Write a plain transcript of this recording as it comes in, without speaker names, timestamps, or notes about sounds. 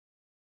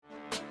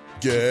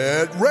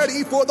Get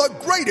ready for the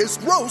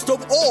greatest roast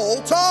of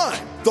all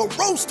time, the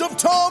Roast of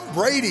Tom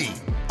Brady,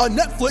 a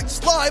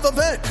Netflix live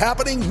event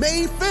happening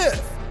May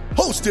 5th.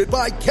 Hosted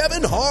by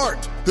Kevin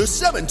Hart, the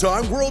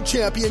 7-time world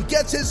champion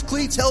gets his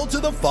cleats held to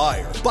the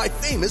fire by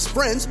famous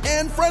friends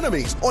and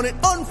frenemies on an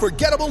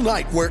unforgettable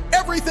night where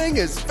everything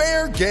is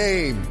fair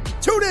game.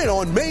 Tune in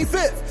on May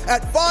 5th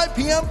at 5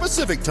 p.m.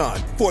 Pacific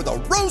time for the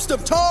Roast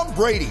of Tom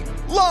Brady,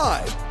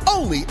 live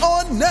only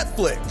on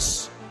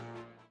Netflix.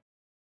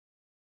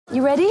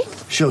 You ready?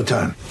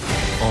 Showtime.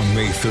 On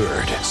May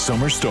 3rd,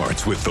 summer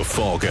starts with The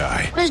Fall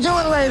Guy. Let's do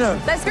it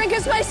later. Let's drink a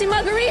spicy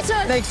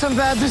margarita. Make some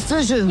bad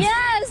decisions.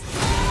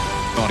 Yes!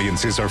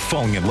 Audiences are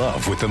falling in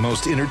love with the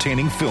most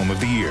entertaining film of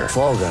the year.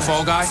 Fall Guy.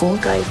 Fall Guy? Fall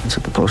Guy. That's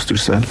what the poster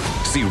said.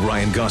 See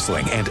Ryan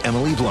Gosling and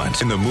Emily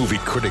Blunt in the movie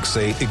critics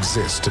say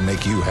exists to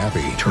make you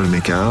happy. Trying to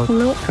make it out?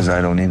 Nope. Because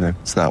I don't either.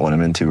 It's not what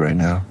I'm into right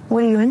now.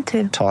 What are you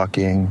into?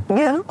 Talking.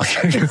 Yeah.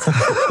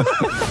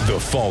 The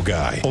Fall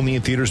Guy. Only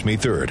in theaters May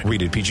 3rd.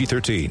 Rated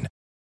PG-13.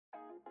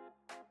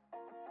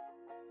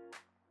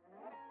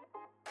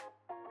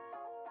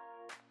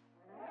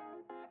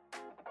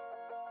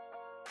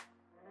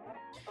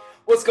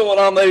 What's going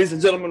on, ladies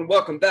and gentlemen?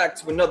 Welcome back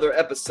to another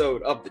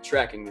episode of the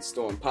Tracking the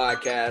Storm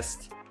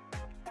podcast.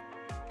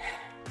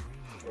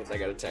 I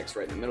got a text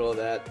right in the middle of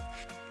that.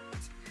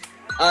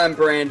 I'm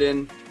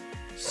Brandon.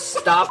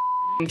 Stop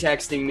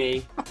texting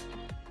me.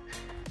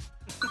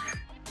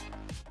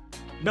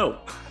 No,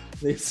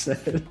 they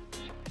said.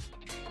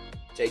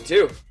 Take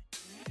two.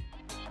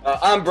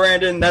 I'm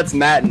Brandon. That's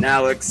Matt and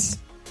Alex.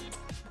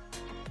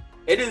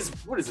 It is,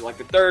 what is it, like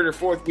the third or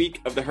fourth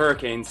week of the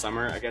Hurricane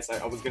summer. I guess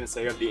I was going to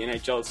say of the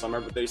NHL summer,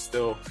 but there's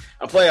still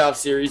a playoff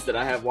series that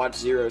I have watched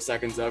 0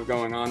 seconds of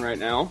going on right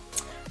now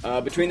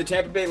between the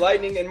Tampa Bay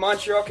Lightning and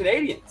Montreal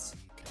Canadiens.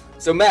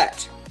 So,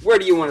 Matt, where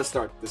do you want to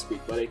start this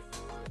week, buddy?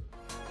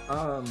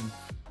 I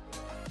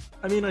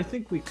mean, I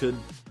think we could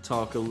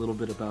talk a little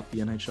bit about the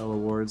NHL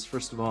awards.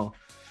 First of all,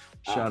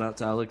 shout out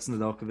to Alex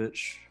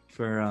Nedeljkovic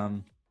for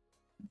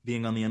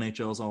being on the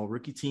NHL's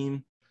all-rookie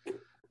team.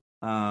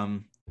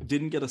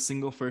 Didn't get a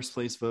single first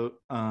place vote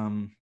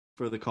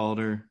for the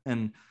Calder,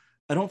 and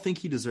I don't think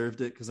he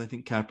deserved it because I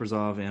think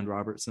Kaprizov and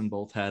Robertson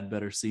both had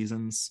better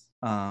seasons.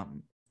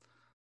 And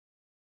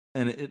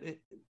it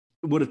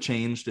would have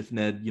changed if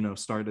Ned,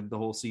 started the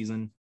whole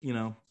season,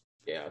 Yeah,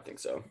 I think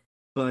so.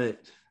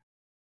 But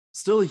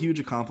still a huge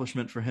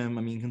accomplishment for him.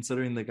 I mean,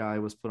 considering the guy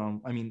was put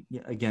on,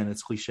 again,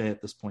 it's cliche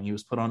at this point. He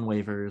was put on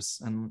waivers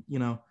and,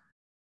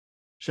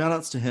 shout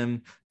outs to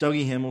him.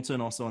 Dougie Hamilton,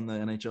 also on the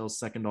NHL's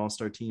second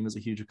All-Star team, is a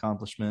huge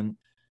accomplishment.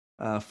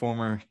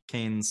 Former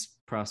Canes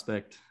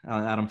prospect,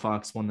 Adam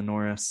Fox, won the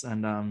Norris.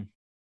 And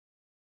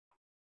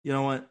you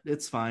know what?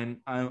 It's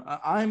fine.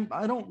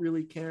 I don't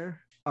really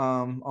care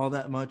all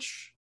that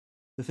much.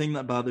 The thing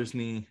that bothers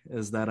me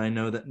is that I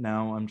know that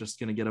now I'm just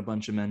going to get a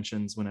bunch of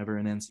mentions whenever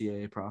an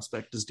NCAA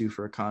prospect is due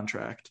for a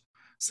contract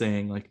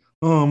saying like,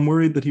 oh, I'm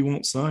worried that he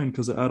won't sign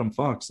because of Adam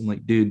Fox. I'm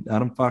like, dude,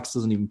 Adam Fox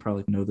doesn't even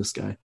probably know this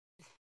guy.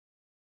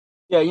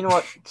 Yeah, you know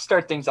what? To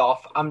start things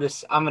off, I'm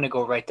going to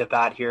go right to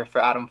bat here for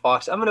Adam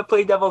Fox. I'm going to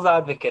play devil's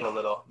advocate a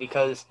little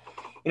because,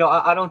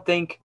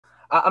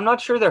 I'm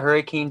not sure the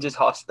Hurricanes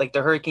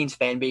the Hurricanes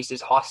fan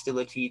base's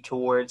hostility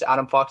towards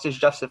Adam Fox is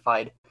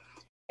justified.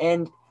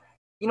 And,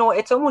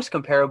 it's almost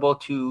comparable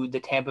to the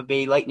Tampa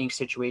Bay Lightning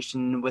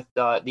situation with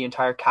the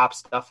entire cap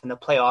stuff in the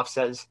playoffs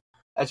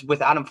as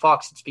with Adam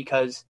Fox. It's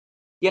because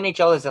the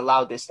NHL has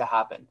allowed this to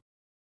happen.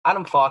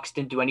 Adam Fox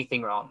didn't do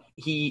anything wrong.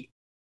 He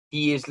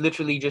is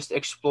literally just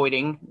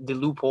exploiting the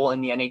loophole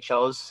in the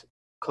NHL's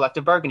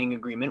collective bargaining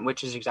agreement,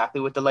 which is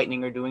exactly what the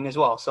Lightning are doing as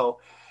well.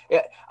 So,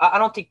 yeah, I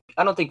don't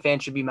think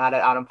fans should be mad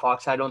at Adam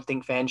Fox. I don't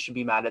think fans should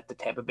be mad at the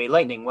Tampa Bay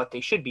Lightning. What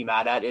they should be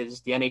mad at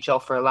is the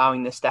NHL for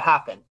allowing this to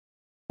happen.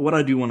 What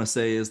I do want to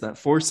say is that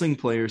forcing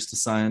players to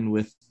sign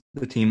with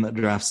the team that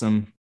drafts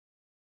them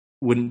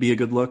wouldn't be a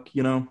good look.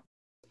 I'm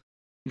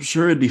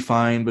sure it'd be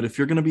fine, but if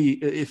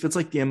it's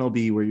like the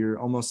MLB where you're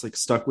almost like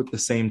stuck with the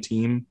same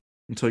team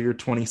until you're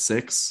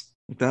 26,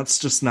 that's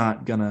just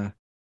not gonna,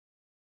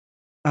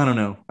 I don't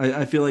know.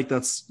 I feel like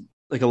that's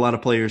like a lot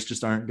of players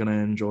just aren't gonna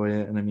enjoy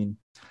it. And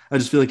I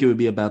just feel like it would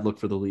be a bad look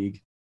for the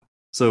league.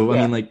 So,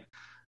 yeah.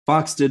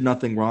 Fox did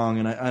nothing wrong.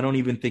 And I don't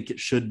even think it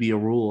should be a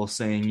rule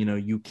saying,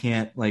 you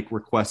can't like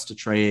request a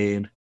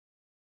trade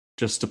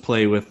just to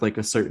play with like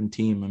a certain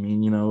team.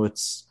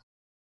 It's,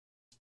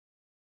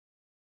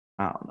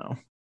 I don't know.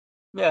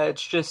 Yeah,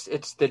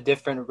 it's the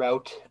different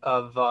route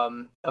of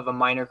a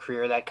minor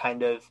career that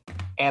kind of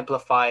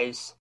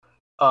amplifies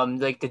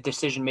the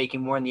decision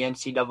making more in the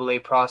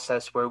NCAA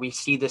process, where we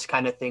see this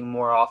kind of thing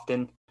more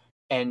often,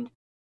 and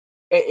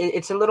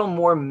it's a little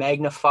more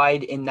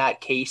magnified in that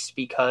case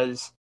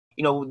because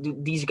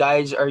these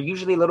guys are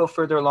usually a little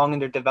further along in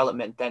their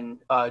development than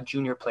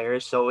junior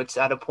players. So it's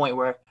at a point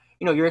where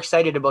you're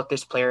excited about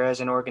this player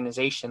as an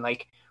organization.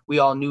 Like we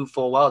all knew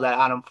full well that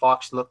Adam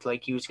Fox looked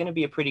like he was going to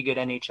be a pretty good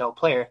NHL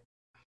player.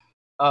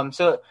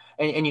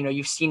 And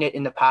you've seen it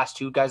in the past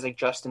too, guys like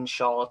Justin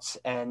Schultz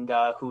and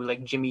who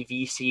like Jimmy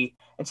Vesey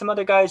and some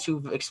other guys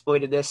who've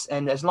exploited this.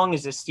 And as long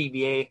as the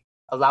CBA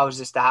allows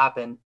this to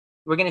happen,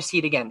 we're going to see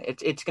it again.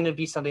 It's going to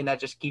be something that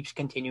just keeps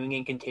continuing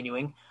and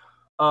continuing.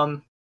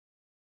 Credit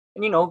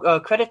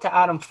to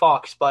Adam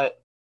Fox,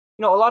 but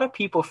a lot of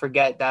people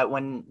forget that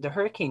when the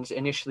Hurricanes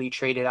initially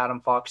traded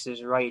Adam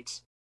Fox's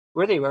rights,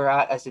 where they were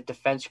at as a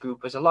defense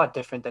group was a lot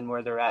different than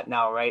where they're at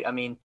now, right? I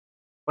mean,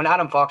 when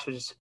Adam Fox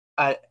was,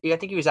 I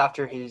think he was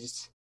after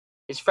his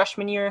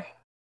freshman year,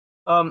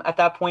 at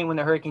that point when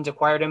the Hurricanes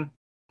acquired him,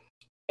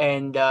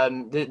 and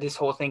this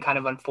whole thing kind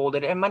of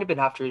unfolded. It might have been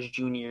after his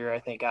junior year, I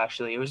think,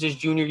 actually. It was his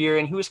junior year,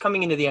 and he was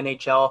coming into the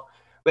NHL,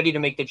 ready to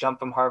make the jump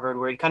from Harvard,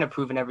 where he'd kind of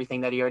proven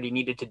everything that he already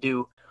needed to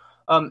do.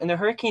 And the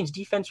Hurricanes'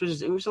 defense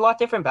was a lot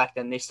different back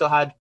then. They still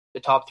had the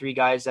top three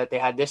guys that they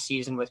had this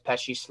season with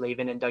Pesci,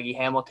 Slavin, and Dougie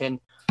Hamilton.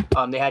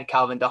 They had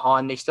Calvin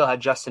DeHaan. They still had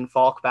Justin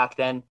Falk back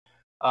then.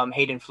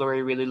 Hayden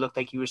Fleury really looked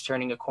like he was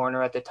turning a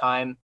corner at the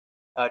time.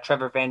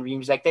 Trevor Van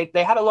Riemsdyk.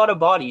 They had a lot of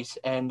bodies,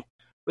 and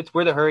with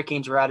where the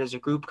Hurricanes were at as a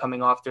group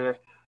coming off their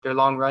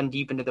long run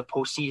deep into the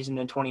postseason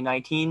in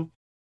 2019,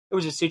 it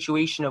was a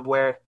situation of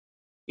where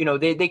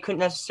they couldn't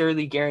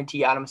necessarily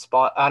guarantee Adam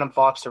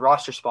Fox a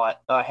roster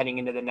spot heading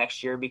into the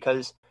next year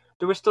because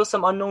there were still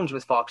some unknowns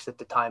with Fox at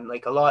the time.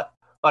 Like a lot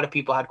of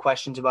people had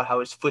questions about how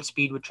his foot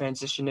speed would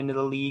transition into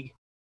the league,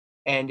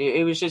 and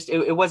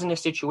it wasn't a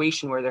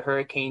situation where the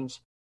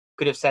Hurricanes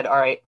could have said, all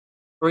right,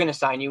 we're going to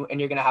sign you and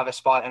you're going to have a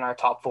spot in our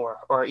top 4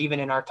 or even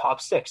in our top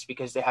 6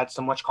 because they had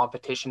so much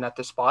competition at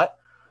the spot.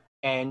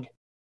 And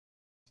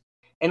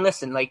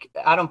listen, like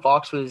Adam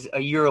Fox was a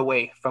year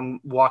away from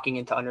walking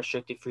into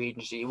unrestricted free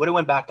agency. He would have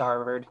went back to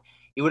Harvard.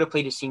 He would have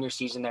played his senior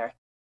season there,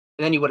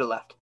 and then he would have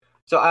left.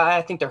 So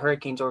I think the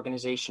Hurricanes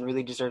organization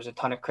really deserves a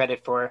ton of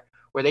credit for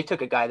where they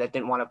took a guy that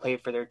didn't want to play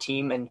for their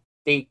team and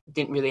they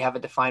didn't really have a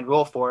defined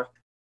role for,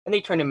 and they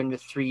turned him into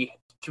three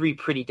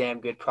pretty damn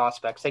good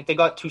prospects. Like they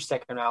got 2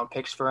 second-round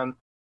picks for him.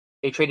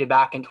 They traded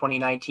back in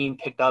 2019,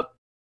 picked up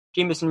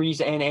Jameson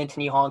Rees and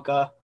Anthony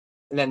Honka,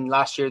 and then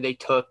last year they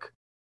took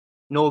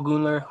Noel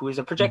Gunler, who is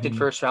a projected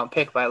first-round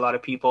pick by a lot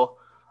of people.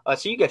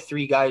 So you get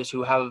 3 guys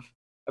who have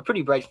a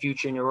pretty bright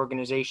future in your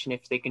organization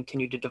if they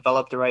continue to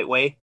develop the right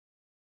way.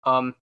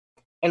 And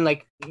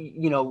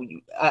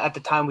at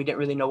the time we didn't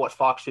really know what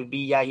Fox would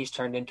be. Yeah, he's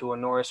turned into a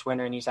Norris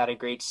winner and he's had a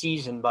great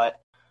season, but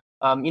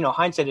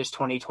hindsight is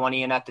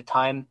 2020, and at the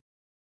time,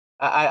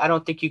 I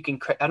don't think you can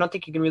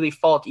really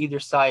fault either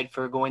side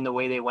for going the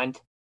way they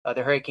went.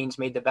 The Hurricanes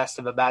made the best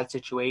of a bad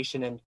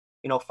situation, and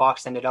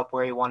Fox ended up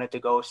where he wanted to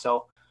go.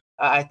 So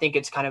I think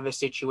it's kind of a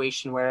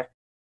situation where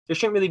there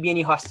shouldn't really be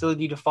any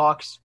hostility to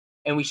Fox,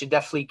 and we should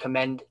definitely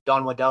commend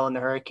Don Waddell and the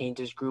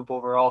Hurricanes' group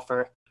overall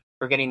for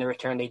getting the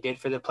return they did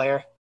for the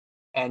player.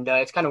 And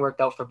it's kind of worked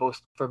out for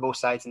both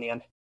sides in the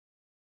end.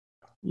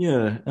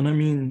 Yeah, and I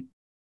mean,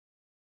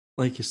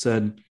 like you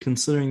said,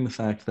 considering the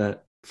fact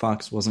that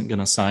Fox wasn't going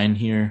to sign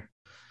here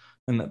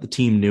and that the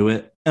team knew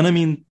it, and I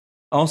mean,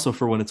 also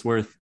for what it's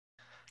worth,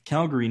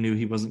 Calgary knew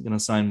he wasn't going to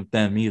sign with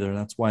them either.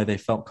 That's why they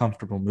felt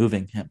comfortable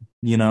moving him,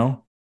 Yeah.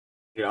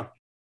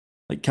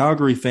 Like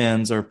Calgary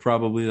fans are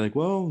probably like,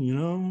 well,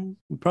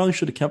 we probably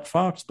should have kept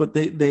Fox, but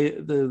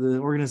the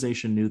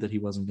organization knew that he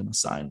wasn't going to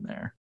sign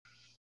there.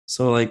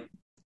 So like,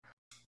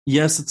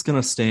 yes, it's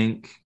going to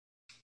stink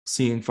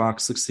seeing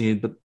Fox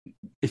succeed, but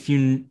if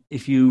you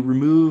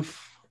remove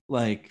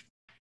like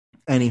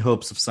any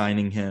hopes of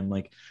signing him,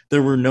 like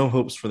there were no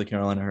hopes for the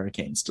Carolina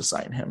Hurricanes to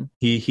sign him.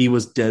 He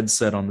was dead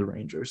set on the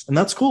Rangers, and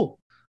that's cool.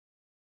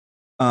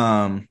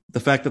 The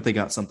fact that they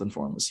got something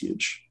for him is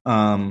huge.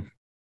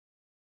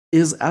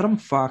 Is Adam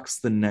Fox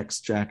the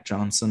next Jack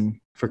Johnson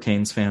for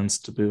Canes fans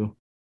to boo?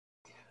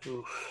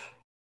 Oof.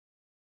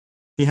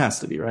 He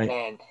has to be, right?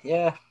 Man,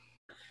 yeah.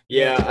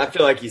 Yeah, I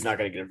feel like he's not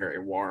going to get very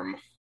warm.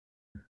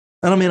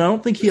 And I mean, I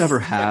don't think he ever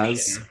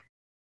has.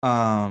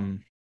 But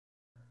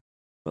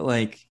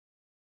like,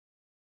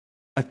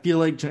 I feel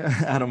like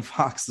Adam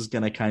Fox is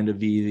going to kind of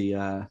be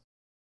the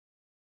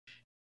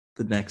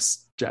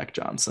next Jack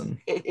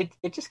Johnson. It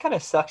just kind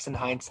of sucks in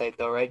hindsight,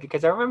 though, right?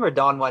 Because I remember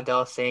Don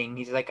Waddell saying,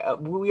 he's like,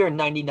 we are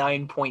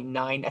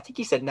 99.9, I think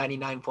he said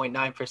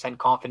 99.9%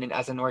 confident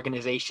as an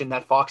organization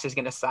that Fox is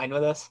going to sign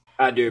with us.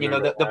 I do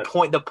remember the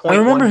point. I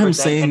remember him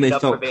saying they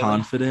felt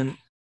confident.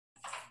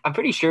 I'm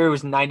pretty sure it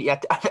was 90. I'm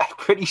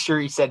pretty sure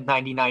he said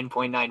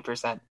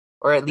 99.9%,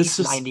 or at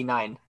least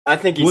 99. I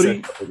think he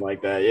said something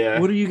like that. Yeah.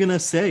 What are you gonna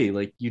say?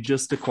 Like, you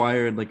just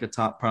acquired like a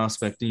top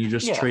prospect, and you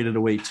just traded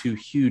away 2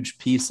 huge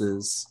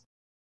pieces.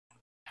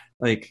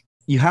 Like,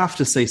 you have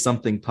to say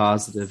something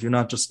positive. You're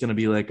not just gonna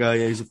be like, oh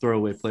yeah, he's a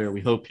throwaway player.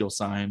 We hope he'll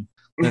sign.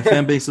 And the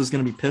fan base is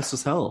gonna be pissed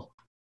as hell.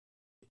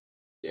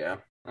 Yeah,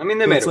 I mean,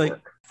 they made it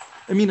work.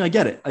 I mean, I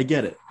get it.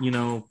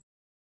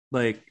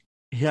 Like,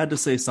 he had to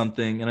say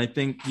something, and I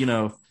think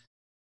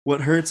what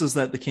hurts is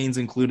that the Canes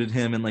included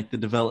him in like the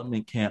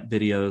development camp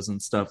videos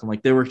and stuff, and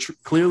like they were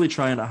clearly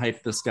trying to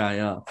hype this guy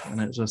up,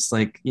 and it's just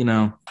like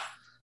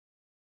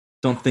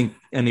don't think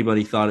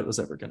anybody thought it was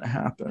ever going to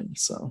happen.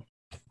 So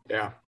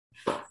yeah,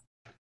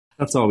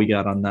 That's all we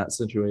got on that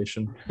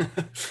situation.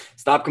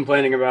 Stop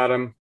complaining about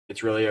him.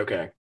 It's really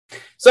okay.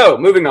 So,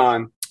 moving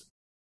on.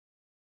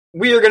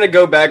 We are going to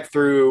go back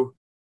through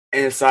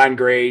and assign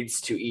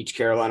grades to each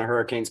Carolina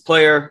Hurricanes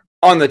player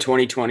on the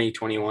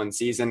 2020-21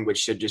 season, which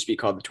should just be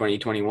called the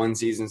 2021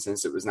 season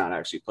since it was not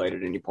actually played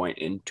at any point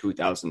in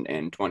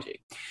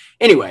 2020.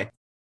 Anyway,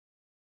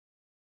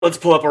 let's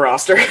pull up a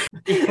roster.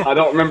 I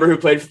don't remember who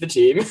played for the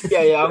team.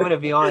 Yeah, I'm going to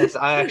be honest.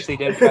 I actually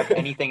didn't prep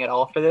anything at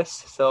all for this.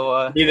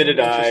 So neither did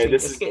I.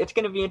 It's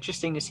going to be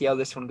interesting to see how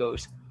this one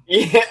goes.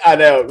 Yeah, I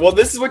know. Well,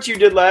 this is what you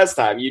did last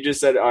time. You just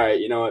said, all right,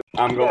 you know what?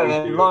 I'm going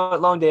to...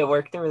 Long day at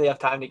work. Didn't really have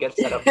time to get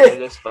set up for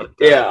this. But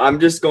yeah, I'm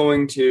just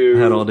going to...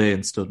 I had all day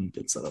and still didn't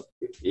get set up.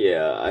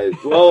 Yeah.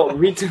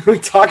 We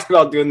talked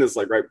about doing this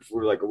like right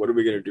before, like, what are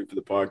we going to do for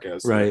the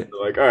podcast? Right.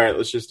 So like, all right,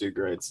 let's just do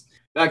grades.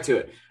 Back to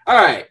it. All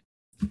right.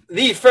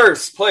 The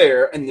first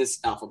player in this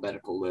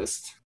alphabetical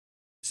list,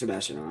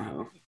 Sebastian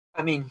Aho.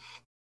 I mean,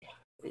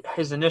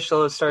 his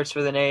initial starts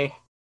with an A.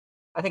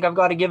 I think I've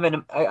got to give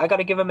him. I got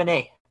to give him an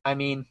A. I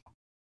mean,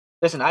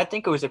 listen, I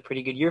think it was a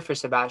pretty good year for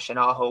Sebastian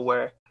Aho,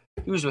 where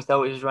he was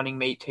without his running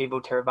mate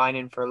Teuvo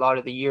Teravainen for a lot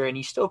of the year, and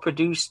he still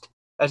produced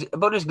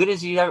about as good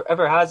as he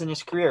ever has in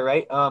his career,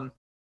 right?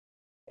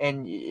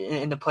 And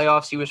in the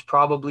playoffs, he was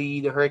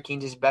probably the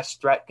Hurricanes'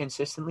 best threat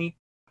consistently.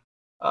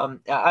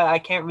 I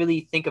can't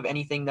really think of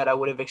anything that I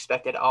would have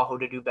expected Aho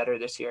to do better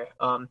this year.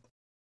 It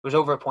was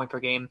over a point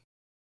per game.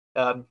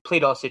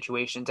 Played all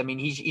situations. I mean,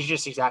 he's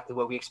just exactly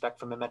what we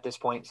expect from him at this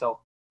point. So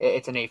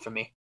it's an A for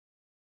me.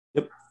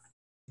 Yep.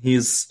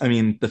 He's, I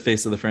mean, the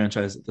face of the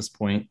franchise at this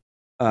point.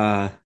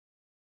 And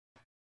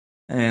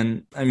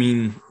I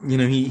mean, you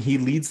know, he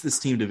leads this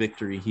team to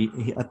victory.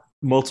 He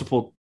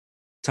multiple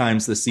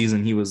times this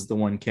season, he was the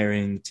one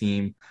carrying the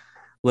team,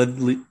 led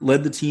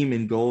the team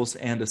in goals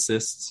and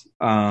assists,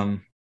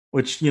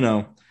 which, you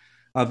know,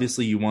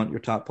 obviously you want your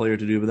top player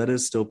to do, but that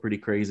is still pretty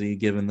crazy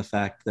given the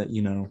fact that,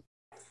 you know,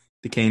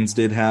 the Canes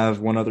did have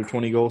one other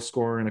 20-goal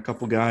scorer and a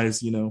couple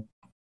guys, you know,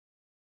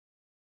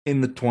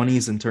 in the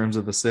 20s in terms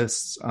of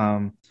assists.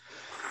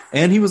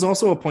 And he was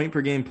also a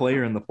point-per-game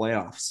player in the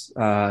playoffs.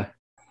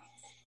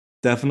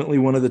 Definitely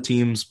one of the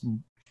team's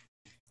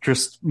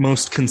just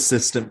most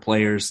consistent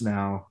players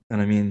now.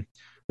 And, I mean,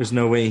 there's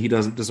no way he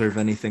doesn't deserve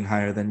anything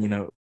higher than, you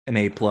know, an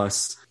A+.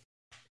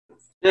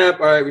 Yep,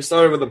 all right, we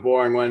started with a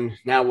boring one.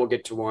 Now we'll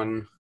get to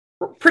one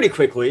pretty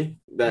quickly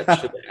that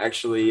should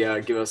actually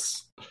give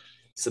us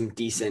some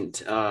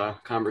decent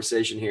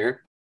conversation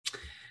here.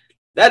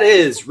 That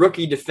is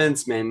rookie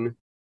defenseman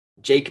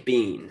Jake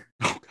Bean.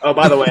 Oh,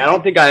 by the way, I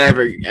don't think I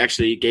ever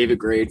actually gave a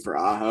grade for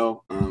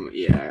Aho.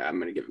 Yeah, I'm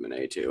going to give him an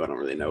A too. I don't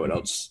really know what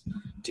else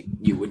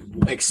you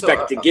would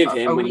expect to give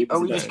him. Are we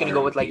just going to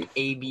go with like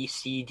A, B,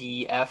 C,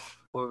 D, F?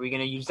 Or are we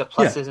going to use the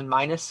pluses and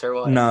minus or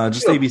what? No,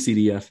 just A, B, C,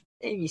 D, F.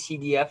 A, B, C,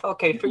 D, F.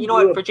 Okay, you know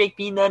what? For Jake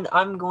Bean, then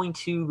I'm going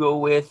to go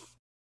with.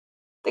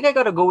 I think I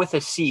got to go with a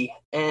C.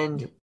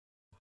 And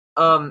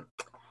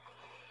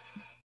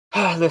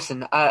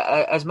listen,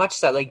 as much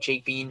as I like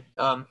Jake Bean,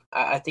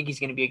 I think he's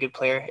going to be a good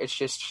player. It's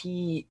just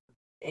the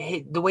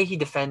way he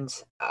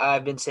defends.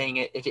 I've been saying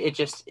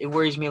it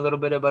worries me a little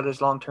bit about his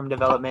long-term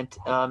development.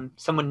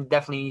 Someone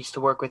definitely needs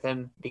to work with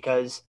him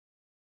because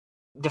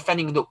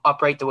defending the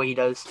upright the way he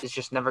does is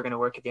just never going to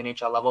work at the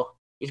NHL level.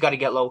 He's got to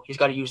get low. He's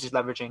got to use his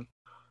leveraging.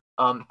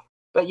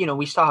 But you know,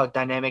 we saw how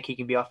dynamic he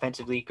can be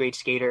offensively. Great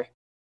skater.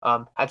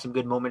 Had some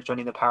good moments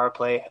running the power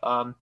play.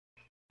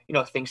 You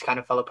know, things kind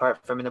of fell apart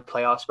for him in the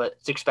playoffs, but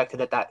it's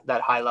expected at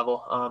that high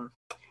level.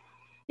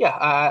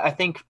 I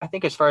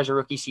think as far as a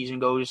rookie season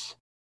goes,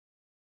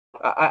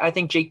 I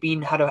think Jake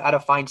Bean had a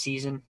fine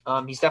season.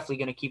 He's definitely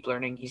going to keep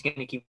learning. He's going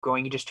to keep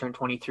growing. He just turned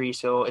 23,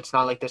 so it's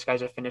not like this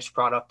guy's a finished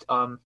product.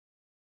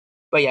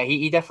 But yeah,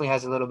 he definitely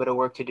has a little bit of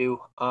work to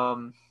do.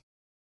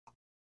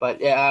 But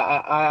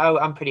yeah,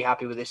 I'm pretty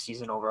happy with this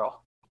season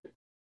overall.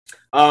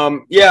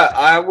 Yeah,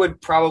 I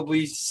would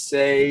probably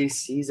say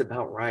C's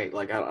about right.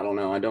 Like, I don't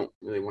know. I don't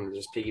really want to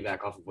just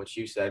piggyback off of what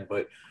you said,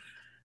 but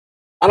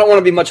I don't want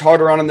to be much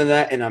harder on him than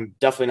that, and I'm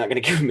definitely not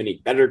going to give him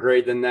any better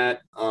grade than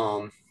that.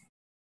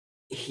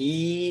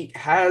 He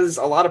has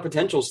a lot of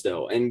potential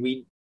still,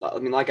 and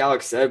like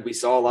Alex said, we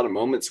saw a lot of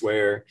moments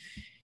where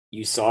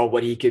you saw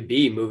what he could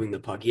be moving the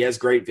puck. He has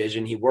great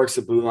vision. He works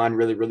the blue line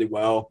really, really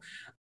well.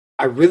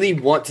 I really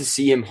want to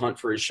see him hunt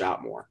for his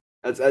shot more.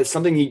 That's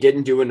something he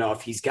didn't do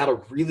enough. He's got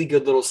a really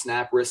good little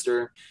snap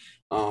wrister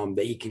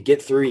that he can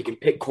get through. He can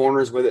pick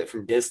corners with it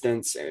from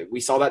distance.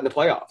 We saw that in the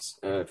playoffs.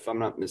 If I'm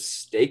not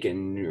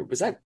mistaken, was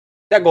that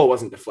goal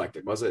wasn't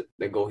deflected, was it?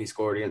 The goal he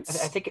scored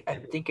against? I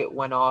think it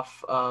went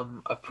off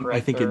a perimeter. I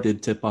think it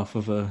did tip off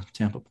of a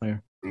Tampa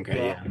player.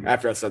 Okay, yeah.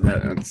 After I said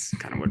that, that's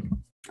kind of what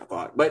I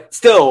thought. But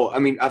still, I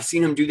mean, I've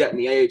seen him do that in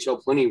the AHL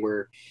plenty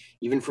where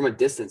even from a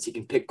distance, he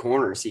can pick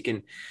corners. He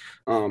can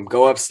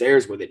go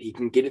upstairs with it. He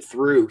can get it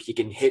through. He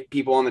can hit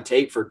people on the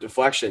tape for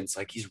deflections.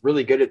 Like, he's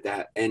really good at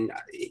that. And,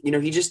 you know,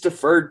 he just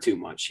deferred too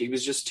much. He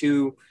was just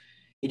he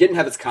didn't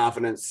have his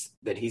confidence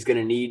that he's going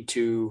to need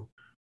to,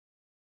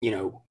 you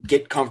know,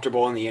 get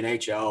comfortable in the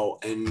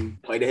NHL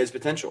and play to his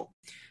potential.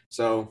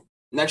 So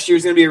next year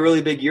is going to be a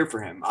really big year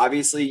for him.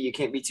 Obviously, you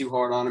can't be too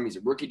hard on him. He's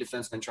a rookie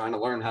defenseman trying to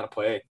learn how to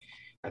play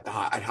at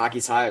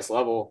hockey's highest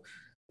level,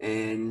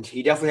 and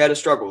he definitely had his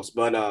struggles.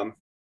 But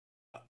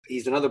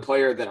he's another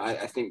player that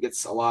I think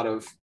gets a lot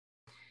of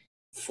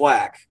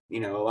flack. A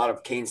lot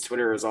of Kane's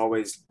Twitter is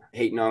always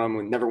hating on him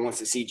and never wants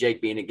to see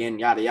Jake Bean again,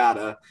 yada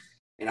yada.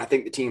 And I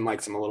think the team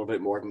likes him a little bit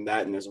more than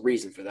that, and there's a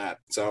reason for that.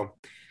 So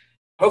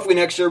hopefully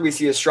next year we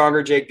see a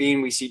stronger Jake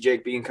Bean. We see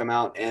Jake Bean come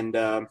out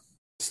and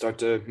start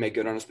to make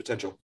good on his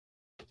potential.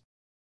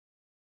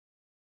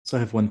 So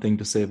I have one thing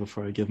to say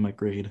before I give my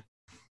grade.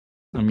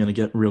 I'm going to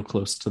get real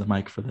close to the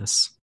mic for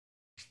this.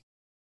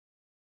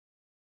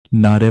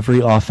 Not every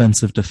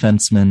offensive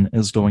defenseman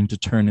is going to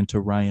turn into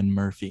Ryan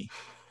Murphy.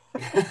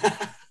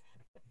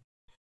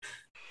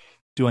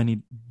 Do I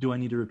need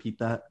to repeat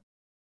that?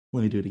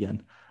 Let me do it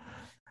again.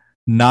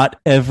 Not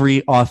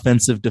every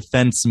offensive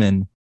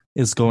defenseman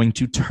is going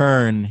to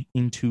turn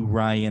into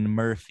Ryan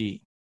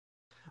Murphy.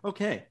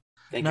 Okay,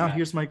 now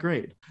here's my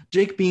grade.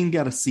 Jake Bean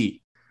got a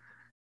C.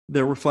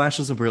 There were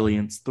flashes of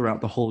brilliance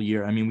throughout the whole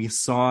year. I mean, we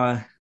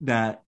saw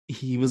that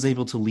he was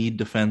able to lead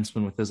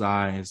defensemen with his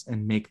eyes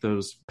and make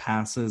those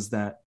passes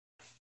that,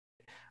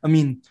 I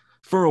mean,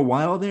 for a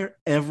while there,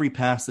 every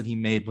pass that he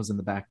made was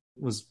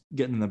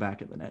getting in the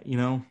back of the net,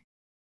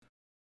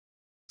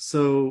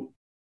 So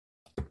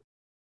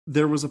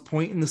there was a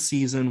point in the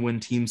season when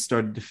teams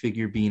started to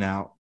figure Bean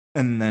out,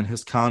 and then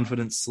his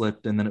confidence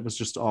slipped, and then it was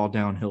just all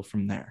downhill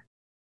from there.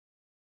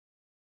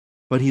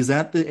 But he's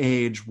at the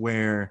age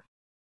where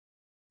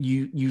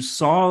you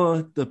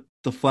saw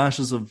the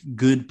flashes of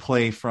good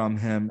play from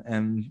him,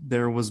 and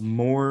there was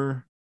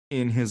more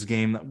in his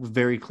game that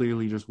very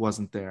clearly just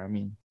wasn't there. I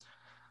mean,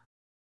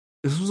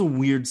 this was a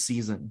weird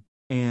season,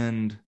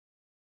 and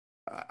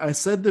I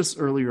said this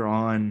earlier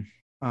on.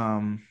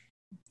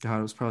 It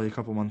was probably a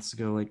couple months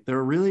ago. Like,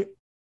 there really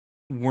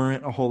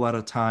weren't a whole lot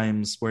of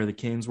times where the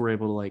Canes were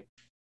able to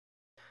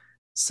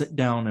sit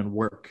down and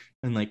work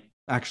and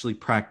actually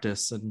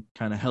practice and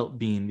kind of help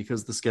Bean,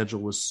 because the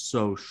schedule was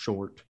so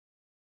short.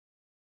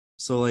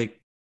 So they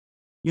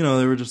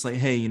were just like,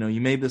 hey,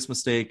 you made this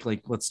mistake.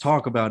 Let's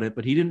talk about it.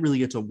 But he didn't really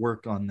get to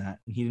work on that.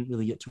 And he didn't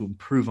really get to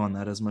improve on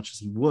that as much as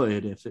he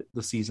would if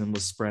the season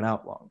was spread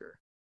out longer.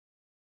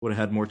 Would have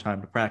had more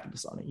time to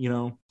practice on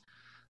it,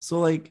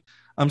 So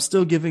I'm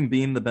still giving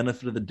Bean the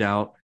benefit of the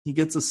doubt. He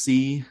gets a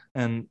C.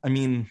 And I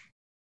mean,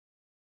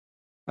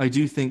 I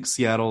do think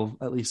Seattle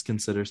at least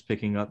considers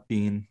picking up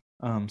Bean.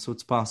 So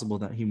it's possible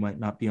that he might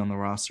not be on the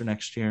roster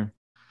next year.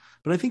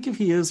 But I think if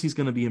he is, he's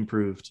going to be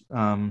improved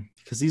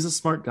because he's a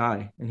smart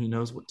guy and he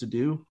knows what to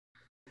do.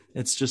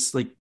 It's just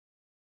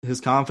his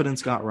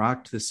confidence got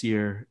rocked this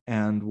year.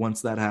 And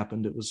once that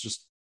happened, it was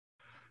just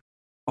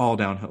all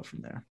downhill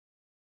from there.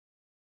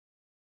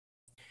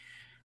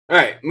 All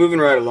right, moving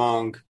right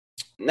along.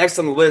 Next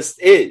on the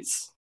list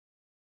is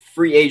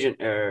free agent.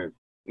 My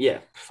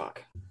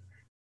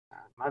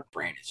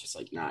brain is just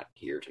not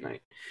here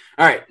tonight.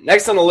 All right,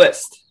 next on the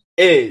list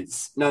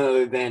is none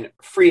other than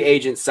free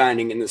agent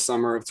signing in the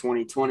summer of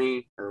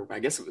 2020, or I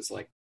guess it was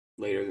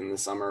later than the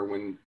summer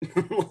when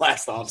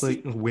last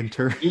offseason.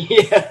 Winter.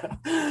 Yeah.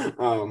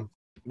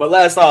 But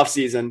last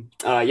offseason,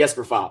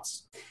 Jesper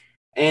Fast.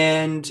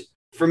 And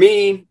for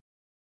me,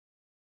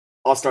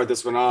 I'll start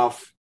this one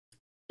off.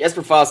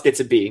 Jesper Fast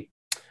gets a B.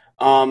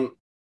 I've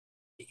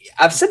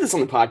said this on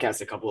the podcast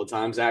a couple of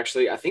times,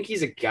 actually. I think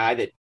he's a guy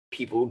that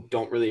people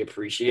don't really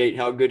appreciate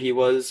how good he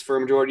was for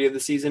a majority of the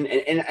season.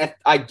 And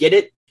I get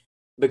it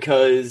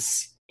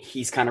because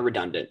he's kind of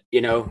redundant.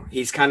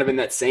 He's kind of in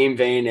that same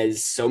vein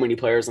as so many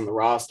players on the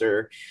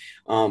roster.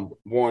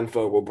 Warren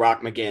Fogle,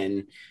 Brock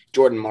McGinn,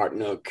 Jordan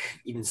Martinook,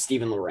 even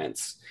Steven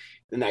Lorentz.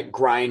 And that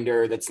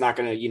grinder that's not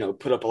going to,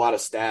 put up a lot of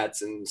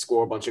stats and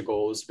score a bunch of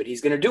goals, but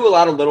he's going to do a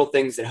lot of little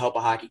things that help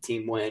a hockey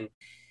team win.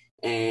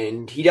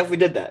 And he definitely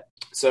did that.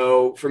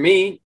 So for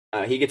me,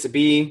 he gets a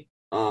B.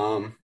 He's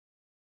a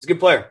good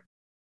player.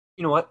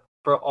 You know what?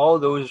 For all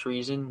those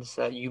reasons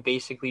that you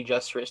basically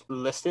just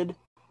listed,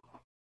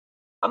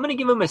 I'm going to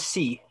give him a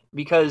C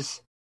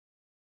because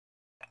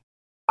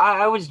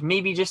I was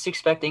maybe just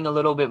expecting a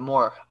little bit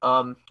more.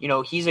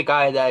 He's a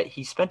guy that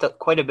he spent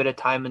quite a bit of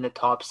time in the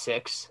top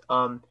six.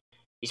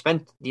 He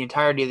spent the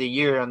entirety of the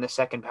year on the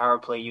second power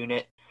play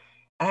unit.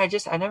 And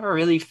I never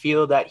really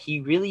feel that he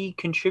really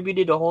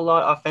contributed a whole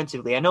lot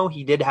offensively. I know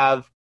he did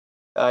have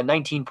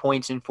 19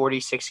 points in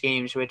 46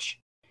 games, which,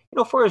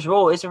 for his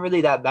role isn't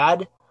really that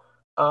bad.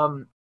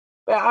 But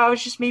I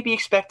was just maybe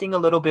expecting a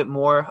little bit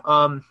more.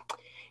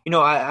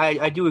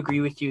 I do agree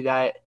with you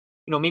that,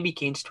 maybe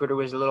Kane's Twitter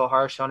was a little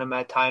harsh on him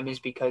at times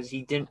because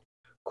he didn't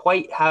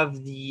quite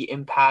have the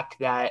impact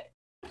that,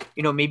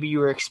 maybe you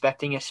were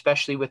expecting,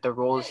 especially with the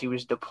roles he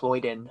was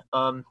deployed in.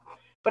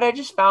 But I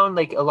just found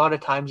a lot of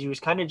times he was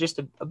kind of just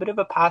a bit of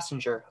a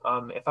passenger.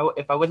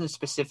 If I wasn't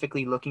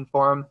specifically looking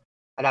for him,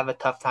 I'd have a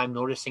tough time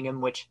noticing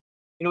him, which,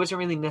 isn't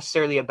really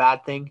necessarily a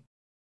bad thing.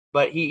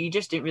 But he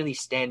just didn't really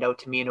stand out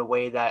to me in a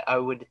way that I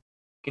would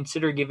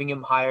consider giving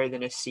him higher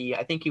than a C.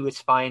 I think he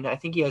was fine. I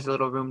think he has a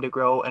little room to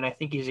grow, and I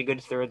think he's a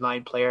good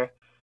third-line player.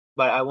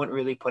 But I wouldn't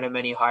really put him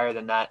any higher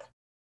than that.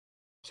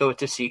 So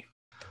it's a C.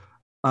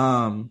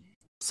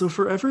 So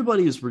for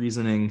everybody's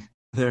reasoning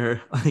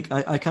there, like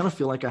I kind of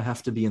feel like I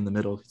have to be in the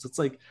middle, because it's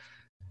like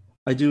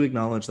I do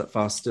acknowledge that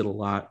Foss did a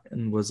lot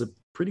and was a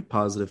pretty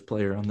positive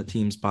player on the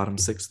team's bottom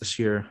six this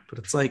year, but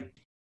it's like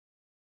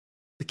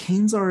the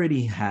Canes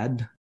already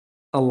had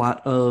a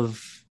lot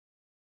of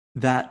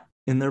that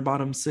in their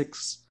bottom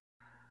six.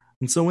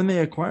 And so when they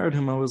acquired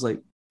him, I was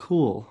like,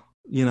 cool.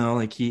 You know,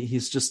 like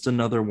he's just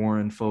another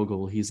Warren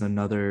Fogle. He's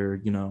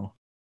another, you know,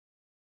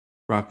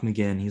 Brock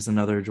McGinn. He's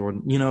another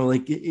Jordan. You know,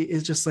 like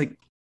it's just like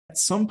at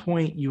some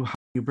point you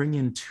bring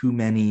in too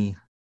many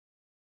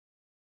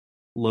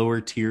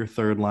lower tier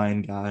third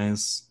line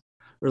guys,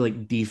 or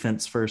like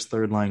defense first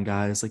third line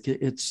guys. Like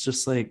it's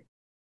just like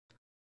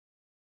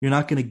you're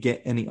not going to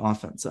get any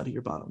offense out of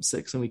your bottom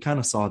six, and we kind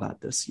of saw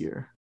that this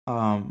year.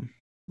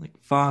 Like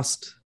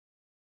Fost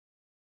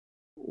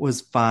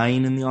was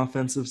fine in the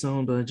offensive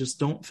zone, but I just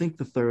don't think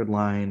the third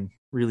line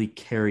really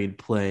carried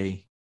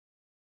play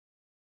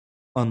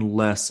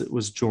unless it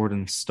was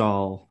Jordan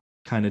Staal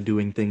kind of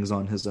doing things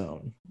on his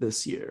own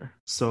this year.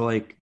 So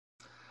like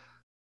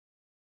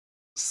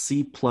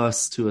C+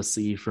 to a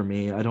C for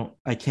me.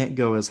 I can't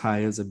go as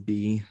high as a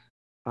B.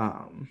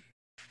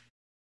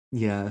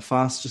 Yeah,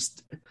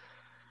 Fost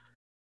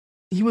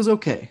he was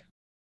okay,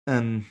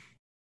 and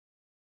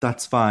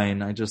that's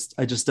fine. I just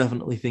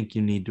definitely think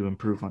you need to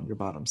improve on your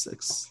bottom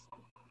six.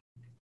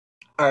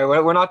 All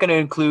right, we're not going to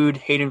include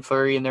Hayden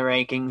Fleury in the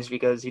rankings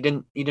because he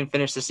didn't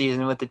finish the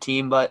season with the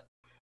team, but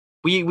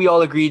we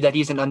all agreed that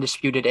he's an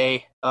undisputed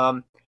A,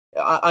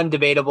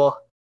 undebatable,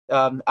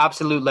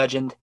 absolute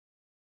legend.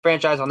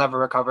 Franchise will never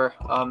recover.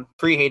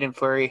 Free Hayden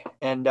Fleury,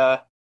 and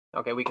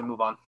okay, we can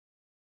move on.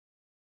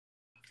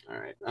 All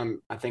right,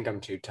 I think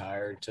I'm too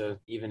tired to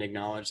even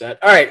acknowledge that.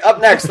 All right,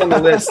 up next on the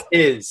list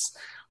is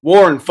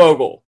Warren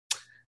Fogle.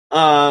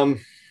 Well,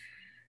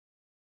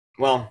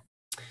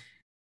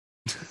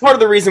 part of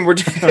the reason we're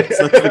part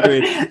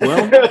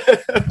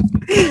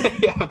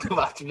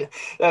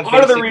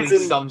of the reason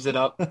sums it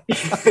up.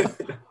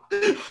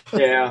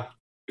 Yeah.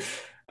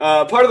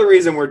 Part of the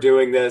reason we're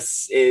doing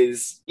this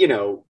is, you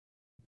know,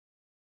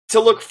 to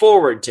look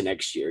forward to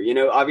next year. You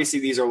know, obviously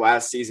these are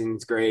last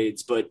season's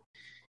grades, but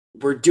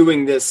we're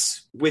doing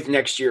this with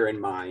next year in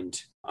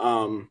mind.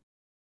 And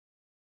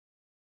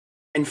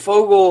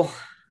Fogle,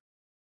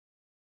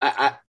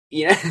 I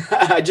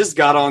just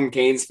got on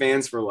Canes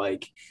fans for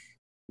like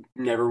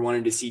never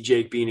wanted to see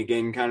Jake Bean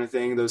again kind of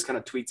thing, those kind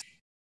of tweets.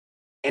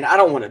 And I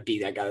don't want to be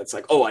that guy that's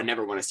like, oh, I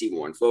never want to see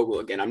Warren Fogle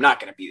again. I'm not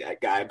going to be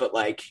that guy. But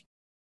like,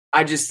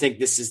 I just think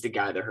this is the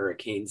guy the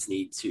Hurricanes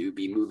need to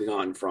be moving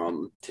on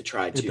from to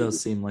try to. It does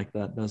seem like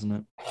that, doesn't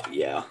it?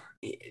 Yeah.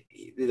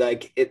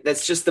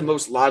 That's just the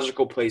most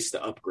logical place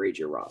to upgrade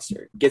your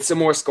roster. Get some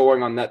more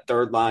scoring on that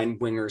third line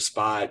winger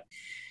spot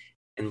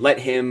and let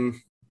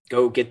him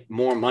go get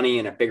more money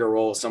in a bigger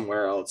role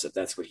somewhere else if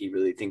that's what he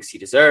really thinks he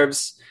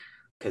deserves.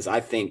 Because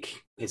I think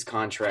his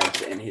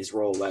contract and his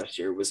role last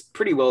year was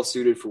pretty well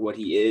suited for what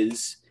he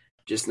is,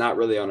 just not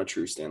really on a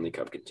true Stanley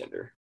Cup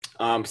contender.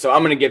 So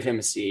I'm going to give him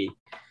a C.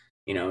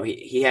 You know,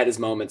 he had his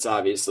moments,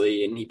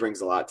 obviously, and he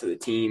brings a lot to the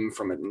team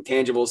from an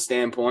intangible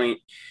standpoint.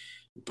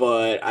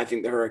 But I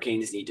think the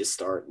Hurricanes need to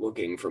start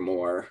looking for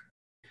more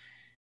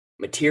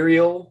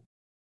material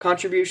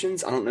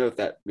contributions. I don't know if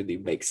that really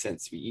makes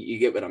sense. You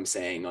get what I'm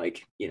saying?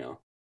 Like, you know.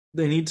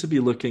 They need to be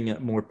looking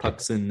at more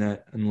pucks in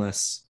net and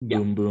less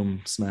boom,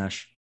 boom,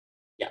 smash.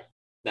 Yeah,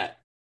 that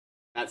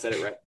said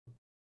it right.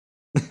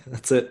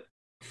 That's it.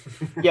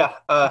 Yeah,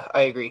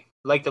 I agree.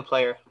 Like the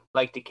player,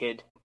 like the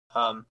kid.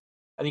 I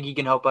think he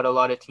can help out a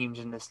lot of teams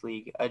in this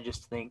league. I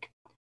just think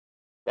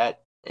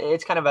that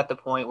it's kind of at the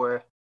point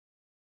where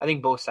I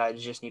think both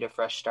sides just need a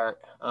fresh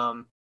start.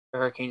 The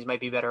Hurricanes might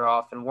be better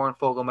off, and Warren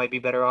Fogle might be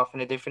better off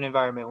in a different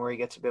environment where he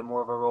gets a bit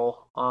more of a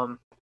role.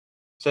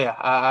 So yeah,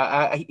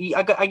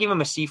 I give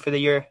him a C for the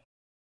year.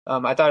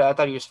 I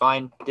thought he was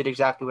fine. Did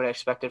exactly what I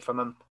expected from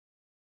him.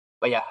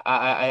 But yeah,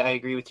 I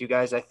agree with you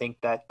guys. I think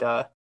that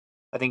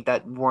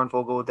Warren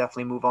Fogle will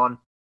definitely move on.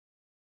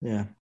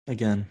 Yeah.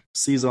 Again,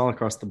 C's all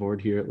across the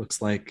board here. It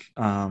looks like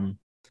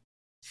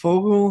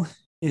Fogle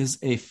is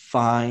a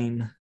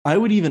fine. I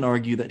would even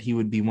argue that he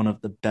would be one of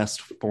the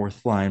best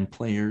fourth line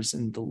players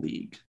in the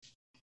league.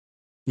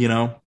 You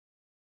know,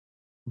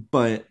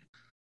 but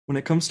when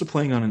it comes to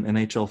playing on an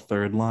NHL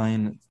third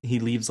line, he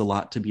leaves a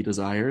lot to be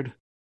desired.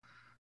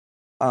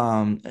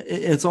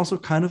 It's also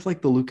kind of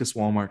like the Lucas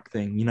Wallmark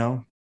thing, you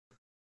know,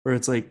 where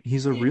it's like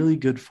he's a really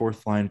good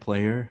fourth line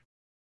player,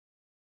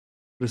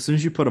 but as soon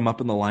as you put him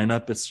up in the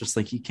lineup, it's just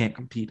like he can't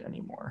compete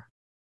anymore.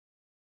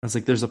 It's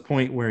like there's a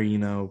point where, you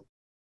know,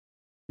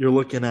 you're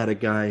looking at a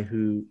guy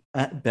who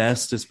at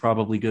best is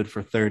probably good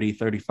for 30,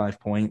 35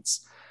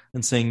 points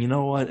and saying, you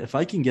know what, if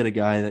I can get a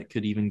guy that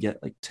could even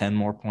get like 10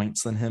 more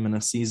points than him in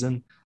a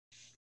season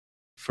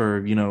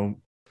for, you know,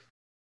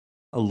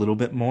 a little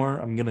bit more,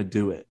 I'm going to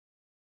do it.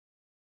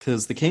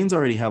 Because the Canes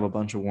already have a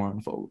bunch of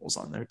Warren Fogles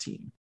on their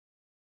team.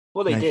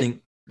 Well, they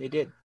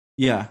did.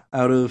 Yeah,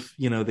 out of,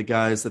 you know, the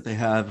guys that they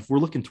have, if we're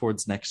looking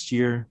towards next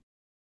year,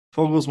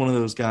 Fogel's one of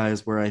those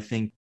guys where I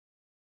think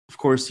Of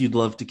course, you'd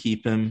love to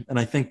keep him, and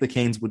I think the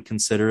Canes would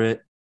consider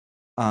it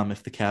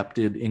if the cap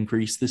did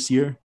increase this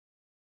year.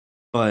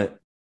 But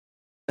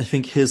I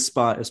think his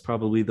spot is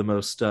probably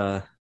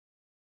the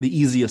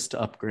easiest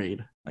to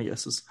upgrade, I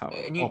guess is how.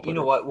 And you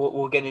know what?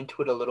 We'll get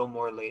into it a little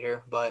more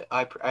later, but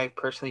I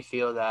personally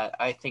feel that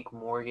I think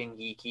Morgan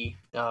Geekie,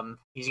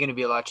 he's going to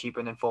be a lot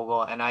cheaper than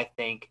Fogle, and I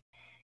think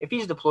if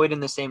he's deployed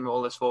in the same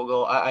role as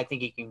Fogle, I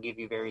think he can give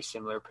you very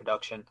similar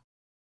production.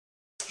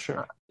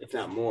 Sure, if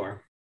not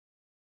more.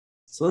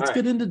 So let's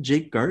get into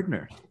Jake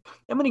Gardiner.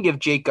 I'm going to give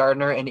Jake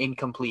Gardiner an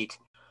incomplete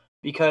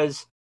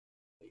because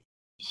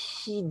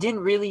he didn't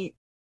really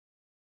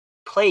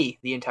play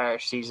the entire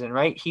season,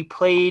 right? He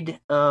played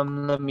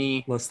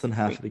less than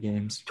half of the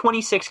games.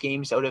 26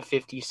 games out of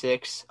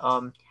 56.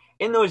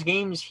 In those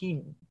games,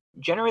 he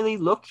generally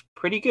looked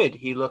pretty good.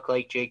 He looked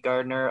like Jake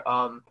Gardiner.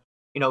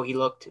 He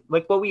looked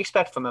like what we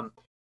expect from him.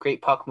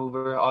 Great puck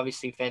mover,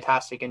 obviously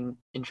fantastic in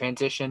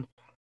transition.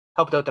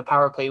 Helped out the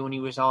power play when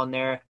he was on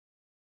there.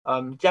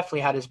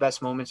 Definitely had his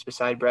best moments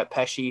beside Brett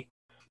Pesce.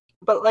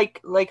 But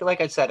like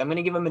I said, I'm going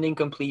to give him an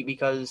incomplete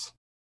because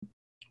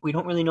we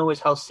don't really know his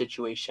health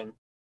situation.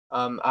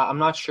 I'm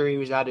not sure he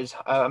was at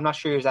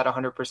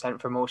 100%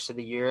 for most of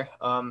the year.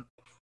 And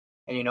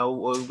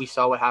we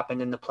saw what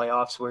happened in the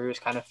playoffs where he was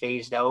kind of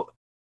phased out,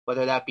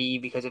 whether that be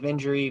because of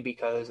injury,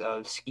 because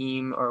of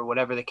scheme, or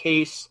whatever the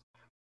case.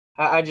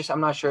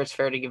 I'm not sure it's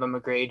fair to give him a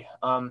grade.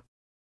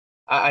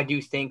 I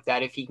do think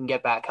that if he can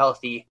get back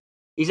healthy,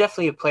 he's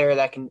definitely a player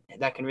that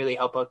can really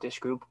help out this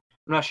group.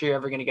 I'm not sure you're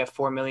ever going to get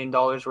 $4 million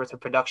worth of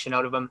production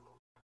out of him.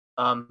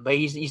 But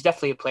he's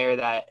definitely a player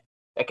that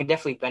can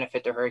definitely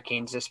benefit the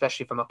Hurricanes,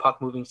 especially from a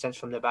puck moving sense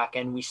from the back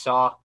end. We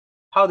saw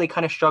how they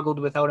kind of struggled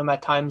without him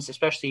at times,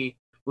 especially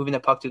moving the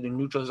puck through the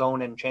neutral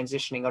zone and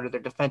transitioning out of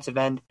their defensive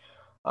end.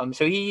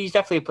 So he's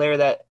definitely a player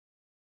that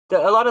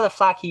a lot of the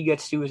flack he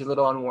gets to is a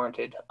little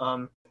unwarranted.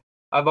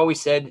 I've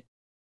always said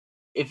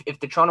if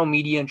the Toronto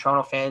media and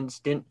Toronto fans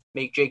didn't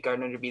make Jake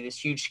Gardiner to be this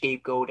huge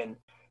scapegoat and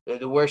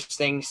the worst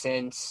thing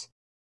since,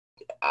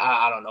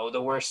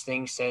 the worst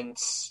thing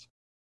since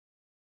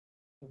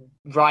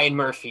Ryan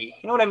Murphy.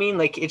 You know what I mean?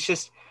 Like, it's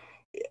just,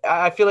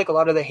 I feel like a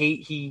lot of the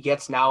hate he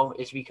gets now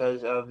is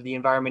because of the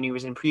environment he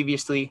was in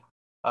previously,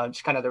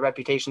 just kind of the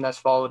reputation that's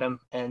followed him.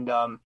 And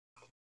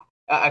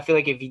I feel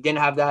like if he didn't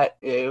have that,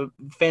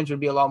 fans would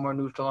be a lot more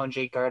neutral on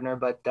Jake Gardiner.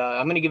 But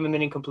I'm going to give him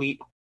an incomplete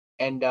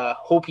and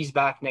hope he's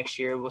back next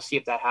year. We'll see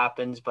if that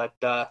happens. But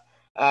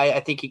I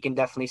think he can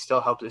definitely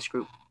still help this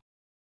group.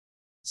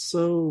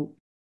 So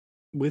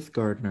with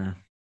Gardiner,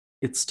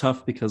 it's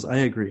tough because I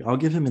agree. I'll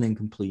give him an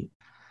incomplete.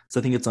 So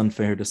I think it's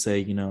unfair to say,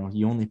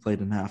 you only played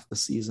in half the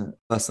season,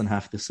 less than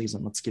half the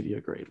season. Let's give you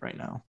a grade right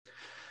now.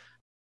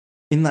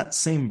 In that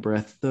same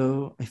breath,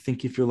 though, I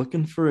think if you're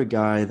looking for a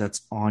guy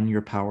that's on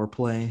your power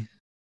play,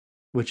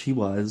 which he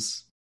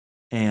was,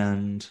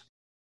 and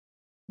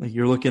like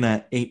you're looking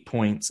at 8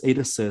 points, 8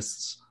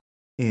 assists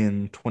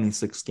in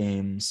 26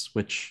 games,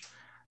 which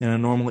in a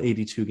normal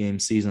 82-game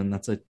season,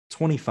 that's a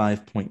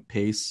 25-point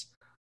pace.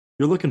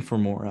 You're looking for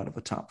more out of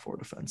a top 4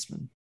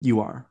 defenseman. You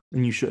are,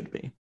 and you should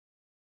be.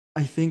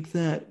 I think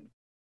that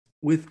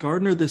with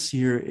Gardiner this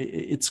year,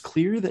 it's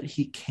clear that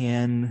he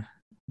can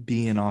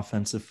be an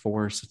offensive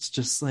force. It's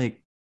just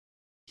like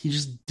he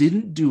just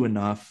didn't do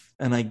enough.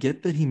 And I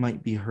get that he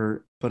might be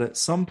hurt, but at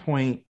some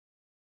point,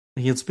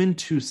 it's been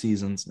 2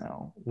 seasons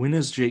now. When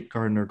is Jake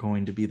Gardiner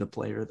going to be the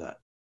player that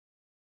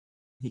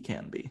he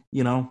can be?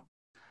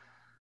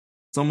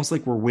 It's almost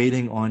like we're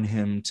waiting on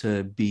him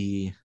to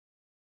be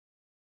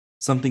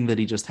something that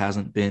he just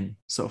hasn't been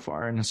so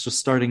far. And it's just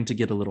starting to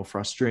get a little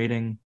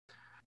frustrating.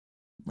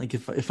 Like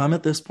if I'm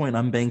at this point,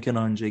 I'm banking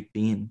on Jake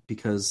Bean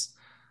because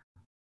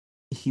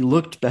he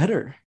looked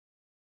better,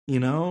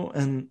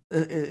 and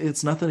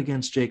it's nothing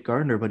against Jake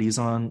Gardiner, but he's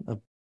on a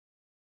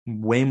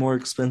way more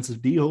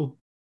expensive deal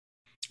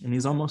and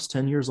he's almost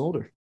 10 years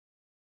older.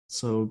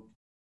 So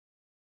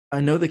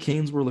I know the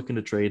Canes were looking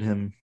to trade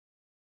him.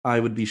 I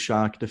would be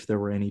shocked if there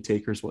were any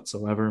takers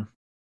whatsoever.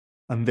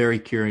 I'm very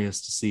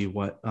curious to see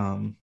what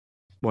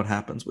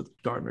happens with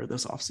Gardiner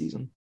this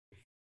offseason.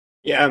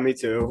 Yeah, me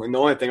too. And the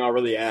only thing I'll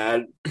really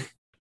add,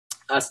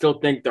 I still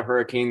think the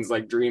Hurricanes'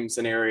 dream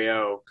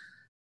scenario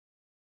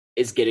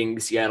is getting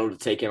Seattle to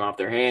take him off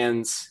their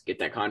hands, get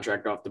that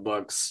contract off the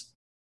books.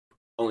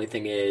 Only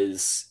thing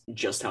is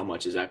just how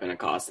much is that going to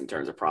cost in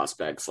terms of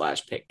prospect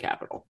 / pick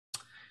capital.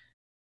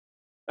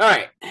 All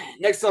right,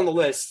 next on the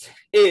list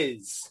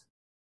is,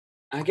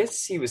 I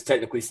guess he was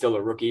technically still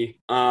a rookie,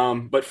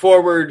 but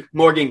forward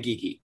Morgan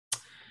Geekie.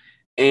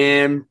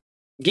 And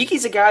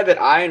Geekie's a guy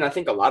that I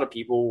think a lot of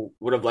people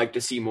would have liked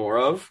to see more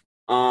of.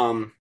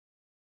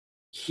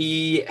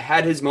 He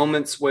had his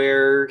moments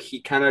where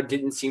he kind of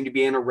didn't seem to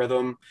be in a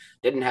rhythm,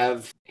 didn't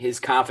have his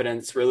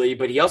confidence really,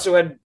 but he also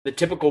had the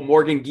typical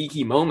Morgan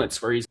Geekie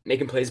moments where he's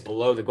making plays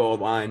below the goal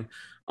line.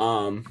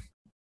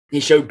 He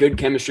showed good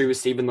chemistry with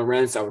Steven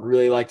Lorentz. I would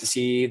really like to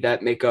see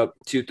that make up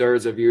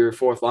 2/3 of your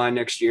fourth line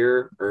next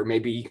year, or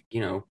maybe,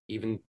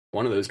 even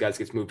one of those guys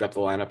gets moved up the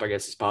lineup, I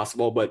guess is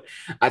possible. But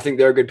I think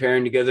they're a good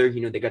pairing together.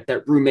 They got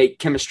that roommate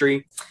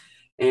chemistry.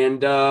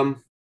 And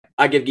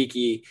I give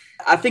Geeky,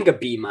 I think a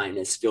B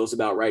minus feels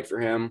about right for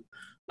him.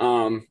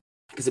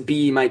 Because a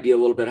B might be a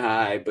little bit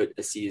high, but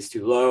a C is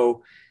too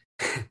low.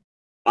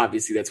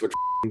 Obviously, that's what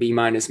B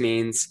minus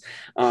means.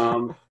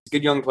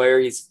 Good young player.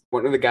 He's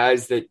one of the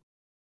guys that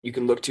you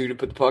can look to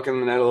put the puck in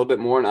the net a little bit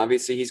more. And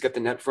obviously, he's got the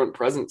net front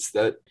presence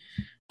that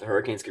the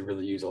Hurricanes could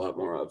really use a lot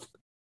more of.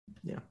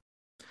 Yeah,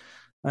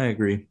 I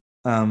agree.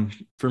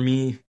 For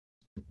me,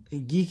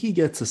 Geeky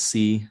gets a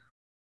C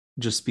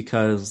just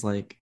because,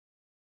 like,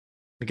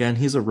 again,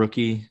 he's a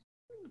rookie.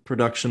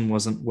 Production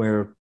wasn't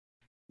where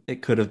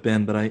it could have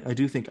been, but I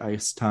do think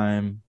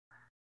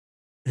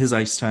his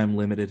ice time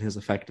limited his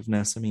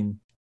effectiveness. I mean,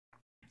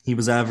 he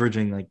was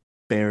averaging like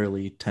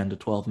barely 10 to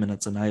 12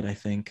 minutes a night, I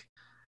think.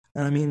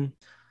 And I mean,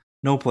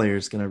 no player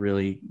is going to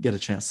really get a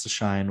chance to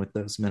shine with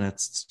those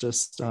minutes. It's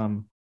just,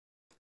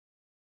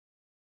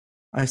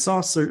 I saw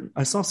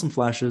some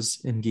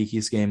flashes in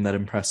Geeky's game that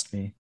impressed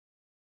me.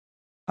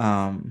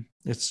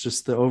 It's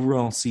just the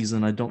overall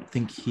season. I don't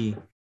think he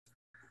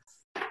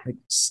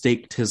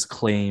staked his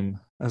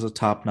claim as a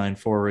top 9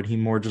 forward. He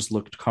more just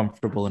looked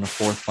comfortable in a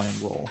fourth line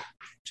role.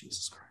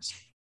 Jesus Christ.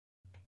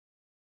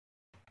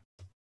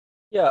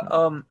 Yeah,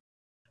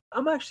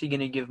 I'm actually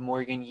gonna give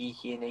Morgan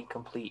Geekie an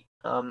incomplete.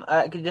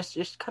 I could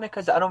just kind of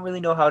because I don't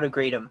really know how to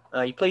grade him.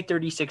 He played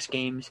 36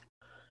 games.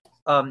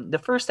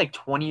 The first like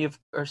 20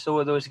 or so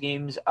of those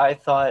games, I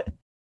thought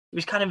he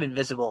was kind of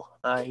invisible.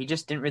 He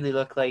just didn't really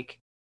look like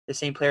the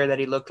same player that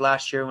he looked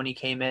last year when he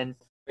came in.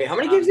 Wait, how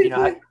many games did he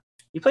play?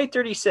 He played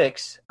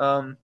 36.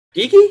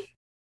 Geeky?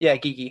 Yeah,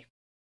 Geeky.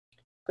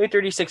 Played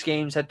 36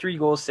 games, had 3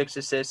 goals, 6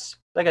 assists.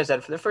 Like I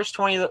said, for the first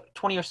 20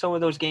 or so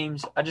of those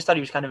games, I just thought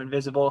he was kind of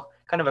invisible,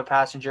 kind of a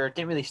passenger.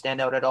 Didn't really stand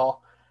out at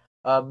all.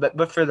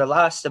 But for the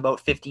last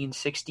about 15,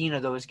 16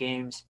 of those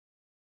games,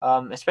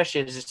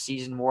 especially as the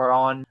season wore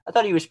on, I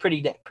thought he was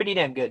pretty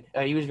damn good.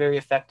 He was very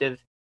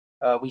effective.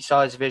 We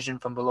saw his vision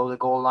from below the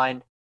goal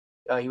line.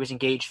 He was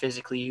engaged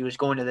physically. He was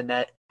going to the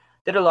net.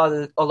 Did a lot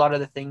of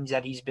the things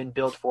that he's been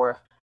built for.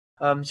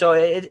 So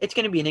it's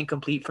going to be an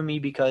incomplete for me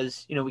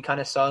because, we kind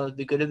of saw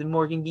the good of the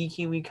Morgan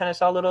Geekie and we kind of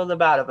saw a little of the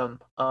bad of him.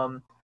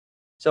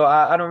 So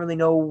I don't really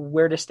know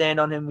where to stand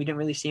on him. We didn't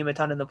really see him a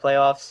ton in the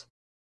playoffs.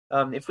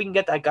 If we can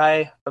get that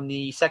guy from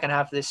the second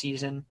half of the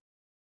season,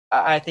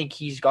 I think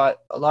he's got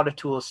a lot of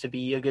tools to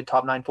be a good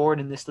top 9 forward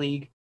in this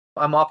league.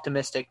 I'm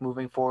optimistic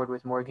moving forward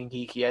with Morgan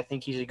Geekie. I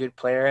think he's a good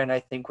player, and I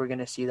think we're going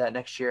to see that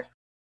next year.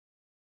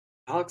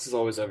 Alex is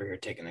always over here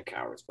taking the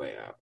coward's way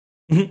out.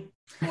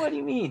 What do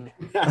you mean?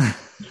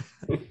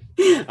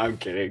 I'm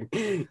kidding.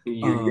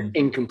 Your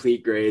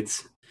incomplete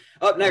grades.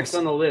 Up next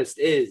on the list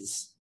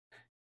is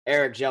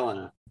Eric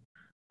Jelena.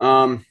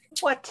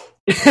 What?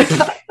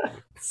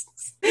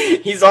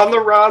 He's on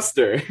the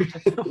roster.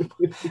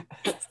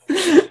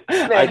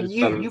 Man,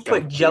 you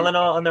put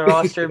Jelena on the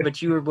roster, but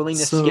you were willing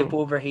to skip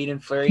over Hayden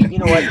Fleury. You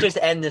know what? Just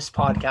end this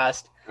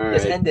podcast. All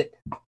Just right. end it.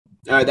 All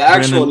right, the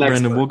actual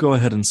Brandon, we'll go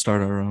ahead and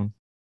start our own.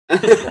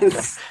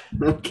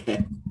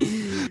 Okay.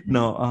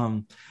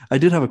 No, I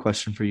did have a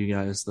question for you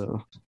guys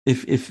though.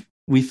 If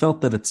we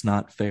felt that it's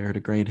not fair to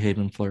grade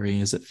Hayden Fleury,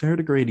 is it fair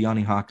to grade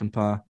Yanni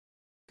Hakanpää,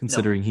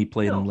 considering he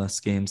played in less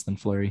games than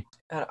Fleury?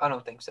 I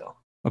don't think so.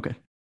 Okay.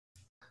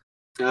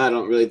 I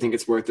don't really think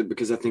it's worth it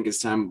because I think his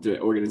time with the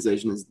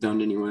organization is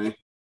done anyway.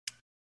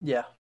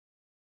 Yeah.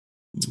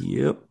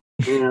 Yep.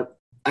 Yeah,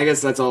 I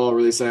guess that's all I'll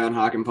really say on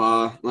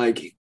Hakanpää. Like,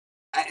 he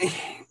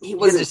Good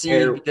wasn't to see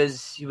terrible.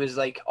 because he was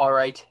like all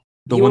right.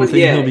 The one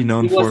thing he'll be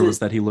known he for wasn't- was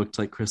that he looked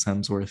like Chris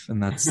Hemsworth,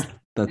 and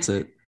that's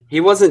it. He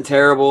wasn't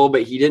terrible,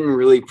 but he didn't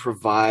really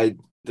provide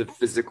the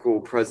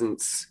physical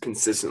presence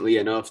consistently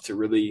enough to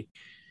really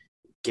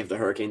give the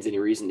Hurricanes any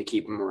reason to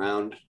keep him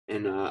around.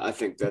 And I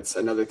think that's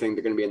another thing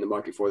they're going to be in the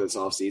market for this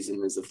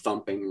offseason is a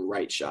thumping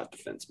right shot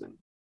defenseman.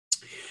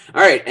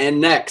 All right,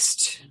 and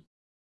next,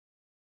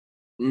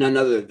 none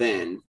other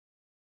than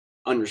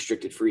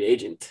unrestricted free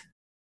agent,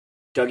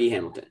 Dougie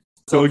Hamilton.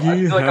 I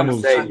feel like I'm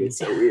saying it's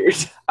so weird.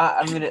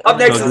 I'm gonna Up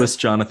next Douglas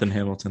Jonathan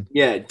Hamilton.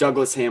 Yeah,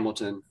 Douglas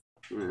Hamilton.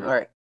 Yeah.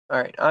 All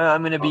right.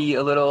 I'm gonna be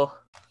a little.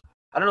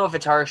 I don't know if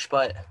it's harsh,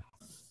 but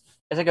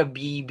it's like a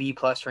B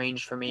plus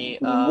range for me.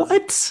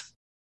 What?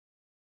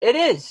 It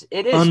is.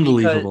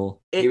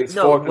 Unbelievable. He was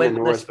fourth in the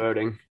Norris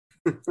voting.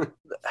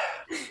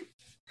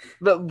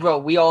 But bro,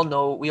 we all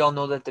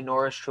know that the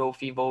Norris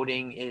Trophy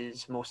voting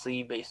is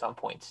mostly based on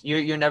points.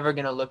 You're never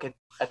gonna look at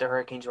the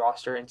Hurricanes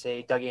roster and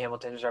say Dougie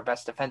Hamilton is our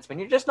best defenseman.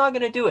 You're just not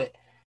gonna do it.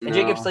 And No.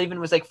 Jacob Slavin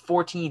was like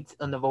 14th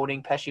on the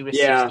voting. Pesci was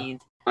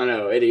 16th. I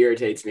know, it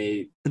irritates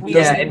me.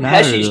 doesn't and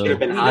matter, Pesci though. should have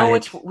been We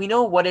high.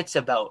 know what it's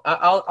about.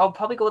 I'll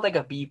probably go with like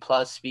a B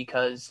plus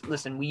because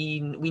listen,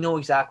 we know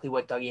exactly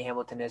what Dougie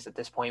Hamilton is at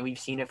this point. We've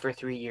seen it for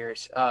 3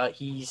 years.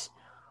 He's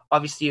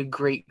obviously a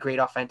great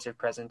offensive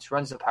presence.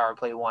 Runs the power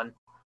play one.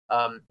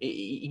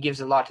 He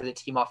gives a lot to the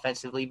team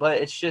offensively, but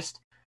it's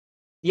just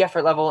the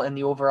effort level and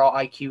the overall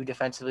IQ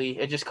defensively.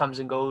 It just comes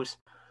and goes.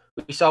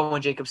 We saw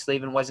when Jacob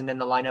Slavin wasn't in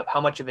the lineup how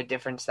much of a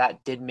difference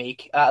that did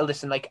make.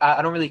 Listen, like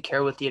I don't really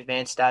care what the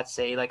advanced stats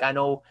say. Like I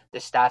know the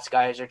stats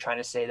guys are trying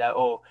to say that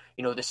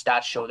the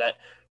stats show that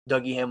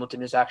Dougie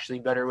Hamilton is actually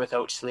better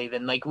without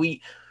Slavin. Like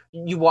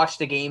you watch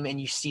the game and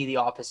you see the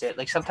opposite.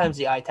 Like sometimes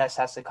the eye test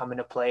has to come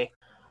into play.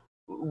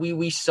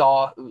 We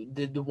saw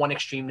the one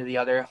extreme to the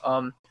other.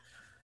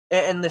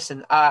 And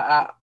listen,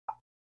 I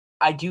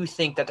do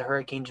think that the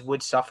Hurricanes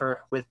would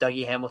suffer with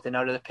Dougie Hamilton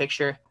out of the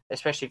picture,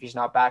 especially if he's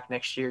not back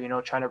next year.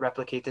 Trying to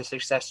replicate the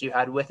success you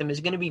had with him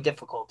is going to be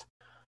difficult.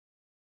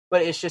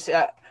 But it's just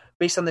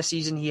based on the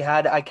season he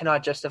had, I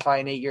cannot justify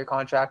an 8-year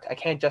contract. I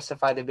can't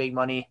justify the big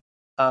money,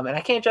 and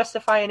I can't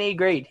justify an A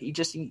grade. He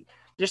just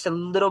a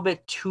little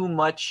bit too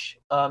much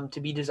to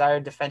be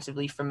desired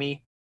defensively for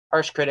me.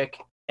 Harsh critic,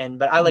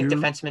 but I like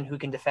defensemen who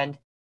can defend.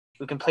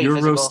 Who can play You're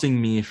physical. roasting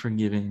me for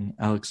giving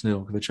Alex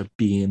Nedeljkovic a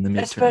B in the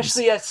midterms.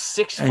 Especially at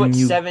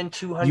 6'7",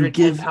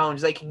 210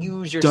 pounds. Like,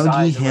 use your Dougie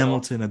size.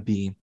 Hamilton a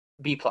B.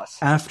 B+.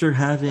 After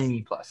having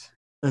B+.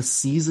 a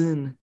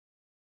season,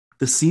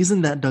 the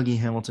season that Dougie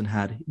Hamilton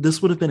had,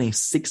 this would have been a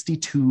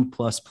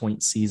 62-plus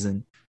point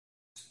season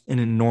in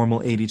a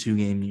normal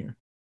 82-game year.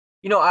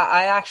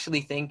 I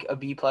actually think a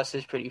B+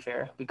 is pretty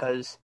fair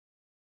because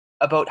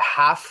about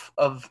half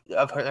of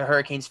the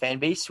Hurricanes fan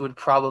base would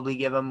probably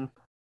give him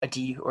a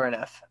D or an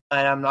F.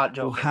 And I'm not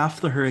joking. Well,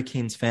 half the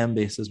Hurricanes fan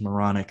base is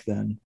moronic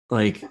then.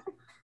 Like,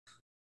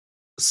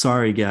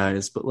 sorry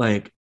guys, but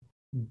like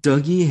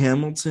Dougie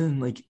Hamilton,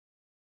 like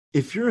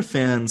if you're a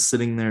fan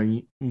sitting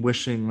there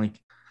wishing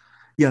like,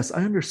 yes,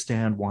 I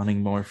understand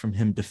wanting more from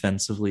him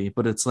defensively,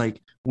 but it's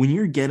like when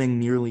you're getting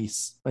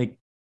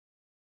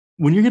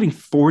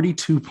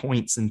 42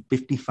 points in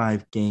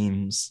 55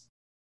 games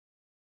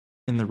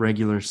in the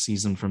regular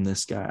season from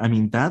this guy, I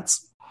mean,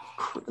 that's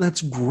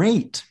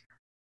great.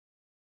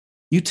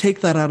 You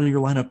take that out of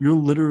your lineup, you're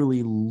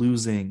literally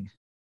losing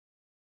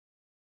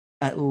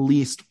at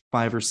least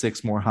 5 or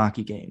 6 more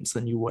hockey games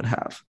than you would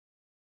have.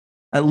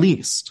 At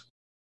least,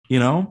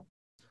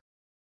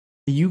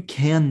 you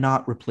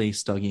cannot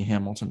replace Dougie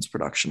Hamilton's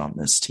production on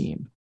this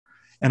team.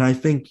 And I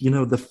think,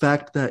 the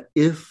fact that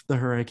if the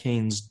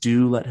Hurricanes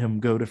do let him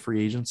go to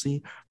free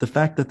agency, the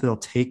fact that they'll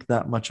take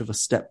that much of a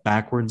step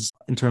backwards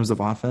in terms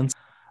of offense,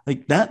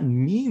 like that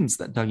means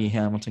that Dougie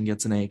Hamilton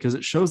gets an A because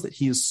it shows that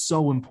he is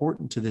so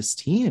important to this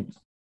team.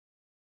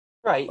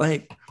 Right.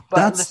 Like,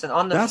 but listen,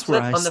 on the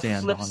flip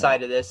on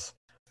side of this,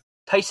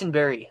 Tyson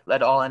Barrie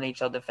led all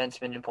NHL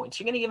defensemen in points.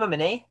 You're going to give him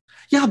an A?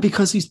 Yeah,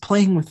 because he's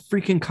playing with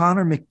freaking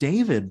Connor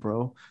McDavid,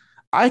 bro.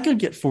 I could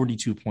get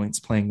 42 points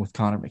playing with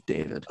Connor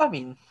McDavid. I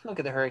mean, look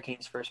at the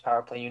Hurricanes' first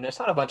power play unit. It's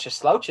not a bunch of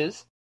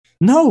slouches.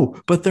 No,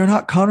 but they're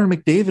not Connor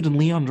McDavid and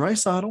Leon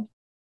Draisaitl.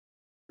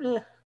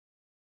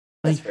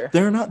 That's fair.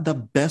 They're not the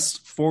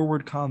best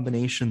forward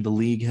combination the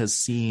league has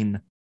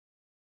seen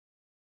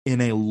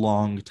in a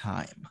long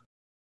time.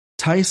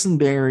 Tyson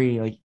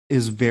Barrie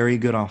is very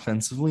good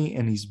offensively,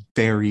 and he's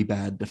very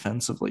bad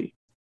defensively.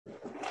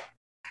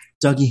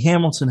 Dougie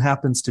Hamilton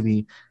happens to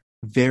be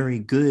very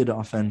good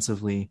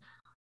offensively,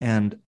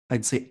 and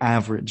I'd say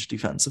average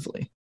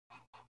defensively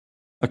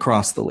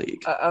across the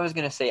league. I was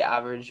going to say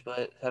average,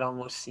 but that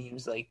almost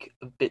seems like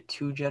a bit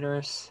too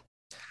generous.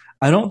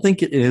 I don't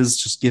think it is,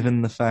 just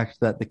given the fact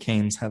that the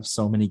Canes have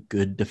so many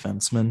good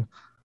defensemen.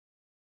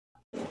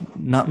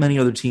 Not many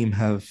other teams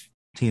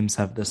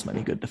have this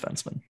many good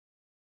defensemen.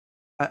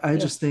 I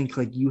just think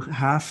you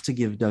have to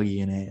give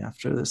Dougie an A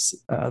after this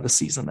the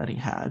season that he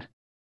had.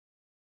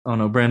 Oh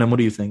no, Brandon, what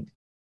do you think?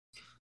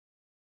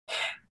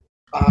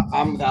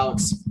 I'm with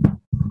Alex.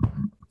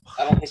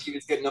 I don't think he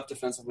was good enough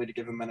defensively to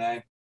give him an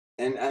A.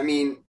 And I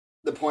mean,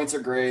 the points are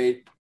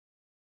great.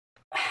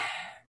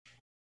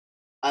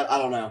 I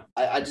don't know.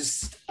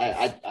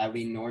 I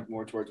lean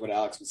more towards what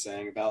Alex was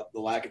saying about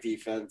the lack of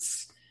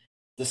defense,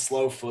 the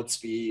slow foot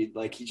speed.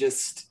 Like he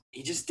just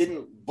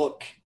didn't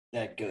look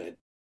that good.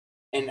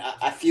 And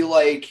I feel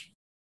like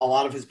a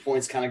lot of his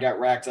points kind of got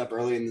racked up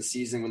early in the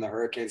season when the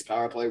Hurricanes'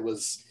 power play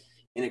was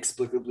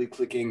inexplicably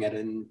clicking at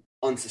an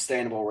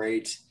unsustainable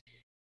rate.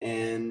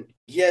 And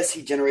yes,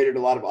 he generated a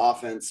lot of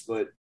offense,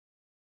 but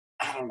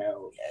I don't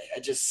know.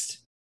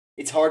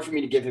 It's hard for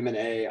me to give him an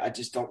A. I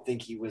just don't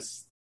think he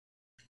was,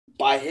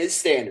 by his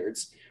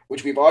standards,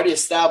 which we've already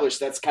established,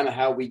 that's kind of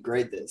how we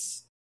grade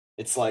this.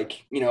 It's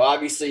like,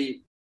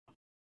 obviously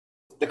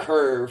the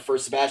curve for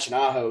Sebastian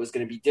Aho is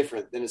going to be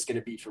different than it's going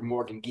to be for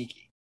Morgan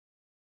Geekie.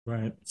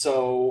 Right.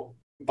 So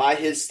by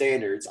his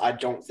standards, I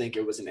don't think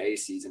it was an A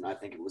season. I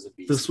think it was a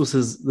B. This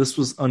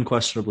was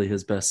unquestionably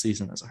his best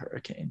season as a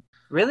Hurricane.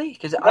 Really?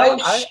 Because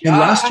last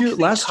year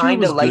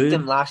kind of liked good.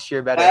 him last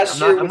year better.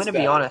 I'm going to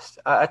be honest.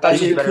 I thought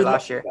he was better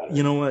last year.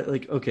 You know what?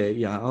 Okay,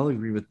 yeah, I'll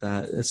agree with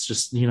that. It's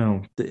just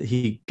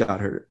he got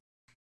hurt.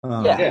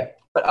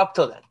 But up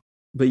till then.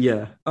 But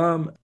yeah,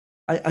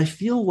 I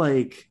feel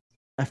like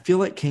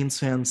Canes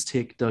fans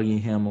take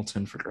Dougie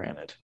Hamilton for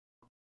granted.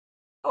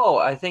 Oh,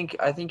 I think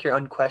you're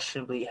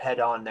unquestionably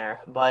head on there.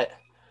 But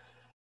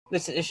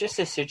listen, it's just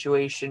a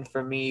situation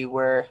for me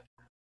where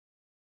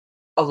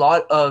a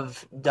lot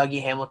of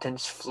Dougie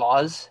Hamilton's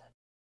flaws,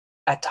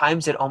 at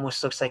times it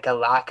almost looks like a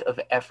lack of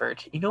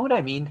effort. You know what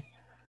I mean?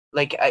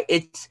 Like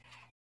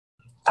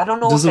I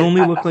don't know. Does if it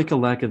only look like a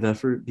lack of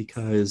effort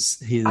because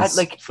his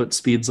foot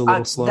speed's a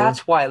little slower?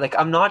 That's why. Like,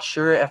 I'm not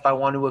sure if I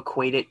want to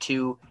equate it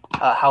to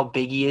how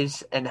big he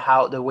is and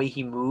how the way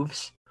he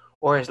moves,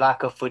 or his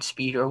lack of foot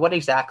speed, or what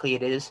exactly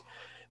it is.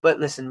 But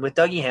listen, with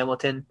Dougie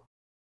Hamilton,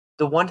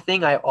 the one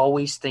thing I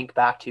always think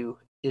back to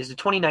is the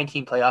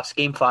 2019 playoffs,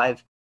 Game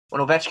 5,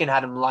 when Ovechkin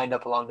had him lined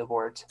up along the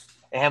boards.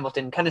 And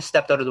Hamilton kind of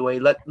stepped out of the way,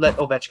 let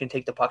Ovechkin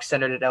take the puck,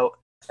 centered it out,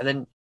 and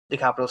then the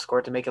Capitals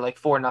scored to make it like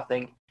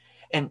 4-0.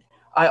 And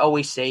I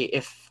always say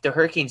if the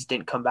Hurricanes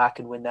didn't come back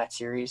and win that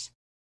series,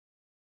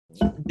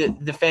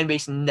 the fan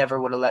base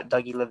never would have let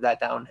Dougie live that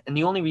down. And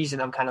the only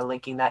reason I'm kind of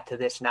linking that to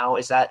this now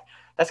is that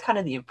that's kind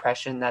of the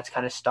impression that's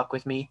kind of stuck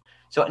with me.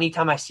 So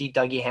anytime I see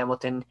Dougie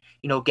Hamilton,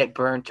 get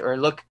burnt or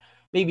look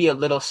maybe a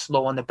little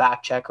slow on the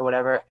back check or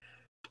whatever,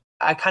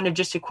 I kind of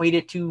just equate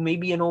it to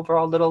maybe an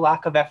overall little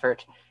lack of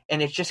effort.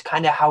 And it's just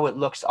kind of how it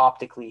looks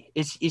optically.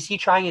 Is he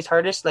trying his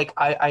hardest? Like,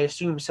 I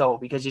assume so,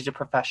 because he's a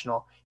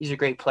professional. He's a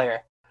great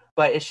player.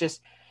 But it's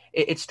just,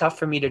 it's tough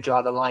for me to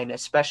draw the line,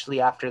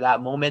 especially after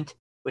that moment,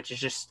 which is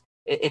just,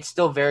 it's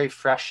still very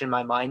fresh in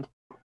my mind.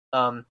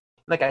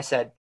 Like I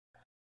said,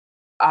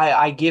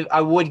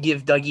 I would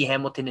give Dougie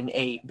Hamilton an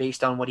A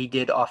based on what he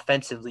did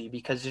offensively,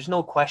 because there's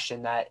no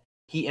question that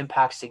he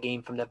impacts the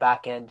game from the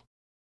back end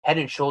head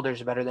and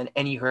shoulders better than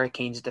any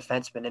Hurricanes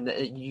defenseman,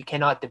 and you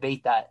cannot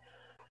debate that.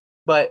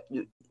 But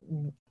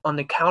on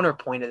the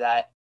counterpoint of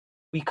that,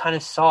 we kind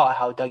of saw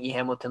how Dougie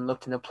Hamilton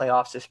looked in the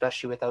playoffs,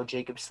 especially without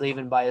Jacob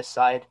Slavin by his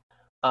side.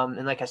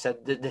 And like I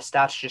said, the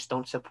stats just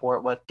don't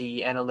support what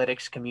the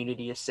analytics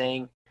community is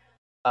saying.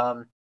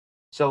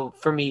 So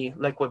for me,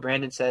 like what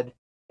Brandon said,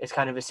 it's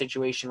kind of a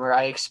situation where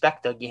I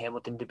expect Dougie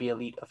Hamilton to be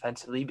elite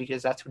offensively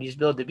because that's what he's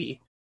billed to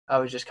be. I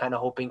was just kind of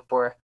hoping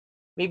for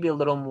maybe a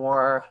little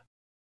more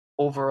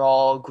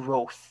overall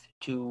growth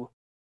to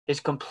his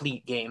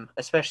complete game,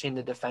 especially in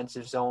the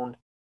defensive zone.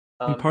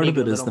 And part of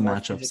it is the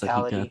matchups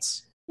that he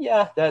gets.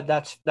 Yeah,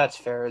 that's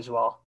fair as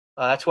well.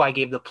 That's why I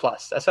gave the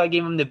plus. That's why I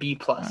gave him the B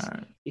plus.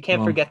 Right. You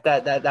can't forget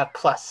that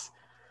plus.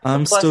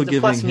 I'm still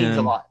giving plus him. Means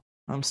a lot.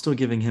 I'm still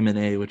giving him an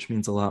A, which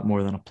means a lot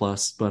more than a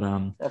plus. But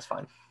that's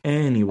fine.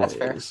 Anyways, that's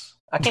fair.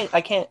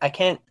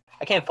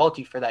 I can't fault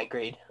you for that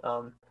grade.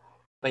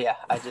 But yeah,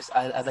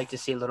 I'd like to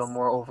see a little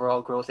more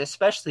overall growth,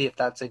 especially if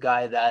that's a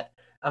guy that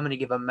I'm going to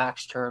give a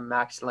max term,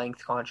 max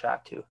length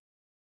contract to.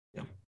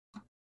 Yeah.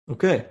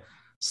 Okay.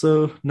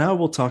 So now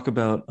we'll talk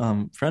about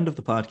friend of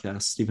the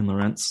podcast, Steven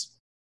Lorentz,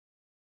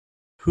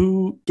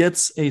 who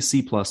gets a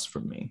C+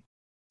 from me.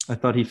 I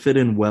thought he fit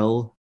in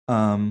well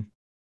on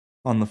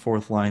the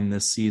fourth line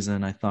this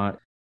season. I thought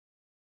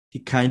he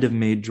kind of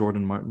made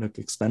Jordan Martinook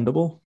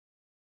expendable,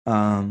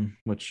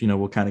 which,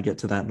 we'll kind of get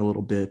to that in a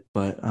little bit.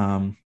 But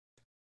I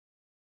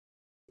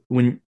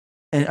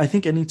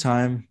think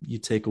anytime you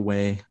take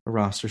away a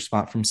roster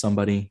spot from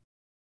somebody,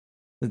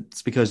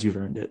 it's because you've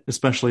earned it,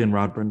 especially in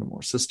Rod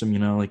Brindamore's system.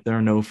 There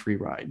are no free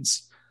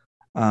rides.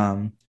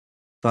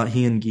 Thought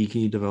he and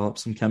Geeky developed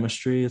some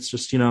chemistry. It's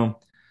just, when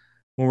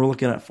we're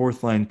looking at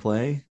fourth line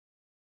play,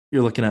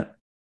 you're looking at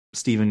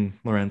Steven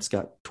Lorentz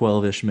got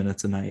 12-ish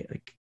minutes a night.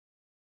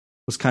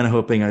 Was kind of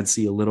hoping I'd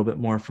see a little bit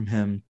more from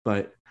him,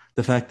 but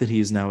the fact that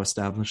he's now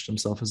established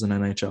himself as an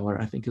NHLer,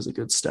 I think is a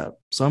good step.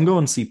 So I'm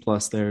going C+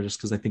 there just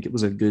because I think it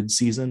was a good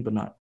season, but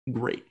not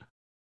great.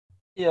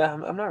 Yeah,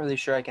 I'm not really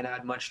sure I can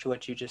add much to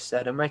what you just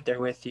said. I'm right there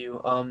with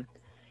you.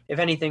 If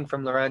anything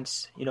from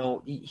Lorentz,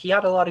 he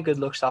had a lot of good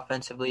looks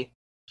offensively.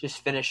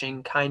 Just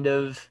finishing kind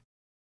of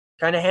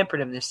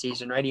hampered him this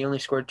season, right? He only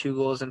scored 2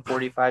 goals in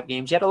 45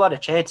 games. He had a lot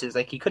of chances.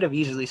 He could have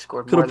easily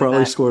scored more. Could have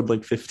probably scored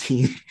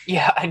 15.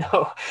 Yeah, I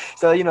know.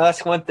 So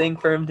that's one thing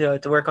for him to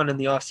work on in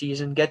the off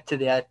season. Get to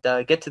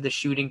the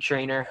shooting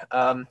trainer.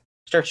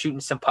 Start shooting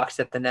some pucks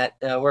at the net.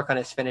 Work on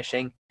his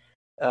finishing.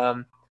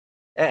 And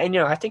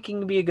I think he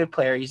can be a good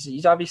player.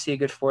 He's obviously a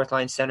good fourth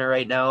line center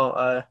right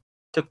now.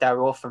 Took that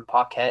role from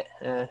Paquette.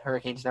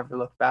 Hurricanes never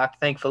looked back,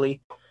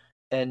 thankfully.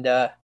 And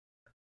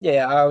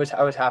yeah, I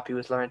was happy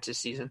with Lorentz this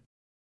season.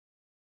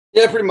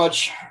 Yeah, pretty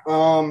much.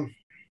 I'm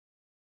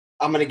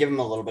going to give him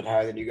a little bit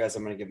higher than you guys.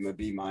 I'm going to give him a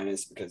B-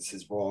 because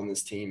his role on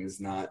this team is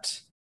not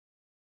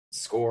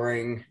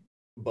scoring.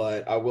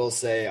 But I will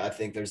say I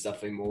think there's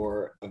definitely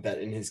more of that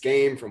in his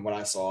game from what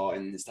I saw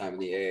in his time in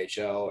the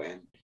AHL.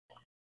 And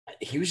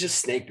he was just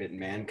snake bitten,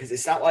 man, because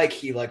it's not like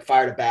he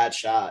fired a bad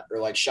shot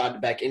or shot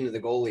it back into the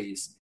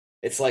goalies.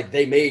 It's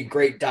they made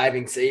great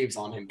diving saves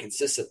on him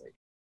consistently.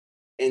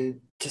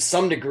 And to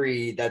some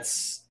degree,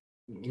 that's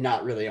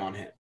not really on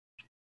him.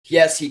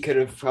 Yes, he could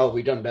have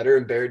probably done better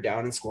and bared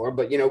down and scored,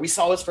 but we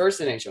saw his first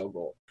NHL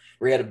goal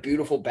where he had a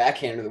beautiful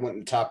backhander that went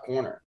in the top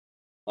corner.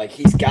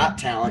 He's got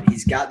talent.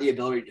 He's got the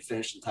ability to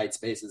finish in tight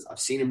spaces. I've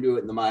seen him do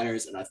it in the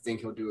minors, and I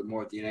think he'll do it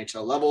more at the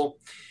NHL level.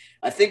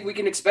 I think we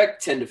can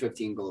expect 10 to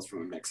 15 goals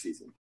from him next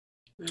season.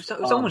 It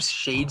was almost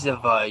shades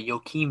of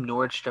Joachim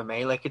Nordstrom,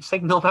 eh? It's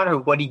no matter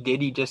what he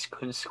did, he just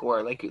couldn't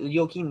score.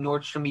 Joachim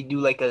Nordstrom, he'd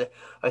do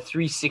a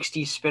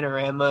 360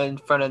 spinorama in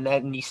front of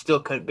net, and he still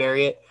couldn't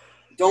bury it.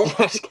 Don't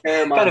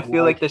compare my kind of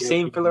feel like the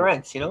same for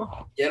Lorentz,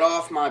 Get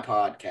off my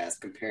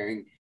podcast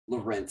comparing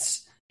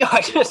Lorentz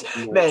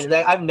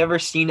I've never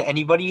seen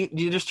anybody.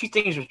 There's two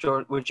things with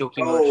Joakim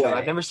Nordstrom.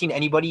 I've never seen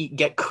anybody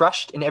get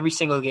crushed in every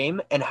single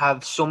game and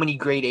have so many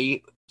grade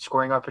A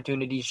scoring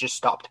opportunities just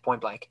stopped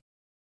point blank.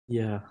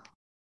 Yeah,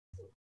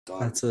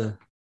 that's a.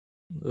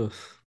 Ugh.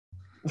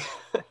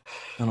 I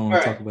don't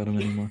want to talk about him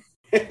anymore.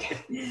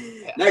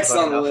 Next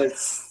on the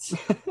list,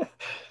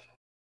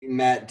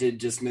 Matt did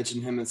just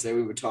mention him and say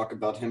we would talk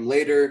about him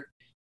later.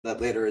 That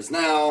later is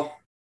now.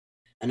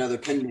 Another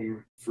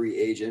pending free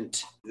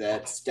agent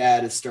that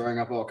dad is stirring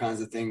up all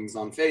kinds of things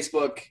on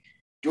Facebook,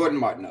 Jordan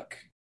Martinook.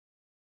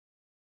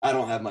 I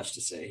don't have much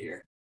to say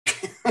here.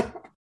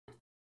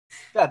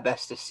 That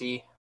best to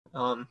see.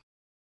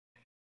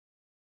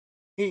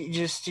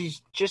 He's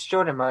just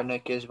Jordan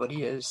Martinook is what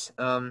he is.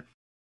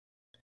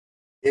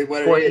 He's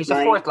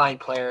a fourth line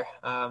player.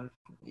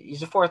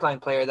 He's a fourth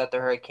line player that the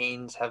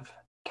Hurricanes have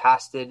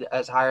casted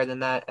as higher than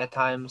that at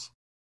times.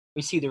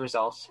 We see the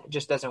results. It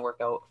just doesn't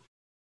work out.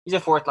 He's a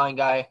fourth line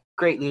guy,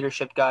 great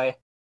leadership guy,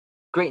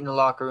 great in the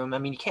locker room. I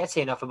mean, you can't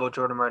say enough about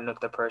Jordan Martinook,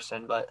 the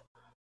person, but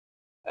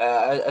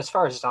as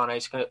far as his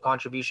on-ice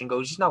contribution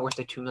goes, he's not worth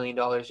the $2 million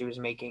he was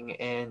making,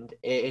 and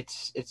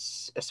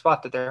it's a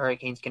spot that the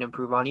Hurricanes can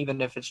improve on,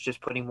 even if it's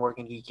just putting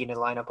Morgan Geekie in a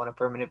lineup on a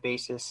permanent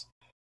basis.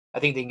 I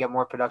think they can get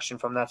more production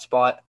from that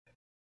spot.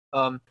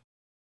 From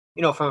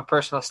a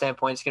personal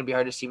standpoint, it's going to be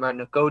hard to see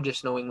Martinook go,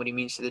 just knowing what he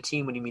means to the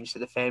team, what he means to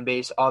the fan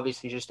base.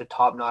 Obviously, just a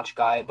top-notch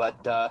guy, but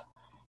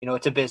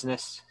it's a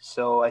business,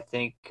 so I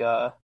think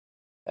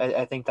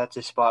I think that's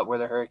a spot where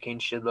the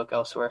Hurricanes should look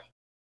elsewhere.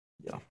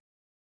 Yeah.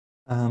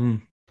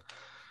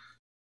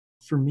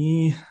 For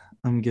me,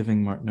 I'm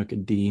giving Martinook a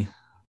D,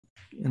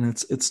 and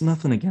it's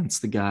nothing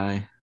against the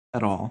guy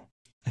at all.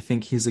 I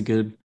think he's a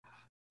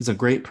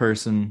great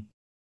person.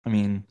 I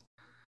mean,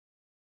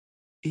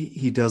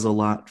 he does a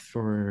lot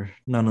for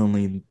not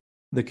only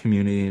the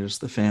community,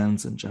 just the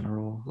fans in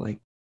general. Like,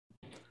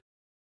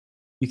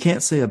 you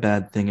can't say a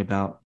bad thing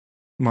about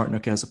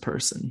Martinook as a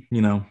person,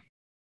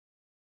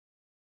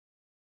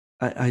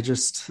 I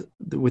just,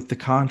 with the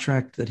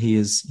contract that he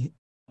is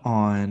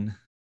on,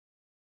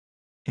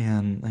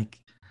 and like,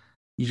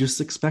 you just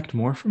expect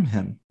more from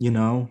him,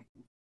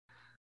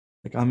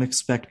 like, I'm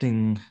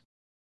expecting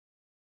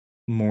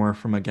more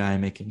from a guy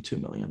making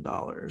 $2 million,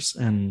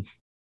 and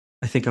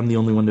I think I'm the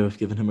only one to have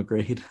given him a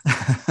grade,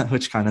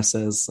 which kind of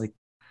says, like,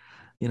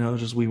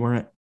 just we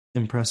weren't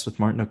impressed with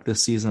Martinook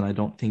this season. I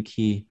don't think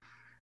he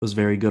was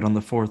very good on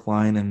the fourth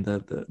line, and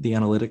the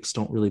analytics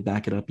don't really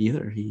back it up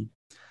either. He,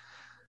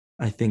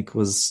 I think,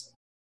 was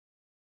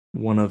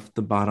one of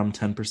the bottom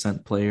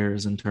 10%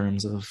 players in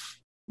terms of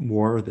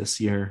WAR this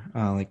year,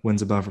 like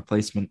wins above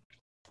replacement.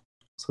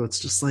 So it's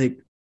just like,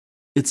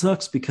 it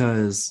sucks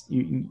because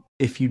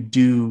if you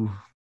do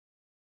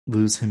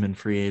lose him in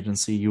free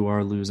agency, you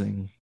are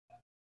losing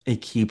a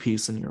key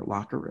piece in your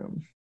locker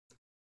room.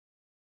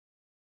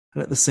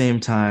 But at the same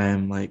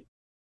time, like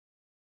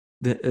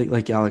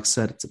Alex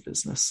said, it's a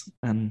business,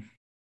 and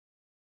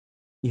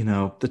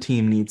the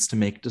team needs to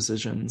make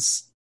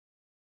decisions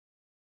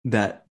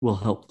that will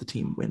help the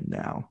team win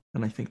now,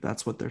 and I think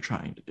that's what they're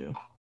trying to do.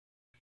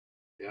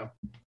 Yeah.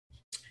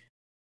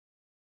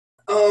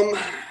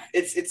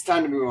 It's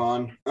time to move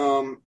on.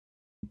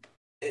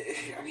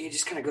 It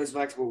just kind of goes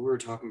back to what we were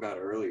talking about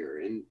earlier,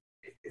 and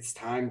it's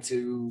time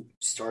to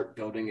start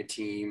building a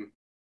team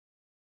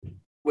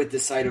with the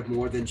sight of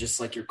more than just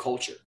like your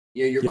culture.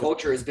 Your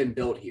culture has been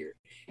built here,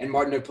 and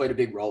Martinook played a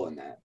big role in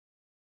that.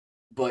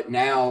 But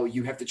now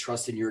you have to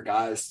trust in your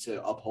guys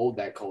to uphold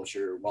that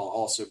culture while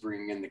also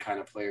bringing in the kind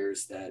of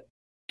players that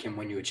can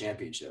win you a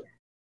championship.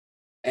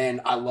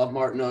 And I love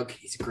Martinook.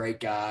 He's a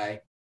great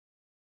guy.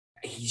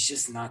 He's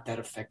just not that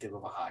effective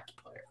of a hockey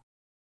player.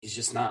 He's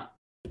just not.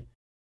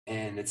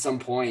 And at some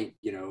point,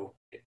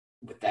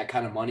 with that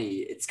kind of money,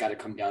 it's got to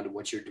come down to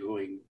what you're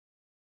doing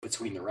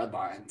between the red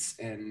lines.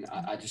 And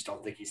I just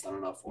don't think he's done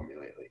enough for me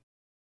lately.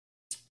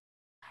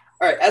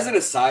 All right, as an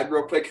aside,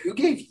 real quick, who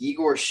gave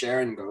Igor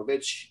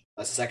Sharangovich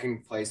a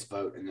second place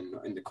vote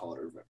in the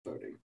Calder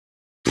voting?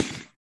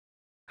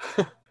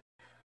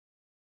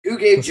 Who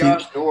gave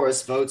Josh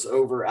Norris votes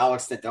over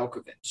Alex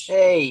Nedeljkovic?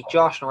 Hey,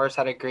 Josh Norris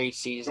had a great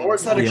season.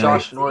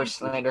 Josh Norris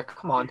slander.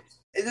 Come on.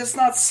 It's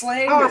not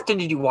slander. How often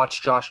did you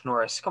watch Josh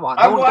Norris? Come on.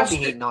 Don't be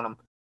hating on him.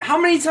 How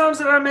many times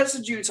did I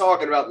message you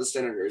talking about the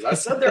Senators? I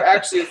said they're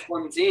actually a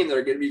fun team.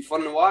 They're going to be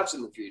fun to watch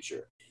in the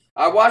future.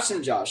 I watched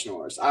him, Josh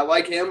Norris. I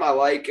like him. I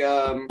like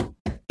the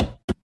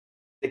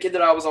kid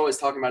that I was always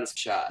talking about as a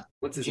shot.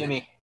 What's his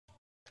name?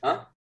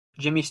 Huh?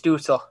 Jimmy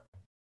Stutzel.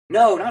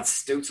 No, not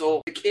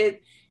Stutzel. The kid,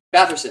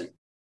 Batherson.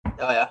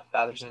 Oh, yeah,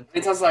 Batherson.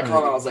 Many times I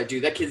called him, I was like,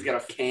 dude, that kid's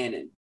got a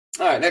cannon.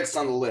 All right, next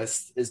on the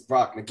list is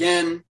Brock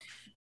McGinn.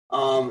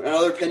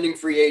 Another pending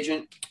free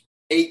agent.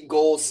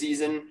 8-goal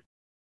season.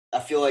 I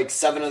feel like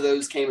 7 of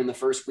those came in the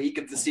first week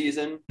of the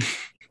season.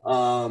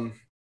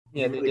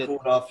 Yeah, they really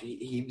pulled off.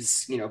 He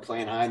was,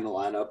 playing high in the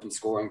lineup and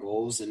scoring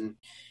goals. And,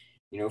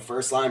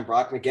 first line,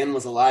 Brock McGinn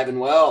was alive and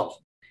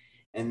well.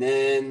 And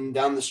then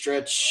down the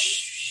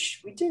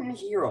stretch, we didn't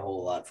hear a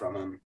whole lot from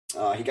him.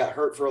 He got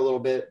hurt for a little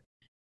bit.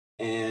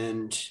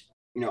 And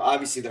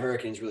obviously the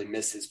Hurricanes really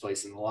missed his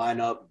place in the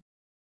lineup.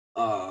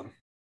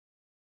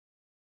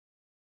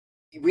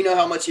 We know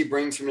how much he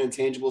brings from an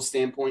intangible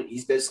standpoint.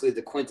 He's basically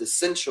the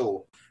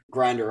quintessential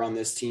grinder on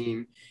this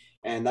team.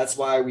 And that's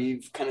why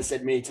we've kind of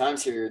said many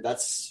times here,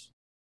 that's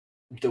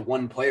the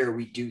one player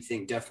we do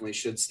think definitely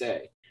should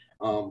stay.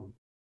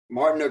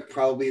 Martinook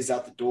probably is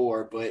out the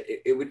door, but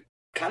it would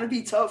kind of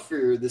be tough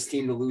for this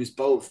team to lose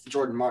both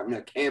Jordan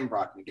Martinook and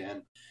Brock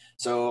McGinn.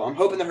 So I'm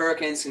hoping the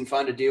Hurricanes can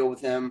find a deal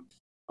with him.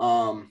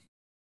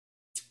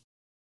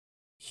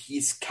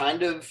 He's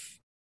kind of,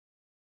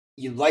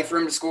 you'd like for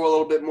him to score a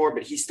little bit more,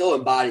 but he still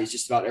embodies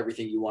just about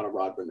everything you want a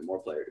Rod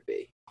Brind'Amour player to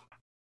be.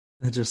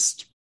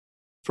 Just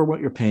for what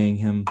you're paying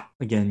him,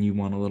 again, you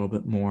want a little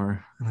bit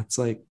more. And it's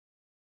like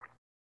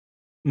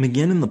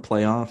McGinn in the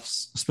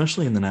playoffs,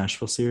 especially in the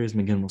Nashville series,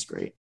 McGinn was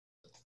great.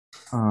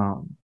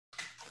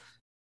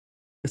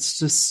 It's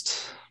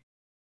just,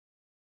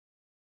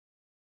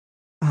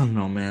 I don't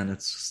know, man.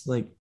 It's just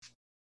like,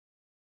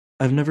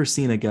 I've never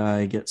seen a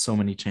guy get so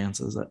many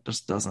chances that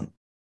just doesn't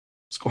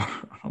score.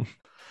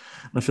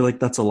 I feel like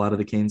that's a lot of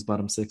the Canes'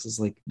 bottom six, is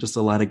like just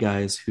a lot of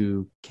guys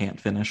who can't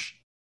finish.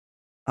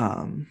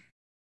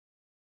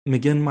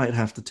 McGinn might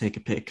have to take a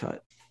pay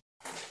cut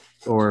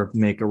or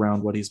make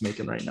around what he's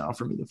making right now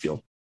for me to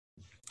feel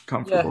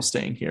comfortable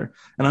staying here.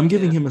 And I'm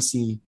giving him a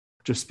C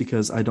just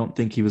because I don't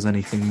think he was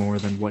anything more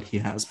than what he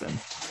has been.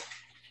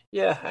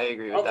 Yeah, I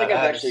agree with that. I don't think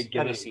I've actually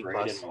given a a C grade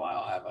plus in a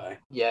while, have I?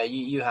 Yeah,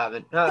 you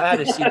haven't. I had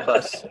a C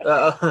plus.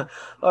 A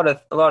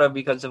lot of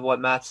because of what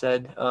Matt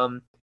said.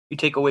 You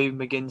take away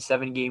McGinn's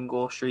 7-game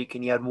goal streak,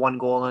 and you had 1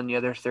 goal in the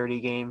other 30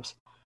 games.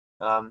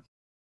 So,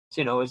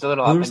 it was a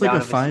little up There was and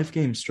like down. a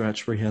 5-game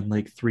stretch where he had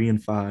like 3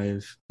 and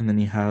 5, and then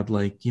he had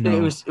like, It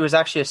was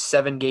actually a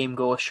 7-game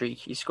goal streak.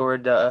 He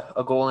scored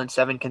a goal in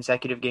 7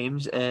 consecutive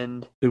games,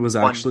 and it was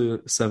actually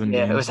 7 games.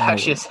 Yeah, it was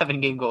actually a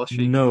 7-game goal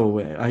streak. No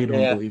way, I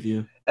don't believe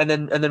you. And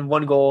then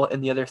 1 goal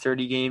in the other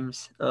 30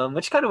 games,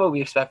 which is kind of what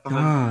we expect from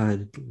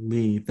him.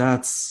 Godly,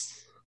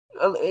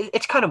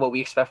 It's kind of what we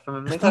expect from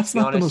him. Like, that's let's be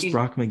not honest. the most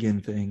Brock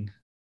McGinn thing.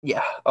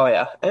 Yeah. Oh,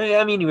 yeah.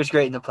 I mean, he was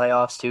great in the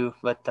playoffs too,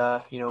 but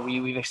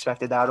we've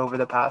expected that over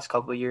the past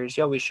couple of years.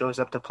 He always shows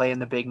up to play in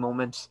the big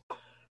moments. I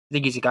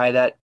think he's a guy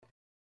that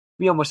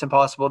be almost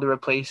impossible to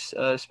replace,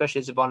 especially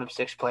as a bottom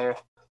 6 player.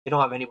 They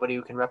don't have anybody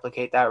who can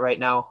replicate that right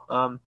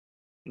now.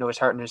 His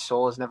heart and his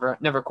soul is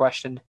never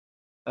questioned.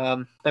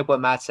 Like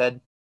what Matt said,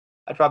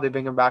 I'd probably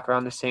bring him back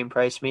around the same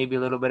price, maybe a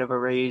little bit of a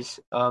raise,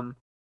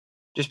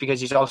 just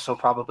because he's also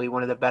probably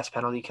one of the best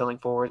penalty killing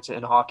forwards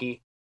in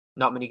hockey.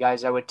 Not many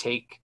guys I would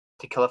take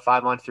to kill a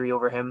 5-on-3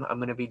 over him. I'm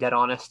going to be dead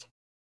honest.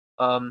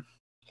 But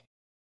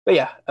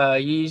yeah,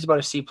 he's about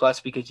a C plus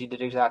because he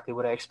did exactly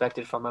what I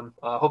expected from him.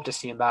 Hope to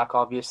see him back,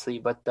 obviously,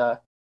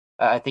 but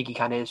I think he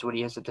kind of is what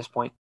he is at this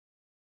point.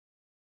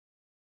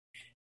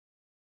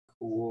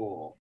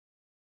 Cool.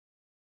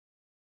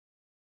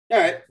 All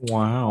right.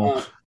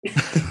 Wow.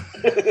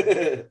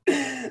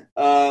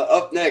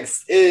 Up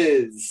next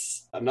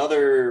is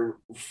another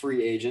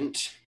free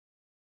agent,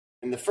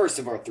 and the first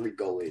of our 3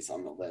 goalies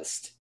on the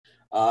list.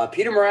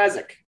 Peter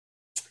Mrazek.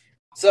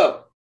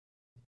 So,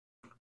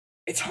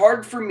 it's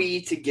hard for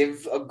me to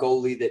give a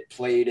goalie that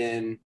played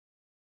in,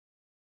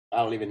 I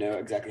don't even know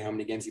exactly how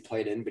many games he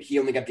played in, but he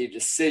only got the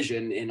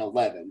decision in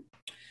 11.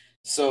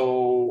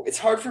 So, it's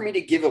hard for me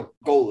to give a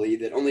goalie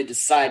that only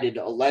decided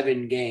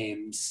 11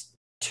 games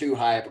too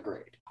high of a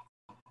grade.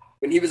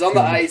 When he was on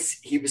the ice,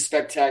 he was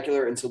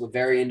spectacular until the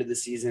very end of the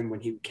season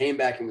when he came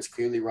back and was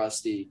clearly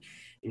rusty,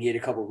 and he had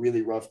a couple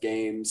really rough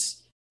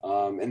games.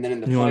 And then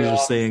in the You want to playoffs,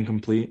 just say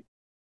incomplete?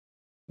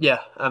 Yeah,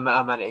 I'm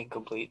at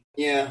incomplete.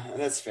 yeah,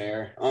 that's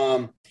fair.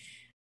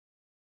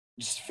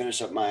 Just to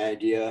finish up my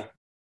idea,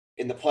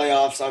 in the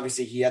playoffs,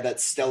 obviously he had that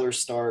stellar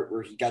start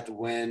where he got the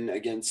win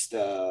against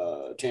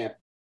Tampa.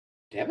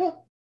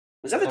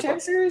 Was that the Tampa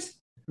series?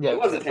 Yeah, it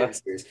was the Tampa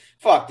series.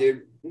 Fuck,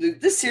 dude.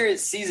 This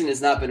season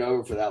has not been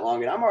over for that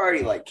long, and I'm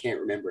already can't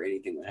remember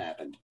anything that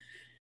happened.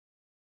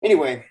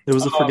 Anyway, It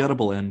was a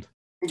forgettable end.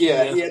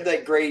 Yeah, he had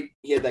that great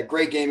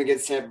game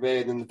against Tampa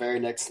Bay, and then the very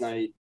next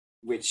night,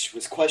 which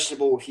was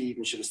questionable if he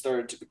even should have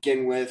started to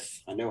begin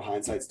with. I know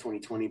hindsight's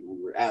 2020, but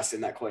we were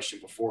asking that question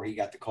before he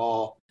got the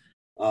call.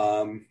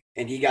 And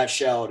he got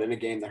shelled in a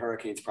game the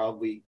Hurricanes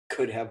probably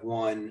could have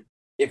won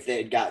if they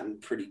had gotten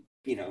pretty,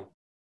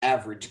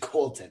 average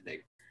goaltending.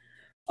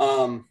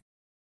 I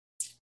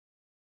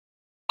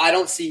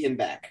don't see him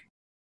back.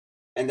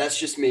 And that's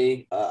just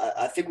me.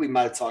 I think we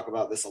might have talked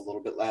about this a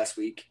little bit last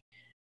week.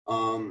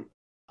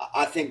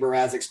 I think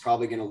Mrazek's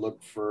probably going to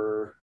look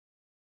for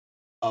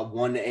a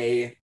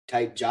 1A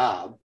type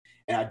job,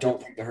 and I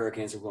don't think the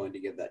Hurricanes are willing to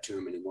give that to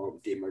him anymore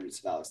with the emergence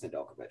of Alex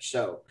Nedeljkovic.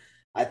 So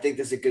I think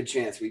there's a good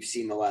chance we've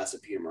seen the last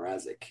of Peter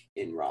Mrazek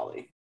in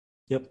Raleigh.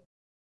 Yep.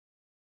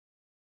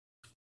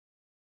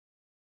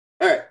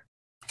 All right.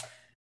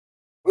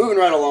 Moving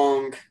right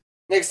along.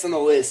 Next on the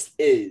list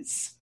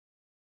is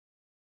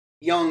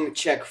young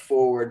Czech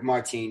forward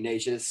Martin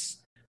Necas.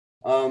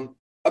 A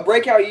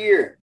breakout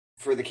year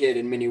for the kid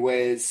in many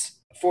ways.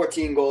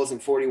 14 goals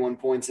and 41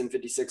 points in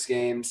 56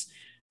 games.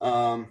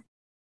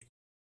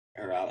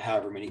 or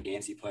however many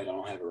games he played. I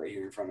don't have it right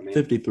here in front of me.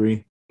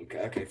 53.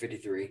 Okay,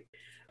 53.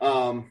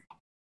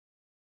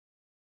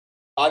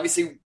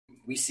 Obviously,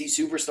 we see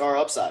superstar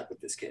upside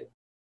with this kid.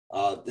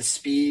 The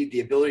speed,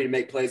 the ability to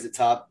make plays at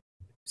top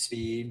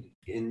speed,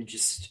 and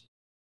just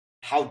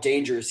how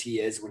dangerous he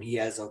is when he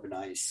has open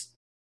ice.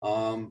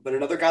 But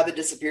another guy that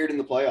disappeared in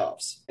the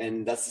playoffs,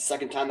 and that's the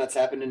second time that's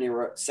happened in a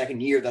row,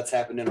 second year that's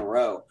happened in a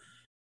row.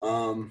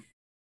 So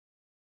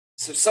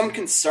some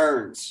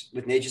concerns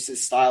with Necas'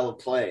 style of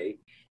play,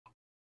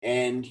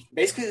 and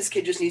basically this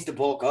kid just needs to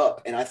bulk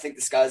up, and I think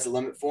the sky's the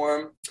limit for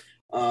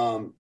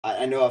him.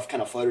 I know I've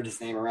kind of floated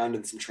his name around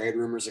in some trade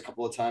rumors a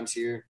couple of times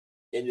here,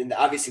 and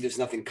obviously there's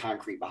nothing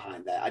concrete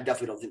behind that. I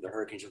definitely don't think the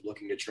Hurricanes are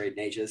looking to trade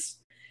Necas,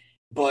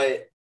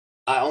 but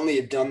I only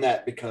have done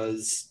that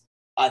because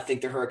I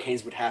think the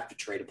Hurricanes would have to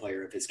trade a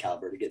player of his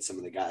caliber to get some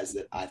of the guys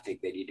that I think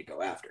they need to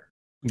go after.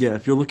 Yeah,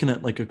 if you're looking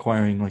at like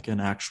acquiring like an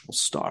actual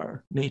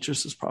star,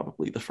 Necas is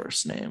probably the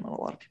first name on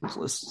a lot of people's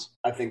lists.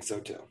 I think so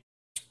too.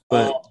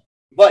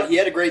 But he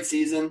had a great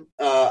season.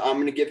 I'm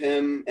going to give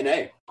him an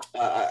A.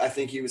 I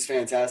think he was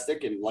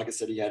fantastic, and like I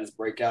said, he had his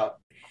breakout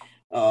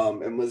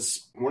and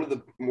was one of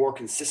the more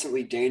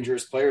consistently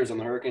dangerous players on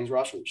the Hurricanes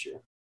roster this year.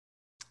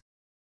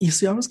 You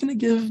see, I was going to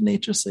give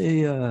Necas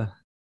a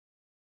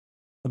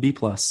B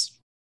plus.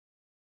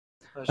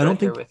 I don't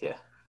think with you.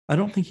 I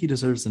don't think he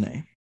deserves an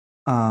A.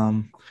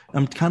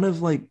 I'm kind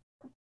of like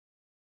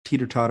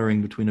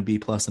teeter-tottering between a B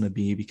plus and a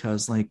B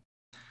because like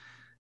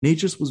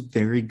Necas was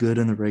very good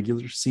in the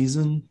regular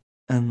season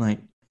and like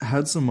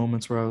had some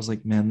moments where I was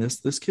like, man,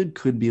 this kid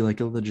could be like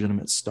a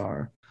legitimate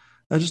star.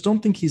 I just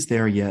don't think he's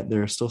there yet.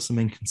 There are still some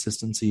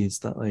inconsistencies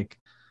that like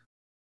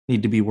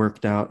need to be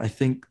worked out. I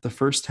think the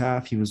first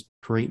half he was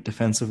great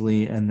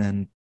defensively and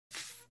then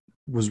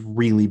was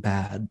really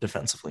bad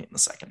defensively in the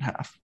second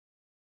half.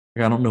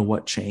 Like, I don't know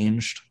what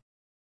changed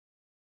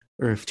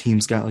or if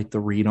teams got like the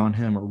read on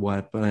him or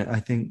what, but I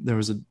think there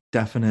was a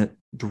definite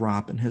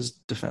drop in his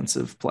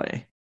defensive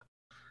play.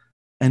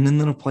 And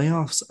then in the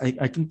playoffs,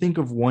 I can think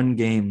of one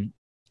game,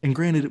 and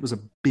granted it was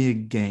a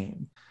big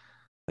game.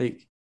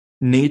 Like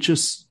Necas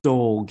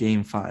stole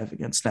game 5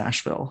 against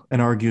Nashville,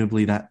 and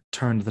arguably that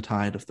turned the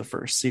tide of the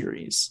first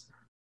series.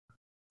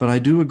 But I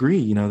do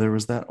agree, there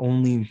was that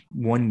only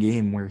one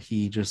game where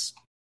he just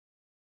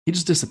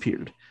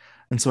disappeared.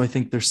 And so I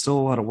think there's still a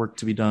lot of work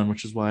to be done,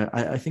 which is why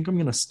I think I'm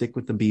going to stick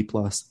with the B+.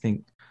 I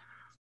think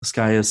the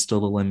sky is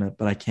still the limit,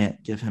 but I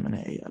can't give him an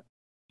A yet.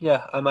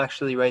 Yeah, I'm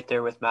actually right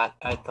there with Matt.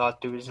 I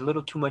thought there was a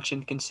little too much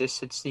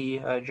inconsistency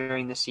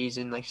during the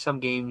season. Like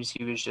some games,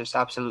 he was just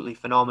absolutely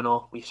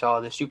phenomenal. We saw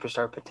the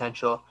superstar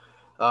potential.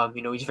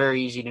 He's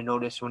very easy to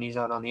notice when he's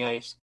out on the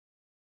ice.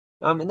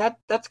 And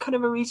that's kind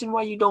of a reason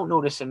why you don't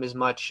notice him as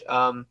much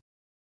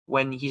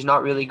when he's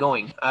not really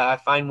going. I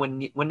find when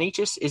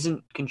Necas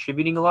isn't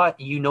contributing a lot,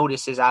 you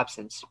notice his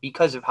absence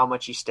because of how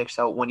much he sticks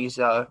out when he's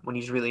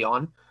really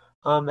on.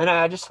 And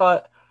I just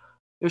thought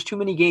there's too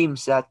many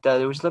games that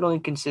there was little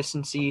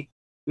inconsistency.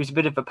 He was a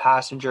bit of a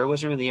passenger. It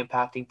wasn't really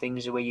impacting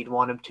things the way you'd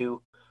want him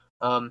to.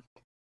 I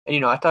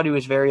thought he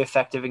was very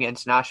effective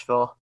against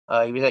Nashville.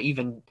 He was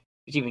even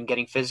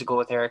getting physical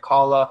with Erik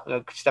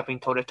Haula, stepping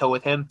toe-to-toe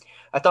with him.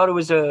 I thought it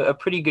was a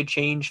pretty good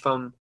change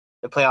from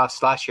the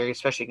playoffs last year,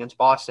 especially against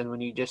Boston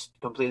when he just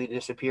completely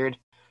disappeared,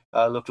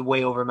 looked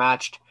way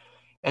overmatched.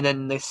 And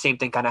then the same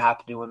thing kind of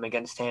happened to him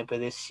against Tampa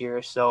this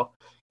year. So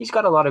he's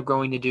got a lot of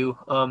growing to do.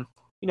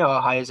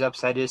 How high his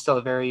upside is. Still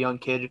a very young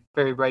kid,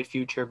 very bright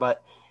future,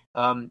 but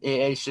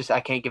it's just I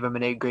can't give him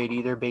an A grade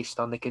either based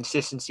on the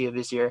consistency of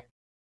his year.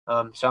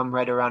 So I'm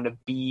right around a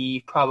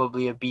B,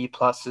 probably a B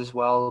plus as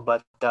well.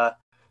 But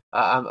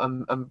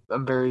I'm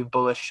very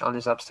bullish on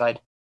his upside.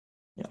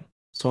 Yeah.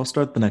 So I'll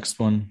start the next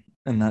one,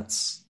 and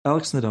that's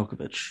Alex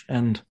Nedeljkovic.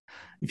 And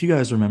if you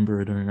guys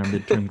remember during our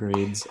midterm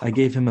grades, I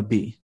gave him a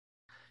B.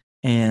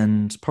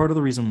 And part of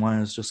the reason why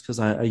is just because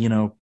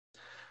I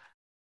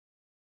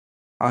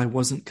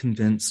wasn't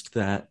convinced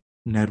that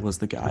Ned was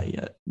the guy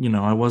yet.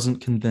 I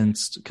wasn't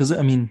convinced because,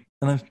 and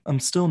I'm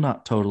still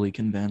not totally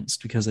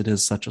convinced because it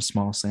is such a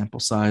small sample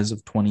size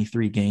of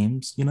 23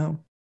 games,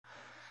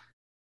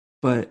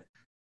 But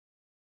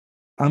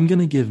I'm going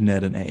to give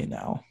Ned an A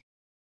now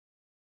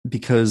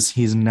because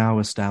he's now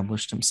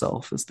established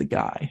himself as the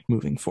guy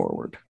moving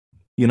forward,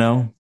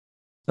 at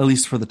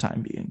least for the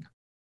time being.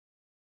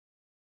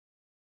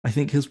 I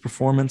think his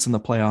performance in the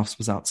playoffs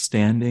was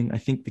outstanding. I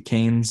think the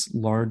Canes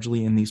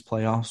largely in these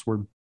playoffs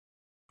were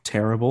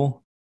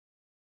terrible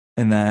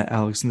and that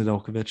Alex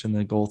Nedeljkovic and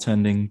the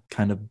goaltending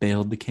kind of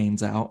bailed the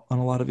Canes out on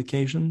a lot of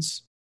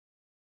occasions.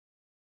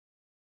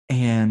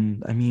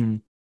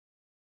 And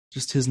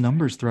just his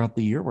numbers throughout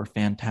the year were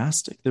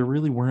fantastic. There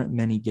really weren't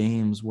many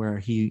games where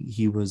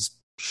he was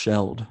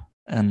shelled.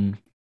 And,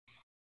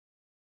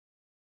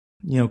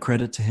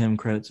 credit to him,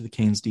 credit to the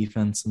Canes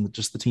defense and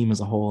just the team as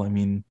a whole.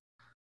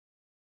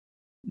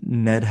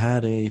 Ned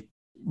had a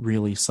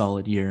really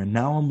solid year, and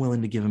now I'm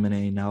willing to give him an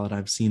A now that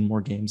I've seen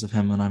more games of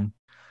him and I'm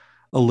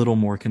a little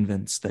more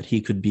convinced that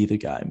he could be the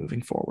guy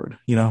moving forward,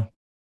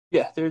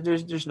 Yeah,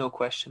 there's no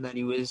question that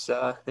he was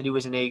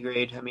an A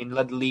grade. I mean,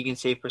 led the league in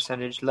save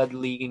percentage, led the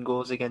league in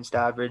goals against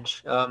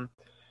average.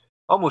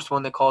 Almost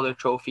won the Calder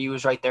Trophy. He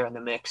was right there in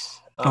the mix.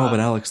 But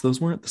Alex,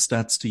 those weren't the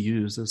stats to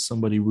use, as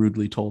somebody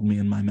rudely told me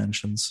in my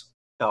mentions.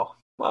 No,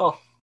 well,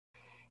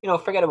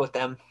 forget about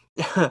them.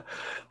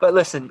 But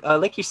listen,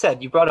 like you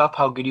said, you brought up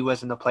how good he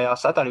was in the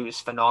playoffs. I thought he was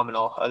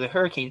phenomenal. The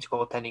Hurricanes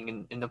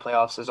goaltending in the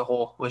playoffs as a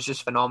whole was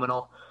just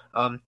phenomenal.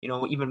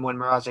 Even when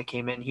Mrazek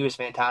came in, he was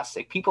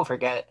fantastic. People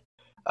forget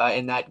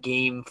in that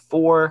game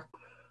 4,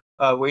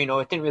 where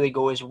it didn't really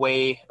go his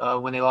way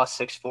when they lost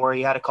 6-4.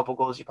 He had a couple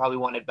goals he probably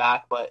wanted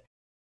back, but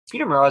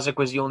Peter Mrazek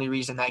was the only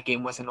reason that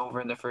game wasn't over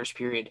in the first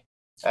period.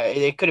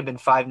 It could have been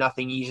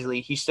 5-0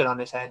 easily. He stood on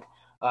his head.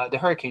 The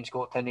Hurricanes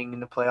goaltending in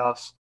the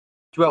playoffs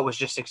throughout was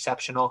just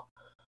exceptional.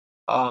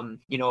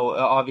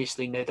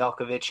 Obviously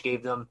Nedeljkovic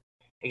gave them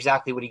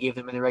exactly what he gave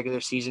them in the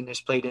regular season.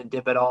 His play didn't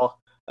dip at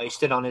all. He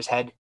stood on his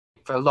head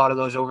for a lot of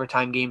those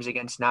overtime games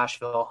against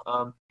Nashville.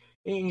 And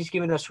he's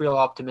given us real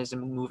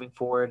optimism moving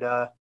forward,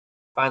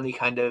 finally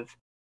kind of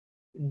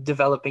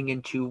developing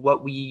into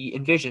what we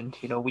envisioned.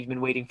 We've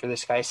been waiting for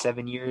this guy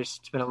 7 years.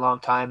 It's been a long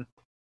time.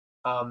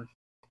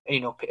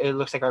 It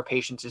looks like our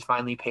patience has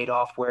finally paid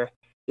off, where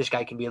this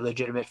guy can be a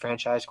legitimate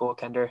franchise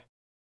goaltender.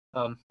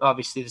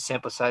 Obviously the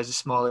sample size is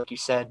small, like you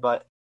said,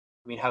 but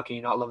I mean, how can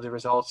you not love the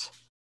results?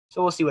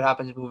 So we'll see what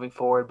happens moving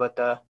forward,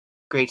 but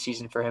great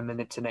season for him in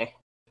it today.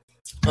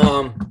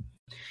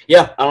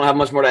 Yeah, I don't have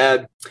much more to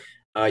add.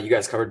 You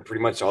guys covered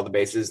pretty much all the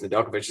bases.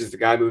 Nedeljkovic is the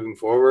guy moving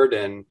forward,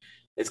 and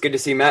it's good to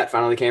see Matt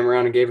finally came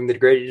around and gave him the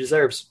grade he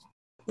deserves.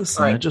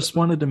 Listen, right. I just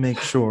wanted to make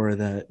sure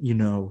that,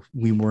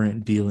 we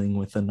weren't dealing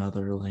with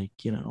another,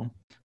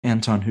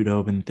 Anton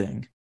Khudobin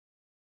thing.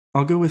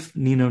 I'll go with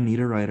Nino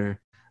Niederreiter.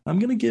 I'm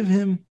going to give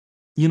him,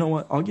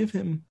 I'll give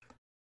him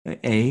an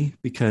A,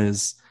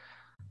 because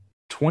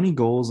 20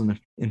 goals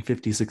in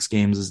 56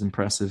 games is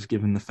impressive,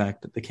 given the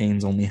fact that the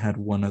Canes only had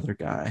one other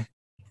guy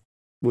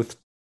with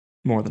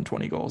more than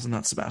 20 goals, and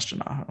that's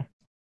Sebastian Aho.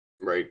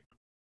 Right.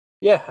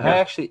 Yeah, I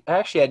actually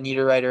had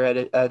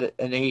Niederreiter at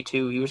an A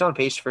too. He was on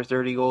pace for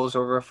 30 goals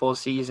over a full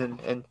season,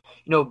 and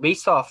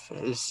based off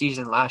his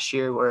season last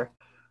year, where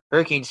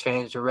Hurricanes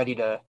fans were ready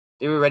to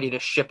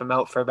ship him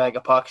out for a bag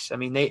of pucks. I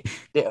mean, they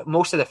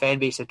most of the fan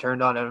base had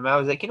turned on him. I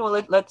was like,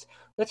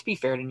 let's be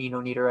fair to Nino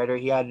Niederreiter.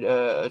 He had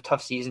a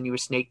tough season. He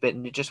was snake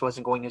bitten. It just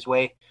wasn't going his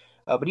way,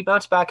 but he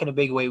bounced back in a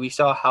big way. We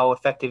saw how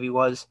effective he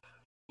was,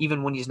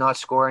 even when he's not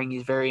scoring.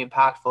 He's very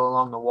impactful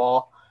along the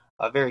wall.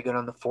 Very good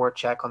on the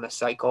forecheck, on the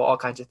cycle, all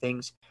kinds of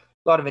things.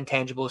 A lot of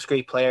intangibles,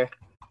 great player,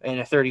 and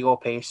a 30-goal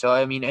pace. So,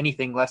 I mean,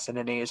 anything less than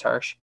an A is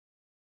harsh.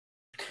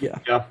 Yeah.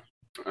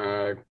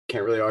 Can't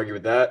really argue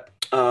with that.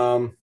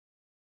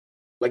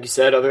 Like you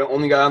said, the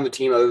only guy on the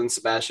team other than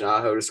Sebastian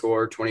Aho to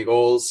score 20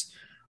 goals.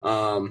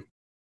 And,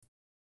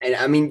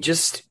 I mean,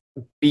 just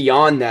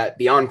beyond that,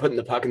 beyond putting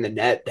the puck in the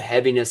net, the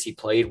heaviness he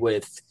played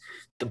with,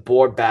 the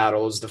board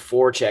battles, the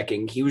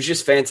forechecking, he was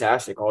just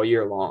fantastic all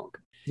year long.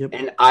 Yep.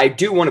 And I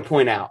do want to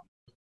point out,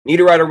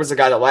 Niederreiter was a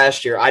guy that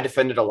last year I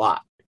defended a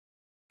lot,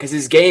 because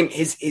his game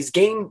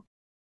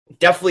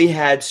definitely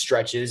had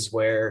stretches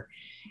where,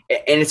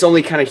 and it's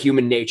only kind of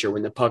human nature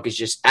when the puck is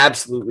just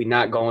absolutely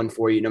not going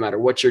for you. No matter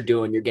what you're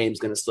doing, your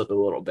game's going to slip a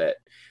little bit.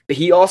 But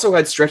he also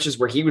had stretches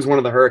where he was one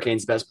of the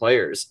Hurricanes' best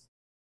players.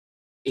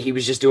 He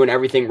was just doing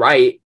everything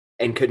right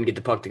and couldn't get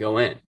the puck to go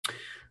in.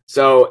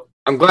 So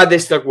I'm glad they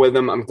stuck with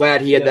him. I'm glad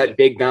he had that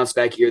big bounce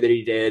back year that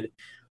he did.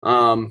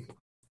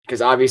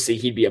 Because obviously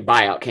he'd be a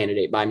buyout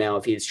candidate by now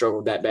if he had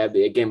struggled that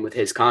badly again with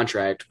his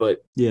contract.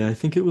 But yeah, I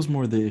think it was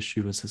more the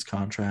issue was his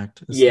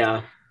contract.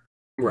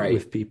 Right.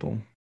 With people.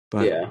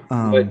 But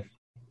but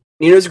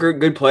Nino's a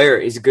good player.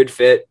 He's a good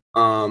fit.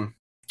 And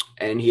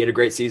he had a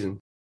great season.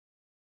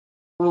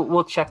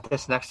 We'll check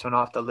this next one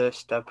off the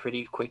list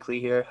pretty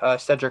quickly here.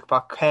 Cedric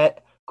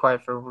Paquette,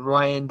 acquired for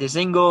Ryan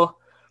Dzingel.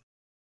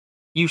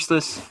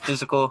 Useless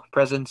physical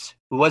presence,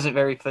 who wasn't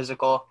very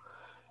physical.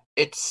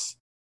 It's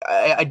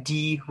a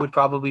D would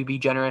probably be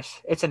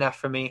generous. It's an F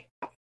for me.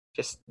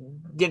 Just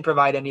didn't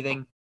provide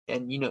anything,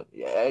 and we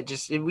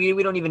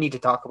don't even need to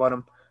talk about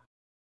him.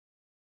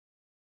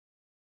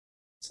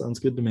 Sounds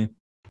good to me.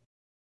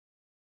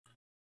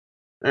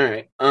 All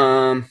right.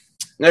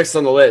 Next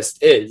on the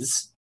list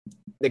is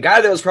the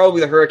guy that was probably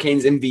the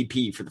Hurricanes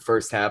MVP for the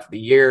first half of the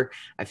year.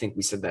 I think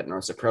we said that in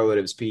our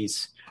superlatives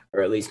piece,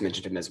 or at least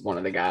mentioned him as one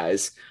of the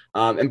guys.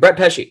 And Brett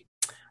Pesce.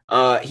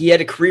 He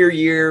had a career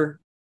year,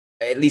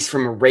 at least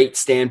from a rate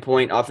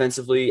standpoint,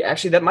 offensively.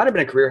 Actually, that might have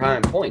been a career high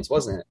in points,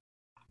 wasn't it?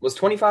 Was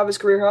 25 his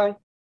career high?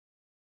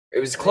 It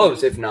was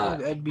close, if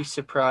not. I'd be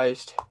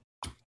surprised.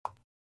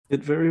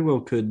 It very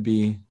well could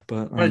be,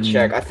 but I'm going to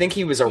check. I think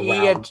he was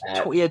around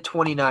he had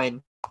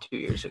 29 2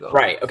 years ago.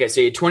 Right. Okay, so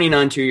he had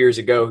 29 2 years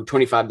ago,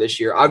 25 this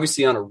year.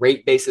 Obviously, on a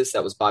rate basis,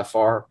 that was by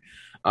far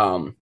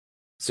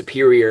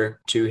superior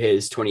to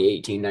his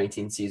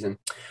 2018-19 season.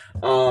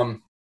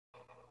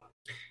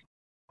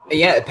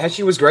 Yeah,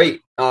 Pesci was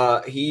great.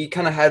 He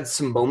kind of had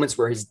some moments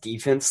where his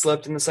defense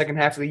slipped in the second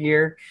half of the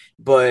year,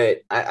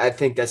 but I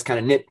think that's kind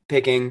of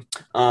nitpicking.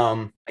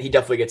 He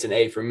definitely gets an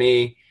A from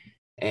me,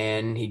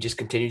 and he just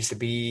continues to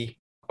be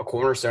a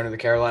cornerstone of the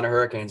Carolina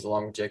Hurricanes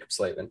along with Jacob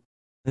Slavin.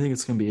 I think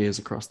it's going to be A's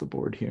across the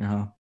board here,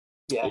 huh?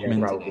 Yeah, Yeah,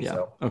 probably yeah.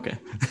 so. Okay.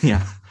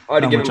 Yeah.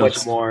 Hard to Not give him much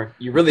else- more.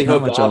 You really Not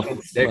hope much the else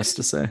offense less sticks.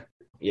 to say.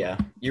 Yeah,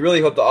 you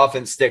really hope the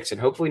offense sticks, and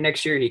hopefully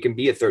next year he can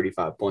be a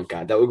 35-point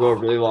guy. That would go a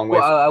really long way.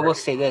 Well, for I the will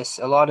say this: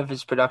 a lot of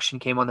his production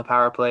came on the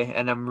power play,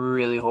 and I'm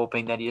really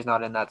hoping that he's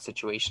not in that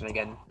situation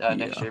again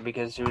next Yeah. year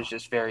because it was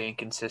just very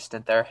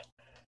inconsistent there.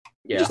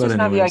 He Yeah. just But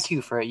doesn't have the anyways.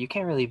 IQ for it. You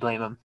can't really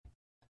blame him.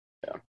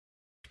 All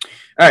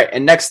right,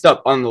 and next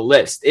up on the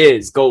list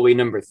is goalie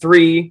number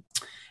 3,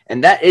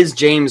 and that is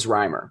James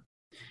Reimer.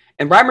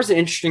 And Reimer's an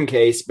interesting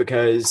case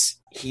because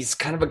he's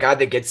kind of a guy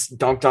that gets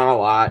dunked on a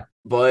lot,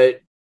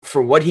 but for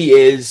what he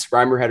is,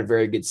 Reimer had a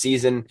very good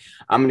season.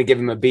 I'm going to give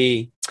him a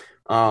B.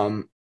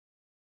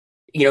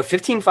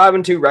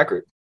 15-5-2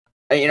 record.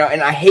 And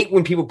I hate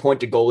when people point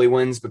to goalie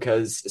wins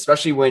because,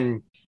 especially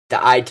when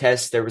the eye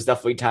test, there was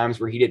definitely times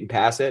where he didn't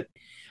pass it.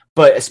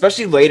 But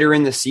especially later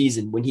in the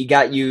season, when he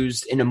got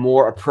used in a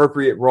more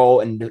appropriate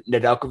role and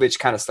Nedeljkovic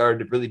kind of started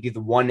to really be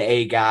the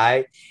 1A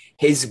guy,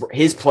 his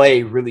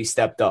play really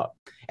stepped up.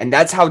 And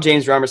that's how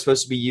James Reimer is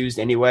supposed to be used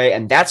anyway.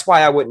 And that's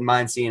why I wouldn't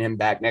mind seeing him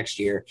back next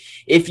year.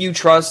 If you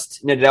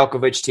trust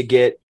Nedeljkovic to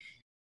get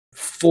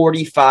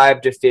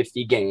 45 to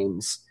 50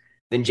 games,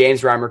 then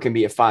James Reimer can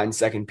be a fine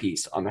second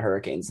piece on the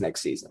Hurricanes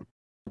next season.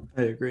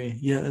 I agree.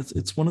 Yeah,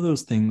 it's one of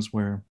those things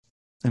where,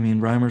 I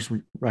mean, Reimer's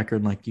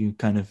record, like you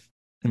kind of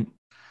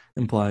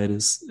implied,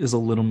 is a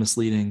little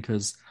misleading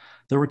because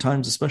there were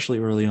times, especially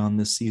early on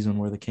this season,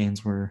 where the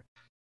Canes were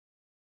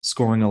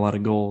scoring a lot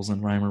of goals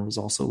and Reimer was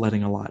also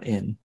letting a lot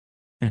in.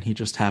 And he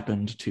just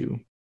happened to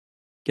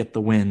get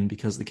the win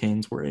because the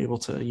Canes were able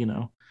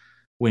to,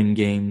 win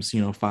games,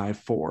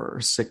 5-4 or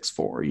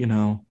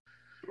 6-4,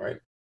 Right.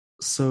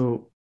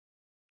 So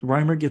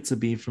Reimer gets a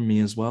B from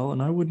me as well.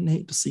 And I wouldn't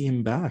hate to see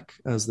him back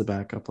as the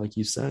backup, like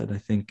you said. I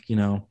think,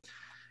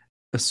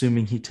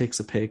 assuming he takes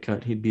a pay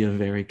cut, he'd be a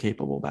very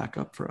capable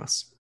backup for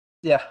us.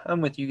 Yeah, I'm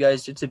with you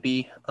guys. It's a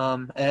B.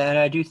 And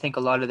I do think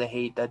a lot of the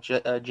hate that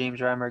James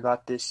Reimer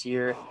got this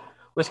year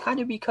was kind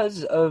of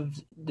because of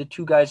the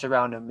two guys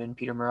around him, and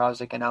Peter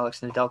Mrazek and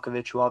Alex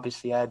Nedeljkovic, who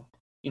obviously had,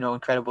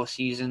 incredible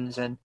seasons,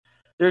 and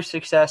their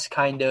success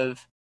kind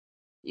of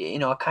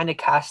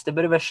cast a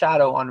bit of a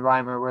shadow on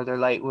Reimer, where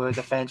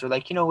the fans were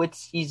like,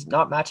 he's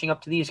not matching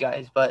up to these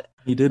guys, but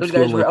He did those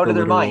feel guys were like out the of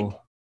their mind.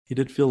 literal. He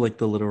did feel like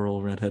the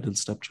literal redheaded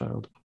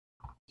stepchild.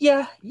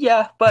 Yeah,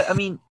 but I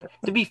mean,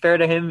 to be fair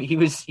to him, he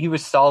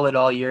was solid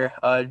all year.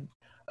 I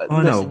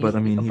know, but I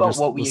mean, he about just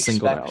what we was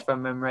singled expect out.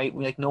 from him, right?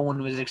 No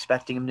one was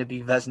expecting him to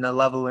be Vezina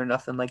level or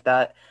nothing like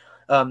that.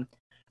 But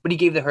he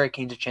gave the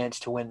Hurricanes a chance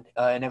to win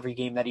in every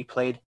game that he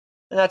played,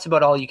 and that's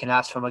about all you can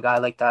ask from a guy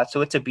like that.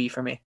 So it's a B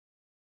for me.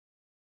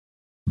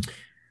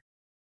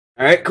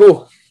 All right,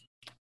 cool.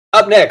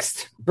 Up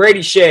next,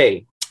 Brady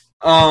Shea.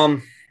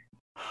 This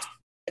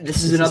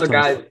is another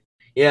guy.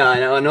 Yeah,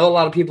 I know a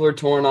lot of people are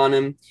torn on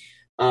him.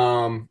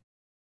 And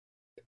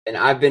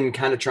I've been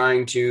kind of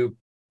trying to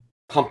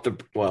pump the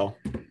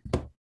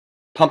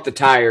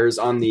tires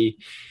on the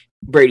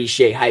Brady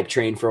Shea hype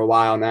train for a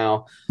while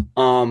now.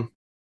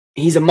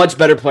 He's a much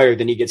better player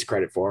than he gets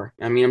credit for.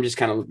 I mean, I'm just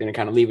going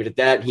to leave it at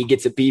that. He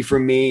gets a B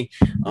from me.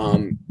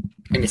 And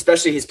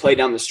especially his play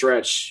down the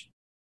stretch,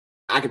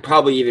 I could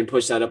probably even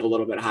push that up a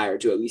little bit higher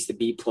to at least a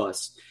B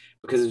plus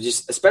because of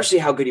just especially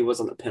how good he was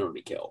on the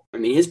penalty kill. I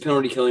mean, his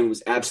penalty killing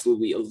was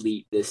absolutely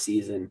elite this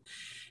season.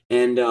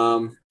 And,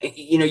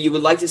 you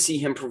would like to see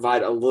him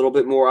provide a little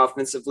bit more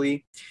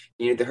offensively.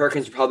 The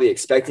Hurricanes are probably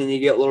expecting to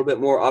get a little bit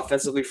more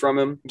offensively from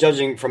him.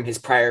 Judging from his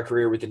prior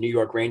career with the New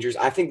York Rangers,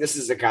 I think this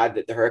is a guy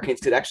that the Hurricanes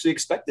could actually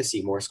expect to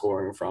see more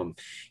scoring from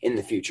in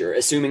the future,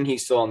 assuming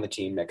he's still on the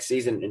team next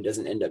season and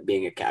doesn't end up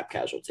being a cap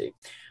casualty.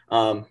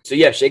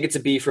 Shea gets a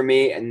B for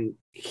me, and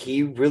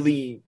he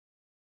really,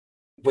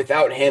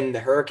 without him, the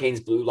Hurricanes'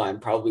 blue line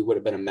probably would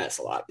have been a mess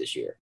a lot this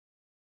year.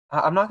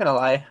 I'm not gonna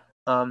lie.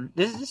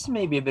 This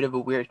may be a bit of a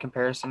weird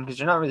comparison because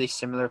they're not really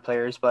similar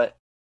players, but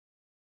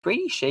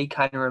Brady Shea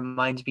kind of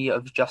reminds me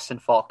of Justin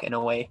Falk in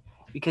a way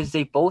because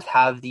they both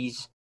have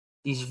these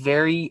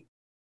very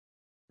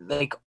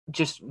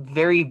just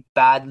very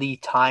badly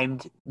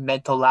timed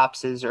mental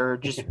lapses or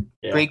just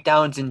Yeah.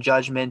 breakdowns in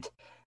judgment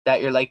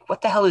that you're like,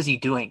 what the hell is he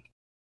doing?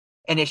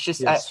 And it's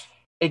just Yes.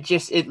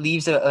 it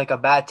leaves a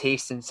bad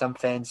taste in some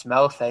fans'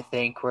 mouth, I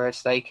think, where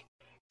it's like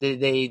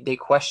they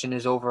question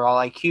his overall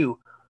IQ.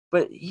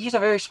 But he's a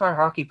very smart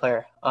hockey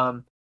player.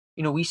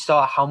 We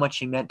saw how much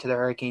he meant to the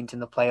Hurricanes in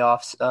the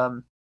playoffs,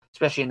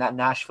 especially in that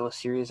Nashville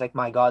series. Like,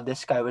 my God,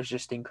 this guy was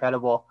just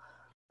incredible.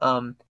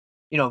 One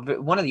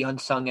of the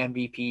unsung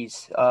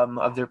MVPs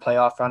of their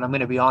playoff run. I'm going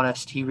to be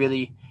honest. He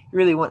really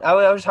won.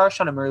 I was harsh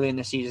on him early in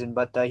the season,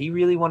 but he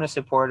really won a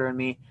supporter in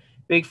me.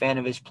 Big fan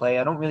of his play.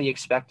 I don't really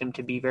expect him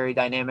to be very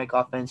dynamic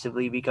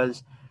offensively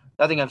because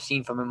nothing I've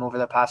seen from him over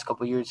the past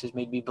couple of years has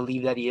made me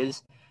believe that he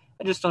is.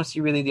 I just don't see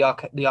really the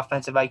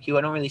offensive IQ.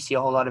 I don't really see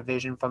a whole lot of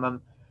vision from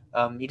him.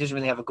 He doesn't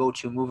really have a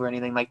go-to move or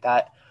anything like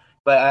that.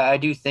 But I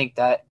do think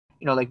that,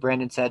 like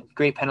Brandon said,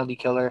 great penalty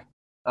killer.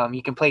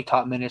 He can play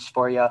top minutes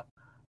for you.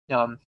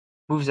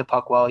 Moves the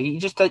puck well.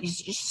 He's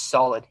just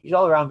solid. He's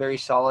all around very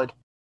solid.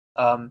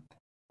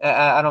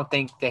 I don't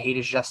think the hate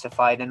is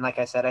justified. And like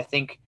I said, I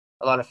think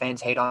a lot of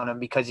fans hate on him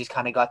because he's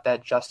kind of got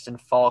that Justin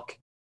Falk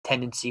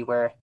tendency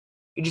where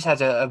he just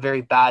has a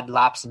very bad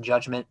lapse in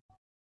judgment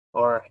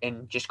or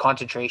in just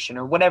concentration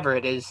or whatever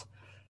it is.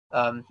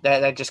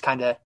 That just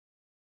kind of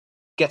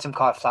gets him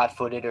caught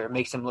flat-footed or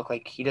makes him look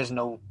like he doesn't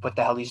know what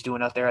the hell he's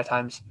doing out there at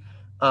times.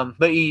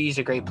 But he's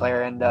a great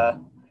player, and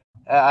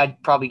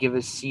I'd probably give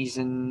his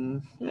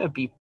season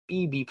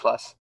B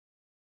plus.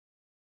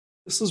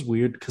 This is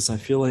weird because I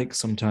feel like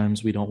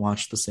sometimes we don't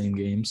watch the same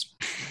games.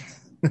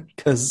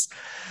 Because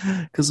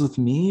with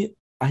me,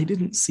 I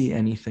didn't see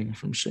anything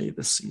from Shea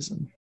this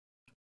season.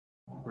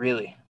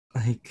 Really?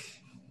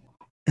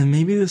 And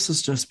maybe this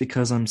is just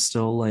because I'm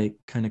still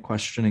kind of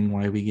questioning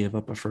why we gave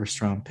up a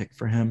first-round pick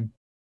for him.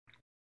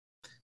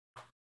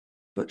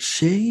 But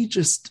Shea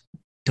just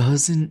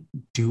doesn't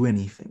do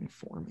anything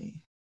for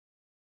me.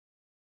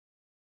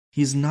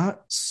 He's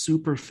not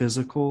super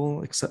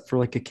physical, except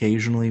for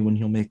occasionally when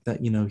he'll make that,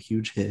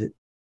 huge hit.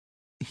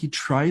 He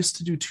tries